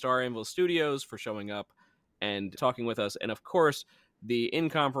Brandon from Star Anvil Studios for showing up and talking with us. And of course, the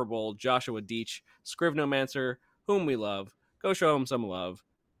incomparable Joshua Deach, Scrivnomancer, whom we love. Go show him some love.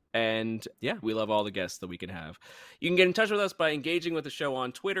 And yeah, we love all the guests that we can have. You can get in touch with us by engaging with the show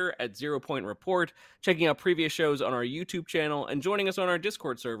on Twitter at 0 Point Report, checking out previous shows on our YouTube channel, and joining us on our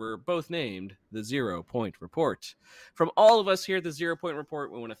Discord server, both named the 0 Point Report. From all of us here at the 0 Point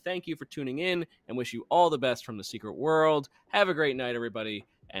Report, we want to thank you for tuning in and wish you all the best from the secret world. Have a great night, everybody,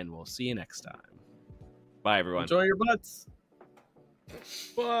 and we'll see you next time. Bye, everyone. Enjoy your butts.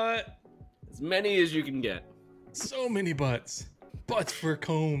 But as many as you can get. So many butts. Butts for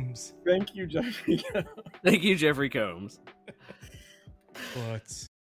Combs. Thank you, Jeffrey. Thank you, Jeffrey Combs. Butts.